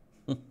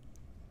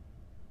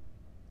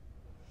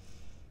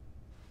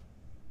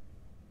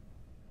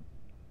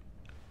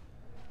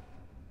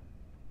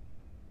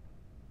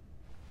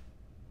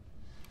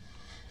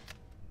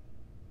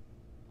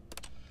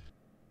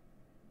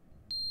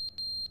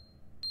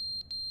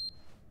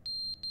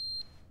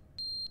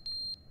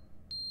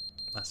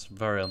 That's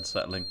very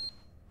unsettling.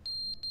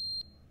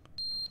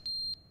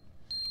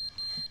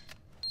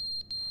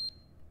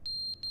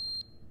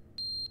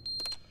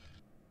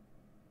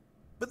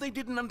 But they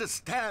didn't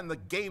understand the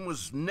game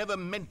was never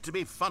meant to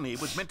be funny. It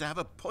was meant to have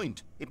a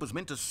point. It was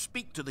meant to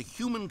speak to the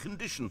human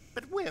condition.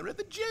 But where are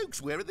the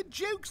jokes? Where are the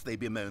jokes? They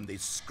bemoaned, they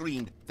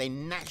screamed, they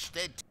gnashed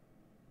their teeth.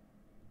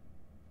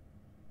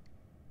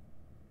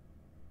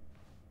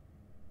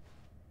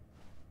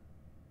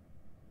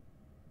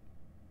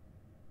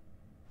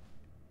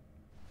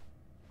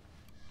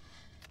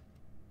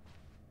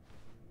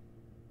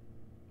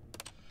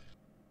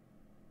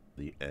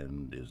 The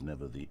end is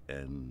never the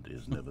end,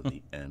 is never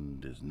the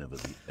end, is never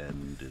the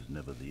end, is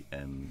never the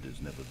end,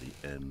 is never the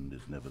end,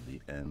 is never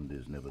the end,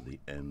 is never the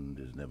end,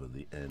 is never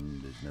the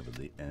end, is never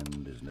the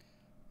end, is never.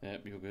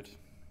 Yep, you're good.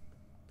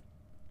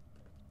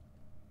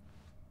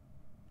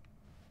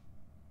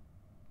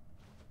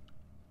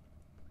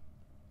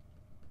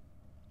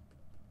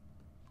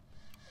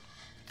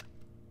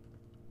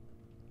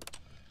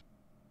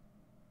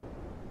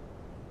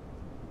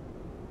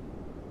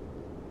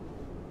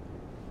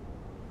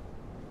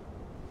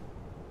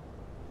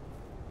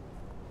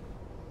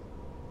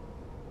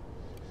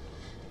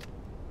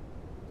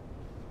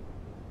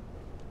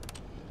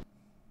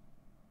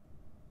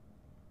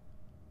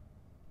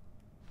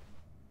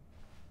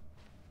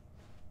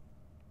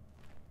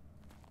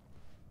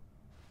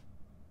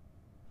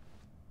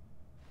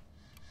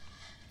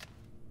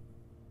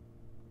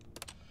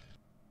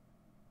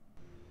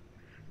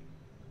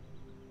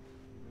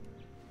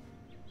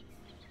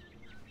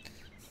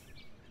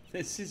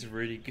 This is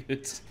really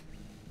good.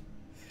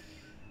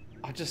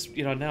 I just,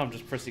 you know, now I'm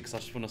just pressing because I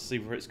just want to see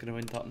where it's going to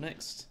end up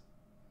next.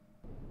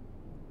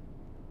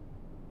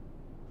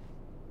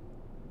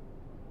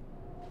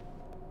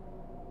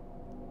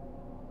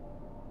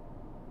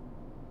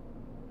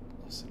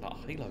 It's like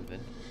Halo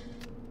then.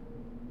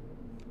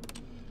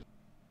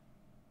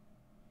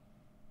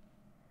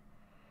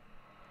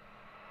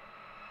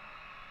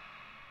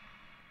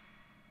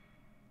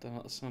 Don't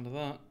like the sound of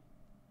that.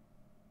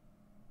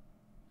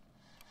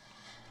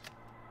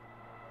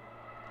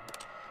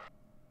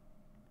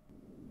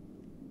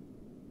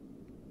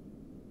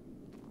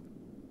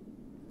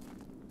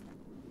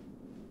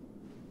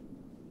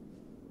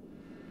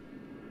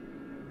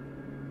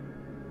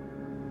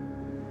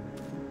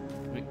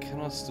 Can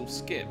I still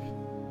skip?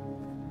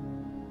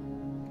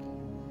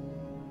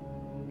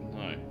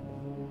 No.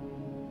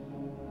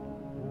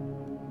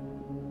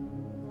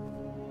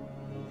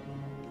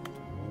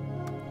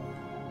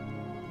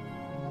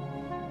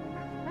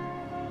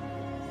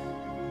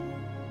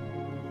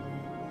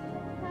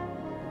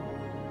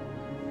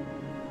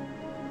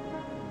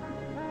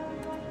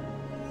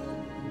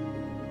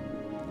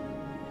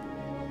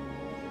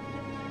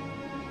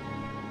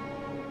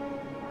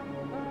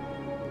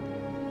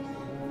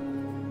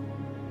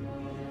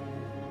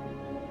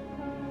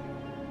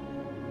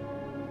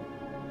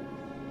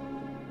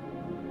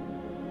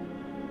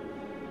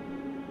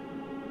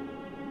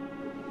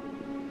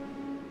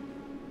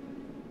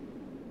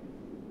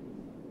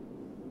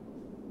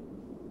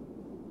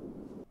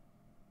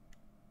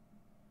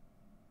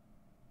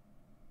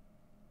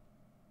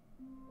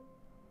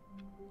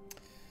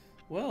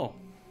 Well,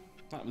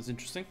 that was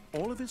interesting.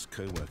 All of his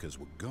co-workers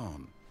were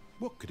gone.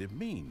 What could it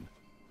mean?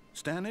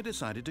 Stanley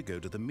decided to go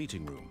to the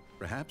meeting room.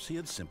 Perhaps he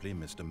had simply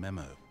missed a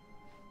memo.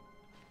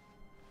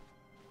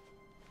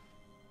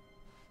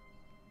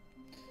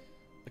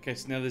 Okay,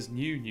 so now there's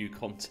new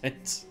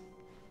content.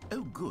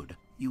 Oh, good.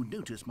 You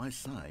notice my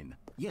sign.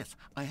 Yes,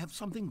 I have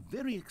something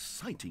very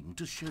exciting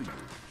to show you.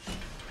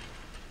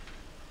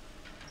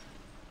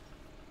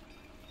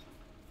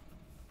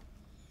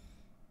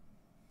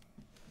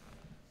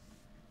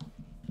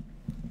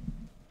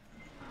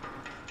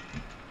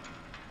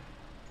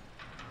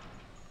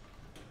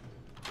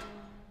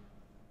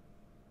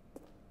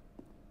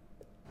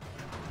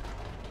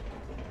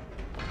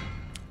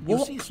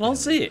 What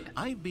closet?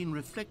 I've been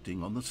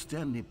reflecting on the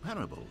Stanley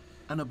Parable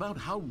and about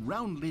how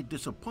roundly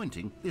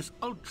disappointing this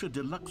ultra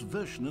deluxe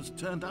version has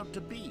turned out to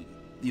be.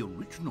 The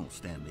original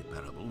Stanley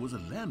Parable was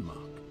a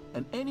landmark,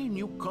 and any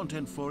new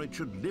content for it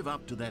should live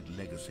up to that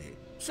legacy.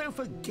 So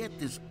forget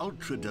this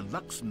ultra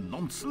deluxe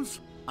nonsense.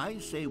 I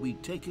say we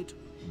take it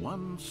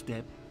one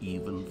step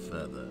even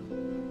further.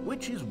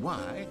 Which is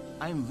why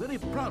I'm very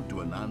proud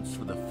to announce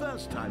for the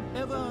first time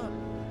ever,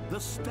 the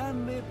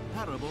Stanley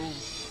Parable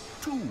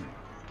 2.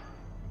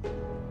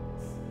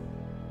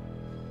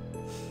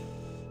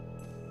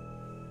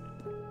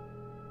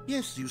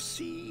 Yes, you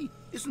see,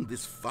 isn't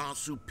this far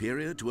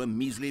superior to a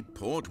measly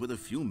port with a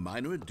few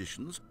minor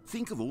additions?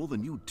 Think of all the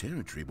new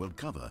territory we'll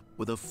cover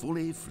with a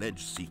fully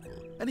fledged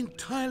sequel. An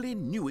entirely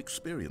new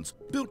experience,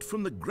 built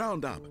from the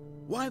ground up.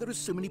 Why, there are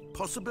so many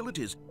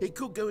possibilities. It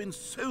could go in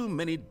so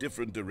many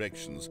different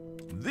directions.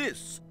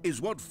 This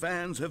is what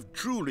fans have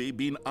truly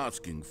been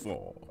asking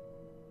for.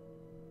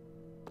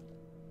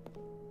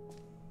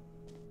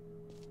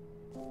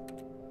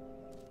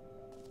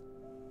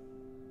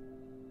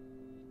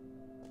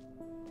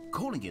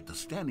 Calling it the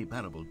Stanley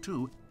Parable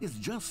 2 is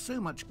just so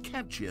much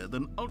catchier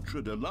than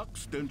Ultra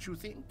Deluxe, don't you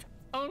think?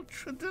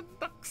 Ultra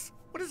Deluxe?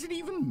 What does it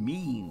even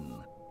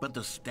mean? But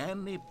the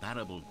Stanley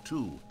Parable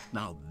 2,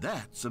 now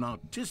that's an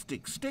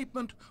artistic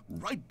statement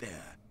right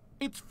there.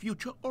 It's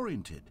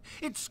future-oriented.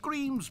 It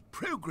screams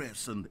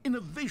progress and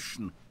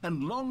innovation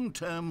and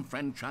long-term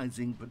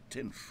franchising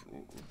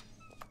potential.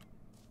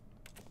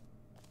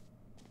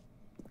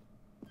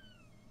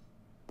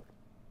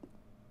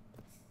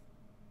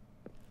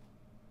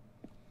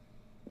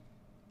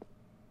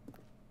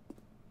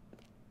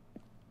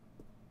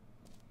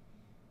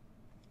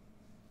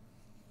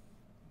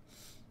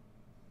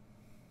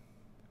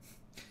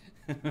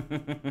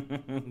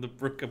 The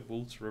brick and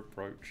mortar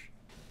approach.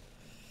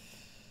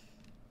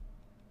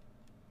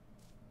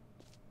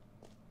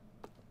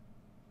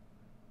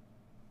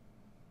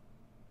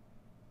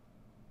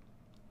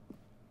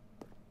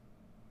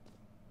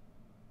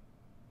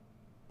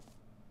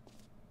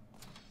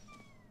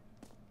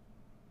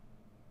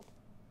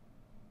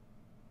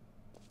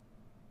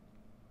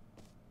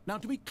 Now,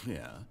 to be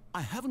clear,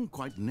 I haven't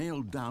quite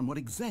nailed down what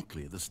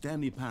exactly the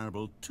Stanley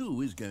Parable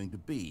 2 is going to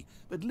be,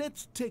 but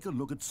let's take a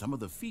look at some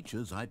of the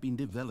features I've been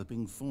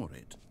developing for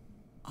it.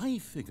 I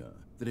figure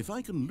that if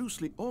I can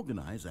loosely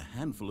organize a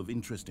handful of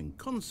interesting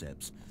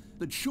concepts,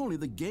 that surely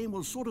the game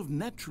will sort of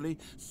naturally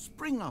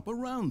spring up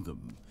around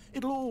them.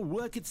 It'll all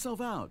work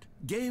itself out.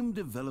 Game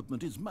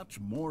development is much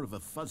more of a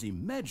fuzzy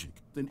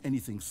magic than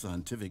anything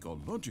scientific or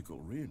logical,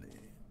 really.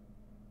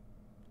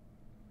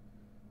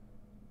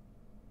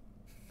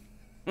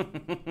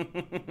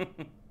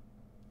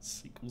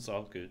 Sequels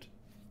are good.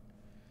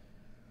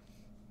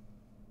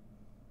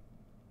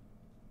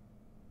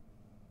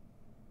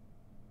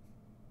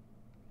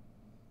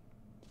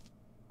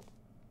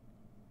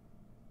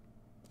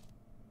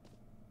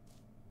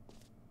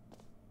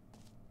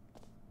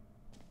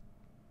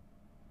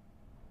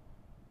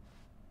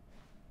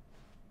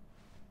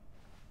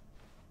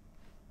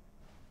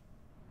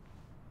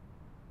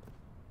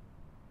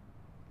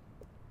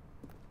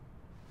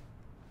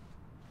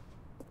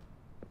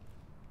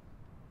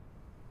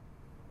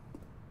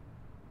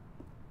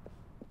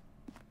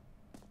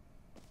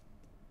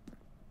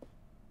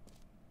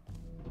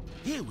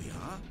 Here we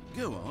are.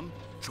 Go on,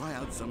 try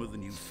out some of the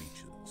new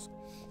features.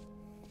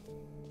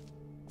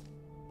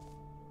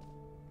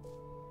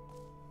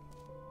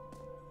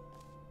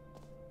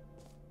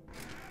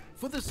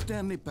 For the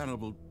Stanley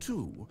Parable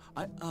 2,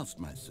 I asked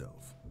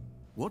myself,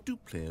 what do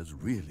players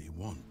really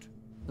want?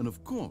 And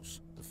of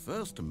course, the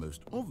first and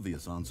most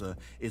obvious answer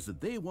is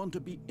that they want to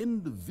be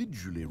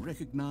individually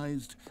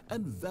recognized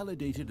and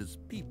validated as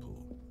people.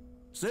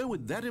 So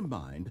with that in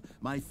mind,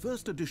 my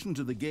first addition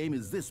to the game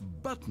is this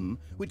button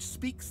which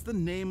speaks the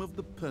name of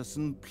the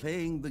person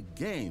playing the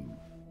game.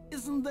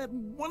 Isn't that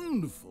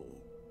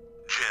wonderful?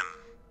 Jim.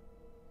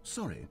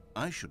 Sorry,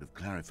 I should have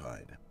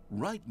clarified.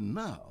 Right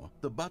now,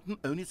 the button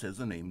only says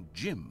the name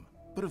Jim.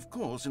 But of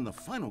course, in the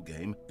final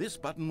game, this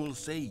button will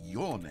say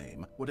your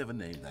name, whatever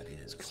name that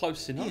is. It's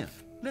close enough. Here,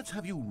 let's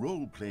have you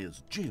role-play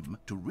as Jim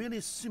to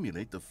really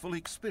simulate the full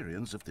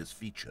experience of this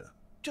feature.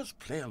 Just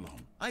play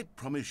along. I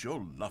promise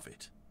you'll love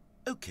it.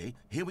 Okay,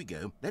 here we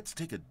go. Let's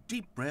take a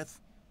deep breath,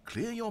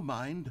 clear your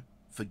mind,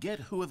 forget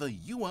whoever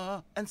you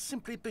are, and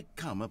simply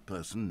become a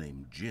person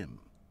named Jim.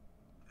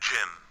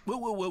 Jim.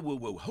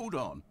 Whoa, hold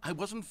on. I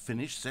wasn't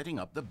finished setting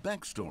up the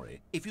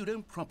backstory. If you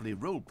don't properly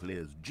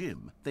roleplay as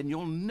Jim, then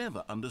you'll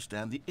never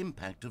understand the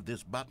impact of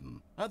this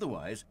button.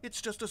 Otherwise,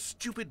 it's just a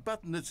stupid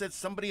button that says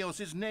somebody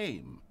else's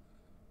name.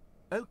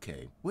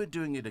 Okay, we're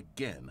doing it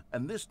again,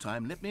 and this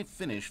time let me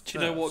finish first. Do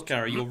you know what,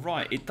 Gary? You're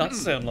right. It does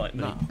sound like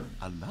me. Now,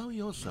 allow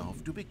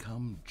yourself to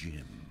become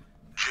Jim.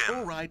 Jim.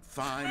 All right,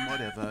 fine,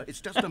 whatever.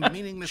 It's just a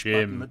meaningless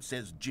button that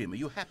says Jim. Are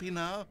you happy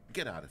now?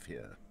 Get out of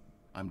here.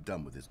 I'm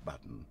done with this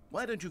button.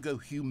 Why don't you go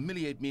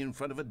humiliate me in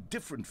front of a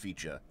different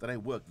feature that I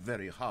worked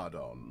very hard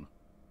on?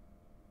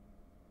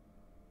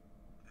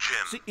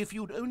 Jim. See, if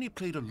you'd only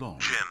played along,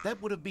 Jim. that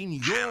would have been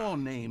your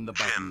name the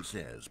button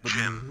says. But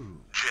no.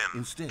 Jim.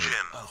 Instead, Jim.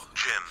 oh,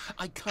 Jim.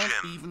 I can't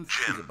Jim. even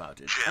Jim. think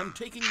about it. Jim. I'm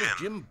taking the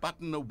Jim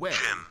button away.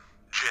 Jim.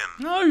 Jim.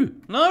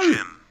 No!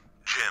 Jim.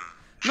 Jim.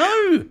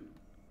 No!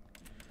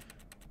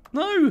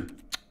 No!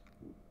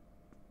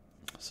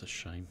 That's a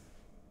shame.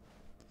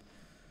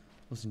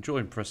 I was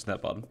enjoying pressing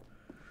that button.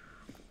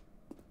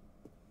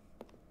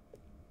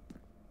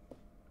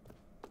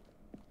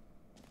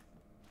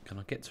 Can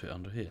I get to it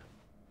under here?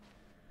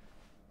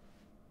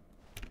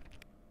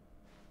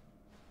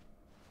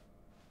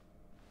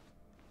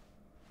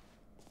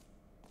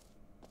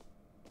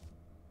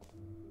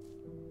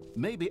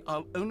 Maybe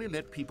I'll only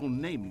let people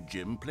named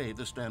Jim play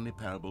the Stanley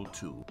Parable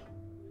 2.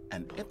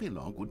 An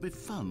epilogue would be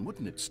fun,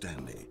 wouldn't it,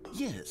 Stanley?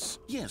 Yes,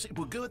 it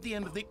will go at the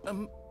end of the,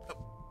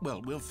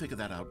 well, we'll figure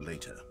that out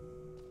later.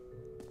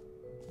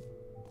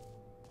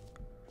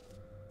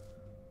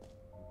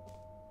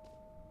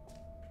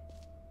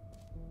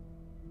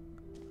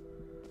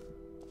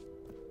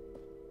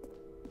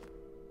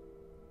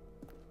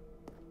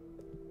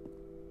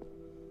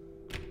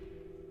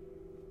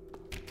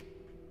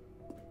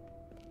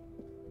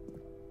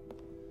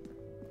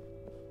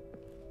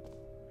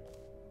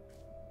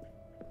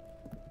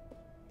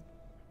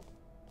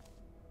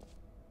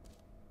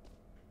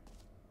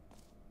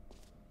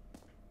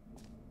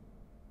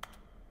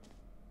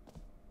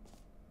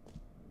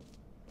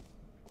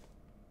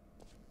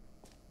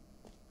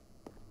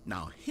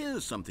 Now,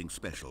 here's something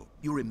special.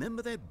 You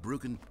remember that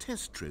broken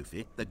test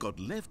trophy that got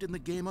left in the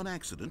game on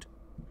accident?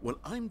 Well,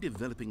 I'm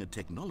developing a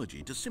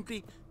technology to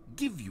simply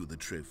give you the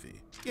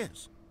trophy.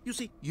 Yes. You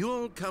see,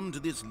 you'll come to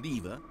this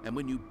lever, and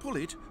when you pull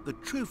it, the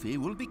trophy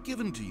will be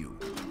given to you.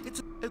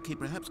 Okay,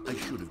 perhaps I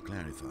should have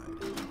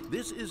clarified.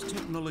 This is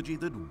technology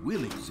that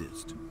will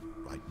exist.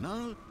 Right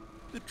now,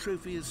 the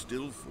trophy is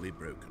still fully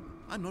broken.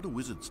 I'm not a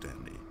wizard,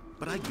 Stanley,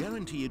 but I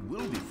guarantee it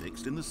will be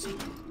fixed in the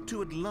sequel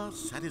to at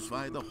last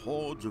satisfy the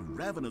hordes of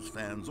ravenous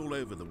fans all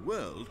over the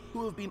world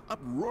who have been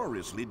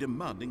uproariously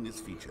demanding this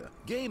feature.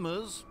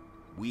 Gamers,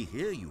 we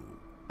hear you,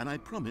 and I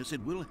promise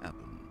it will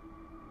happen.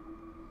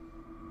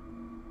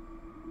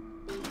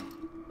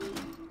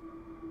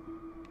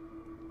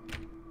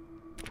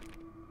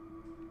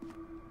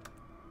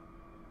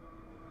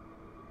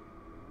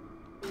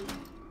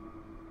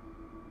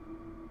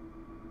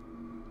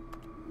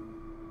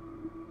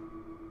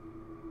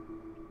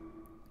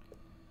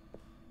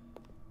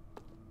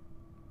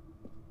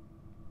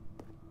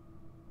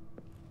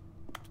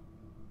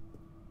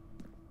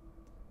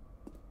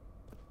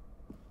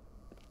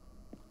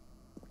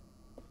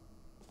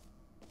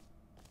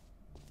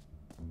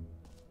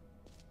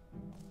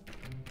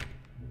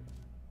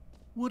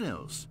 What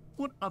else?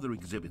 What other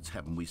exhibits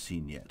haven't we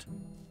seen yet?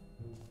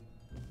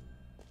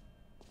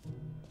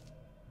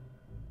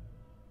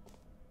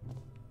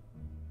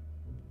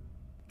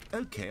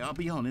 Okay, I'll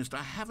be honest,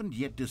 I haven't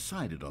yet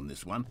decided on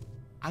this one.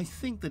 I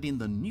think that in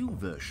the new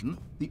version,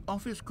 the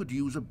office could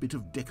use a bit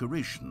of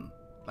decoration,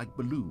 like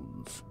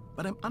balloons.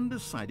 But I'm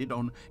undecided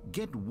on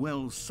Get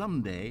Well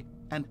Someday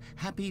and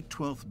Happy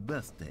 12th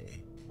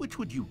Birthday. Which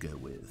would you go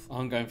with?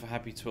 I'm going for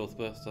Happy 12th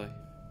Birthday.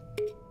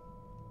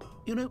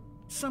 You know,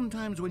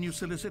 sometimes when you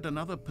solicit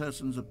another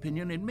person's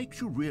opinion, it makes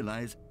you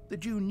realize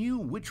that you knew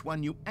which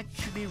one you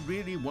actually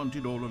really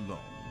wanted all along.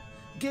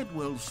 Get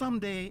Well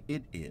Someday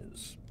it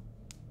is.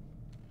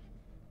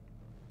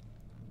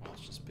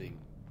 That's just being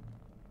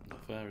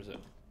not fair, is it?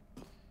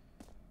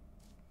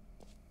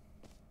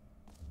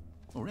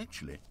 Or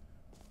actually,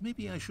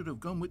 maybe I should have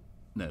gone with...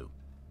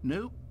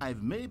 No,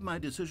 I've made my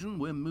decision.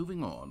 We're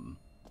moving on.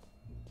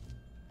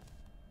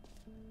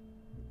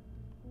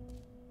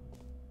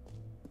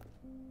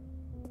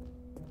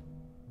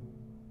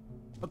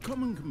 A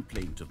common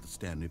complaint of the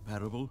Stanley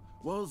Parable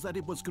was that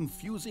it was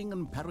confusing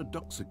and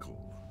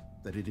paradoxical,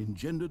 that it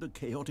engendered a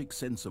chaotic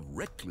sense of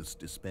reckless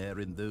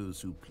despair in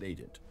those who played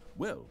it.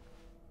 Well,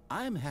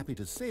 I'm happy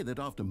to say that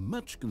after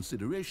much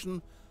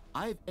consideration,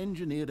 I've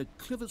engineered a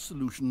clever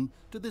solution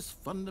to this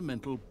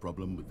fundamental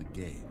problem with the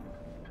game.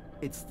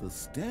 It's the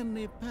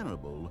Stanley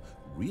Parable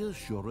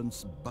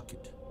Reassurance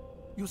Bucket.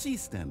 You see,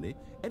 Stanley,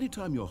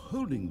 anytime you're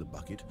holding the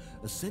bucket,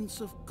 a sense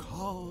of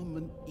calm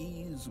and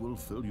ease will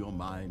fill your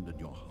mind and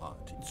your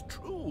heart. It's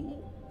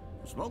true.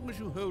 As long as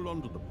you hold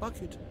on to the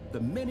bucket, the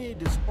many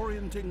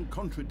disorienting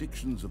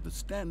contradictions of the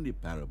Stanley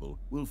Parable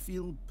will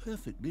feel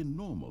perfectly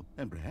normal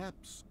and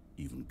perhaps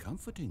even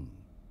comforting.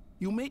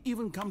 You may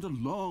even come to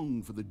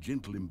long for the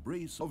gentle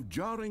embrace of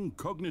jarring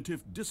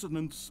cognitive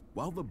dissonance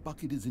while the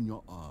bucket is in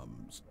your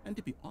arms. And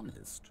to be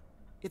honest,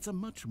 it's a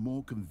much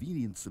more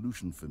convenient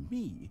solution for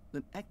me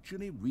than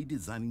actually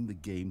redesigning the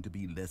game to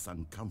be less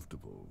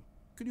uncomfortable.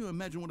 Can you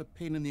imagine what a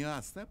pain in the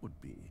ass that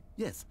would be?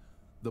 Yes,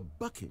 the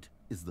bucket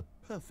is the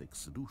perfect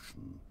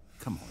solution.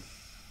 Come on,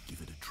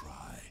 give it a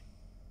try.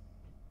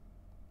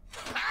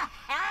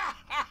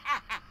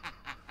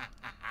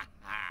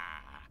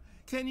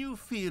 Can you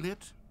feel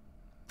it?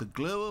 The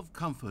glow of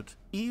comfort,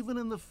 even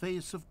in the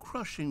face of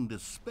crushing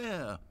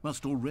despair,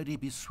 must already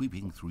be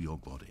sweeping through your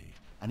body.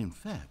 And in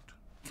fact,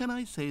 can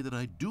I say that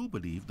I do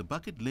believe the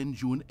bucket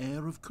lends you an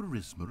air of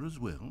charisma as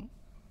well?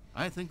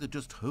 I think that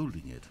just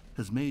holding it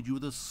has made you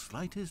the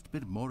slightest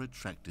bit more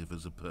attractive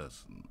as a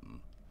person.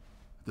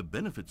 The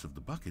benefits of the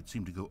bucket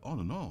seem to go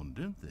on,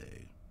 don't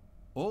they?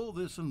 All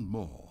this and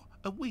more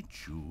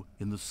await you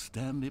in the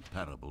Stanley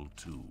Parable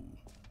 2.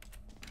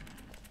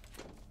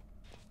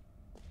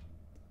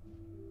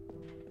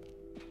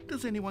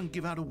 Does anyone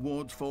give out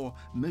awards for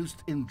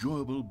most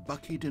enjoyable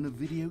bucket in a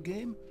video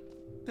game?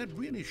 That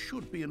really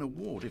should be an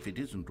award if it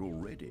isn't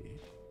already.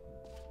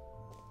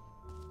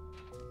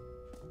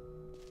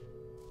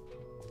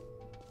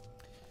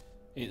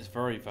 It's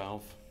very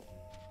Valve.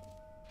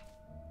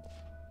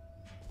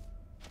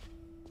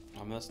 I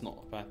mean, that's not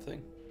a bad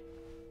thing,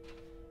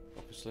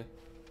 obviously.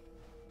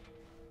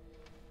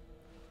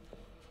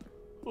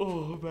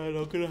 Oh man,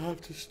 I'm gonna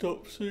have to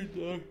stop soon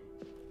though.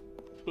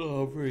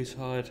 Oh, I'm really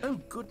tired.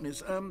 Oh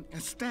goodness,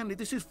 Stanley,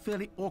 this is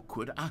fairly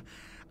awkward.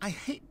 I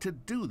hate to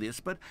do this,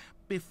 but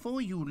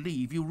before you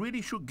leave, you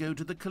really should go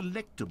to the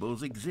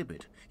collectibles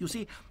exhibit. You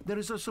see, there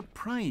is a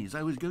surprise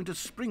I was going to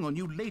spring on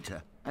you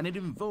later, and it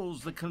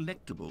involves the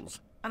collectibles.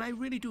 And I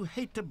really do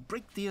hate to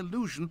break the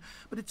illusion,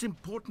 but it's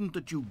important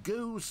that you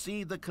go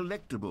see the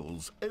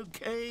collectibles,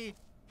 okay?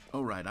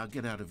 All right, I'll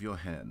get out of your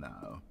hair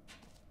now.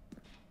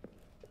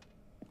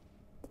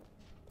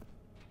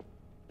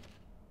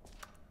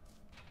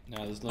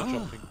 No, there's no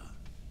jumping.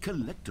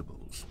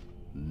 Collectibles.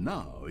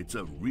 Now it's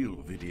a real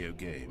video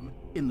game.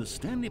 In the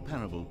Stanley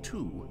Parable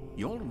 2,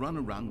 you'll run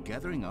around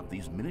gathering up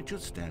these miniature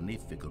Stanley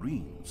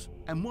figurines.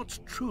 And what's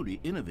truly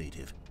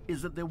innovative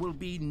is that there will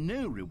be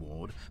no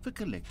reward for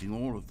collecting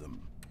all of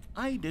them.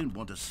 I don't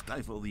want to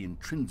stifle the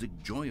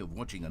intrinsic joy of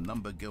watching a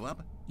number go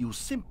up. You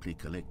simply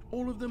collect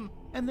all of them,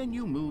 and then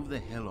you move the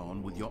hell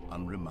on with your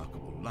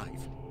unremarkable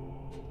life.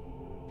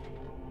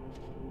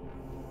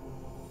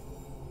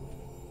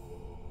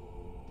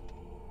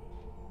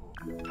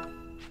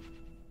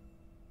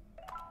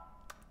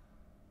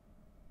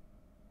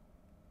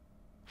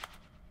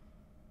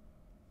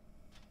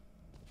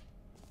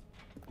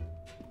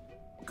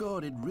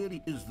 God, it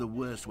really is the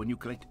worst when you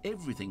collect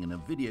everything in a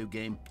video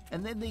game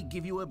and then they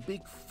give you a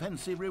big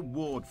fancy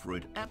reward for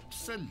it.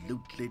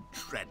 Absolutely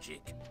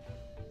tragic.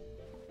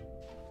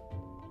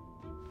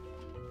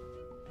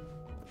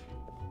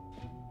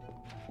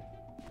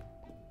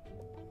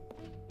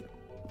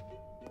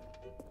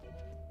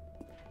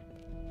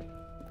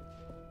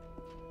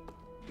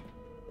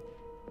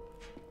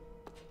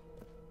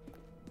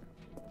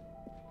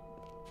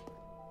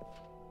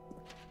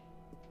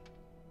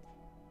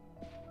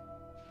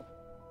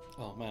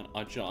 Oh man,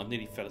 I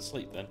nearly fell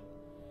asleep then.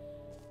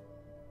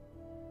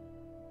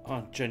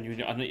 I'm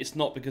genuinely... I mean, it's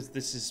not because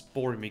this is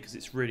boring me, because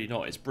it's really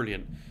not. It's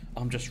brilliant.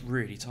 I'm just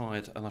really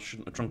tired, and I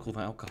shouldn't have drunk all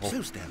that alcohol.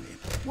 So, Stanley,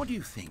 what do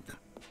you think?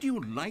 Do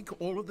you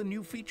like all of the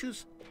new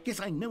features? Yes,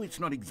 I know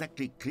it's not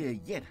exactly clear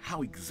yet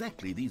how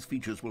exactly these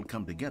features will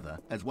come together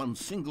as one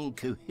single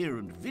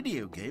coherent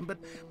video game, but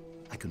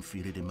I can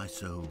feel it in my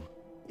soul.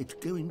 It's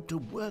going to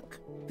work.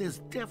 There's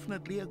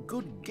definitely a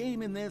good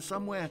game in there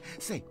somewhere.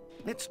 Say,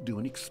 let's do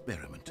an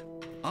experiment.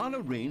 I'll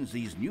arrange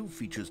these new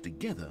features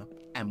together,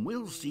 and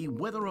we'll see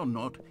whether or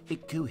not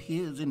it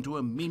coheres into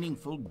a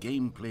meaningful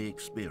gameplay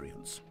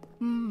experience.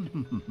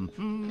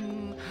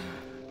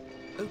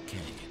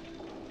 Okay.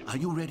 Are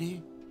you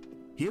ready?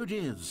 Here it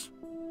is.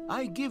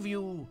 I give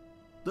you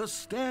the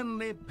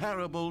Stanley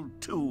Parable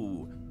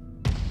 2.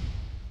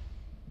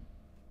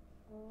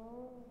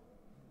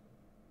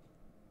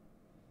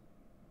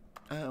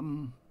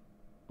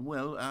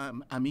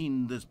 I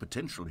mean, there's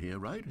potential here,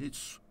 right?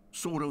 It's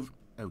sort of...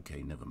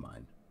 Okay, never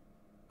mind.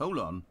 Hold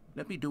on,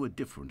 let me do a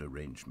different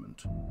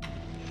arrangement.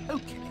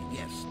 Okay,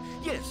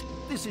 yes,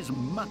 this is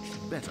much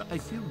better. I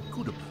feel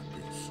good about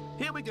this.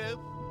 Here we go.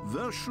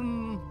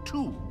 Version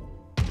 2.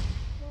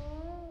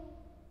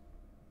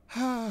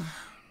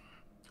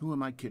 Who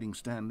am I kidding,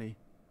 Stanley?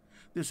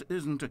 This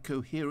isn't a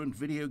coherent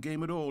video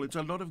game at all. It's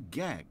a lot of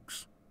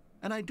gags.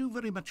 And I do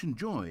very much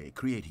enjoy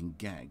creating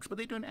gags, but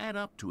they don't add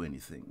up to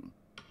anything.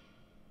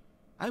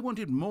 I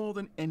wanted more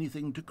than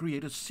anything to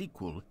create a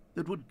sequel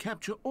that would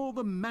capture all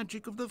the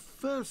magic of the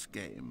first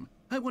game.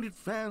 I wanted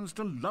fans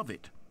to love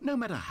it. No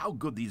matter how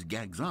good these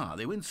gags are,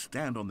 they won't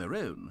stand on their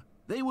own.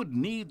 They would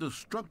need the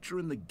structure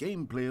and the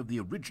gameplay of the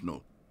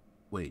original.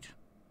 Wait,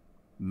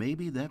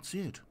 maybe that's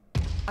it.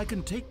 I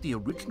can take the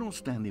original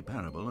Stanley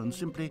Parable and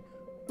simply,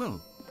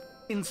 well,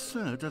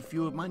 insert a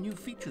few of my new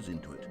features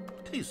into it.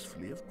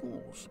 Tastefully, of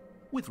course.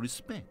 With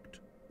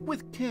respect.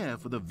 With care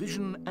for the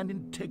vision and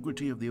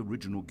integrity of the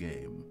original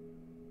game.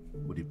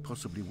 Would it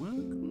possibly work?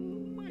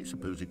 I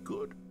suppose it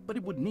could. But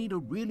it would need a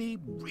really,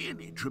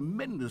 really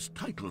tremendous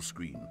title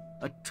screen.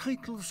 A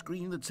title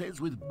screen that says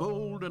with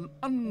bold and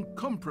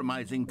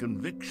uncompromising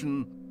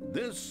conviction,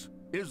 "This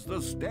is the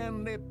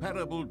Stanley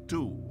Parable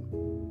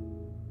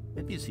 2.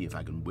 Let me see if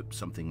I can whip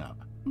something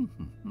up.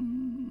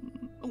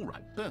 All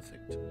right,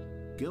 perfect.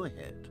 Go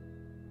ahead.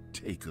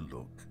 Take a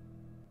look.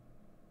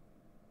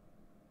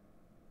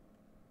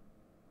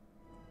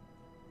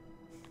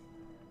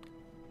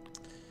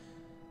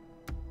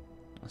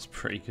 That's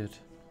pretty good.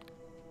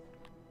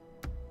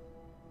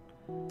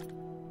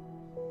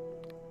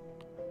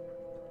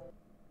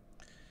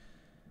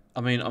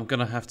 I mean, I'm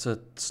gonna have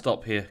to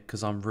stop here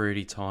because I'm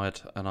really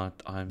tired and I'm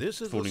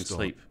falling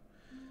asleep.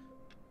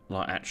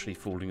 Like actually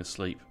falling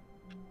asleep.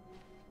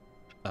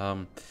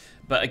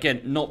 But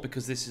again, not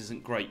because this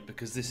isn't great,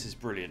 because this is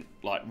brilliant.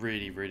 Like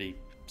really, really,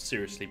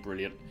 seriously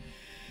brilliant.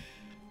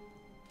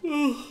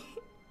 They've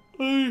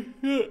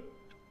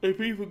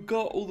even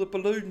got all the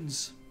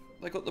balloons.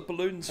 They got the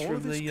balloons all from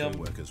of his the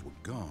co-workers were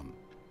gone.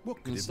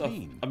 What could it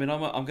mean? I mean,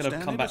 I'm going to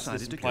come back to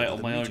this and play it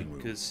on my own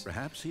because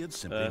perhaps he had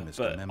simply missed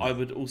a memo. But I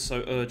would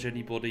also urge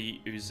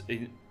anybody who's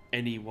in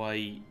any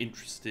way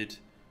interested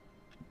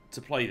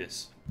to play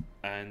this.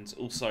 And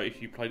also,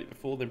 if you played it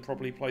before, then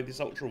probably play this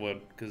Ultra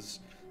one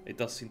because it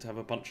does seem to have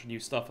a bunch of new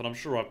stuff. And I'm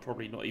sure I've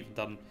probably not even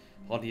done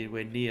hardly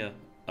anywhere near,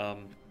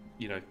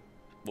 you know,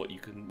 what you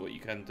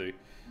can do.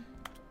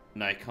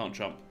 No, you can't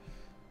jump.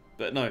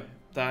 But no,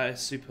 that is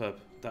superb.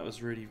 That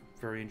was really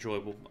very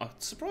enjoyable. I'm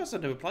surprised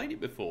I'd never played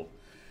it before.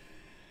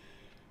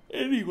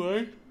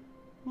 Anyway,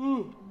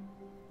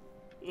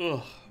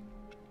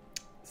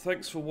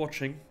 thanks for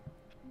watching.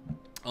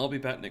 I'll be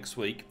back next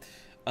week.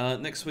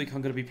 Next week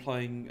I'm going to be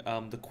playing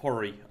The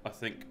Quarry, I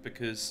think,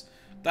 because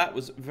that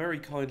was very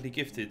kindly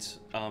gifted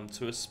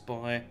to us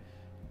by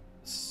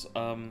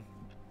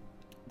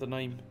the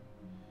name.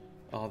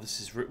 Oh,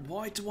 this is...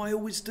 Why do I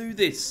always do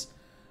this?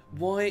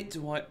 Why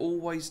do I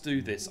always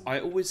do this? I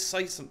always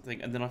say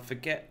something and then I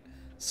forget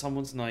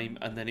someone's name,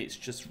 and then it's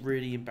just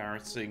really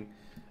embarrassing,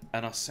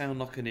 and I sound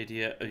like an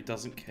idiot who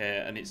doesn't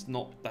care, and it's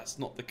not. That's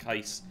not the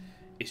case.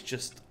 It's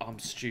just I'm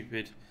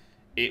stupid.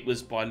 It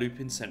was by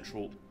Lupin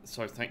Central,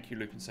 so thank you,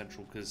 Lupin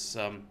Central, because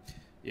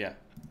yeah,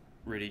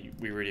 we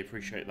really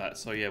appreciate that.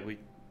 So yeah, we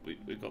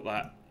got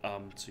that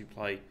to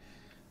play.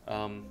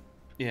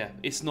 Yeah,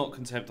 it's not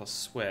contempt, I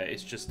swear.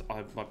 It's just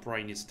my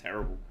brain is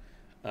terrible.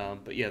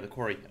 But yeah, the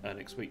Quarry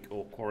next week,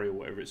 or Quarry, or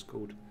whatever it's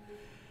called.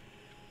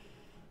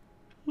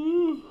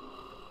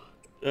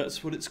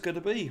 That's what it's going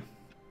to be.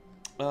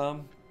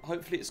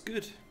 Hopefully it's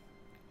good.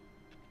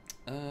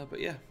 But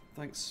yeah,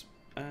 thanks,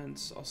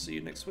 and I'll see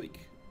you next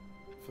week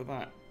for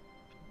that.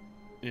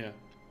 Yeah.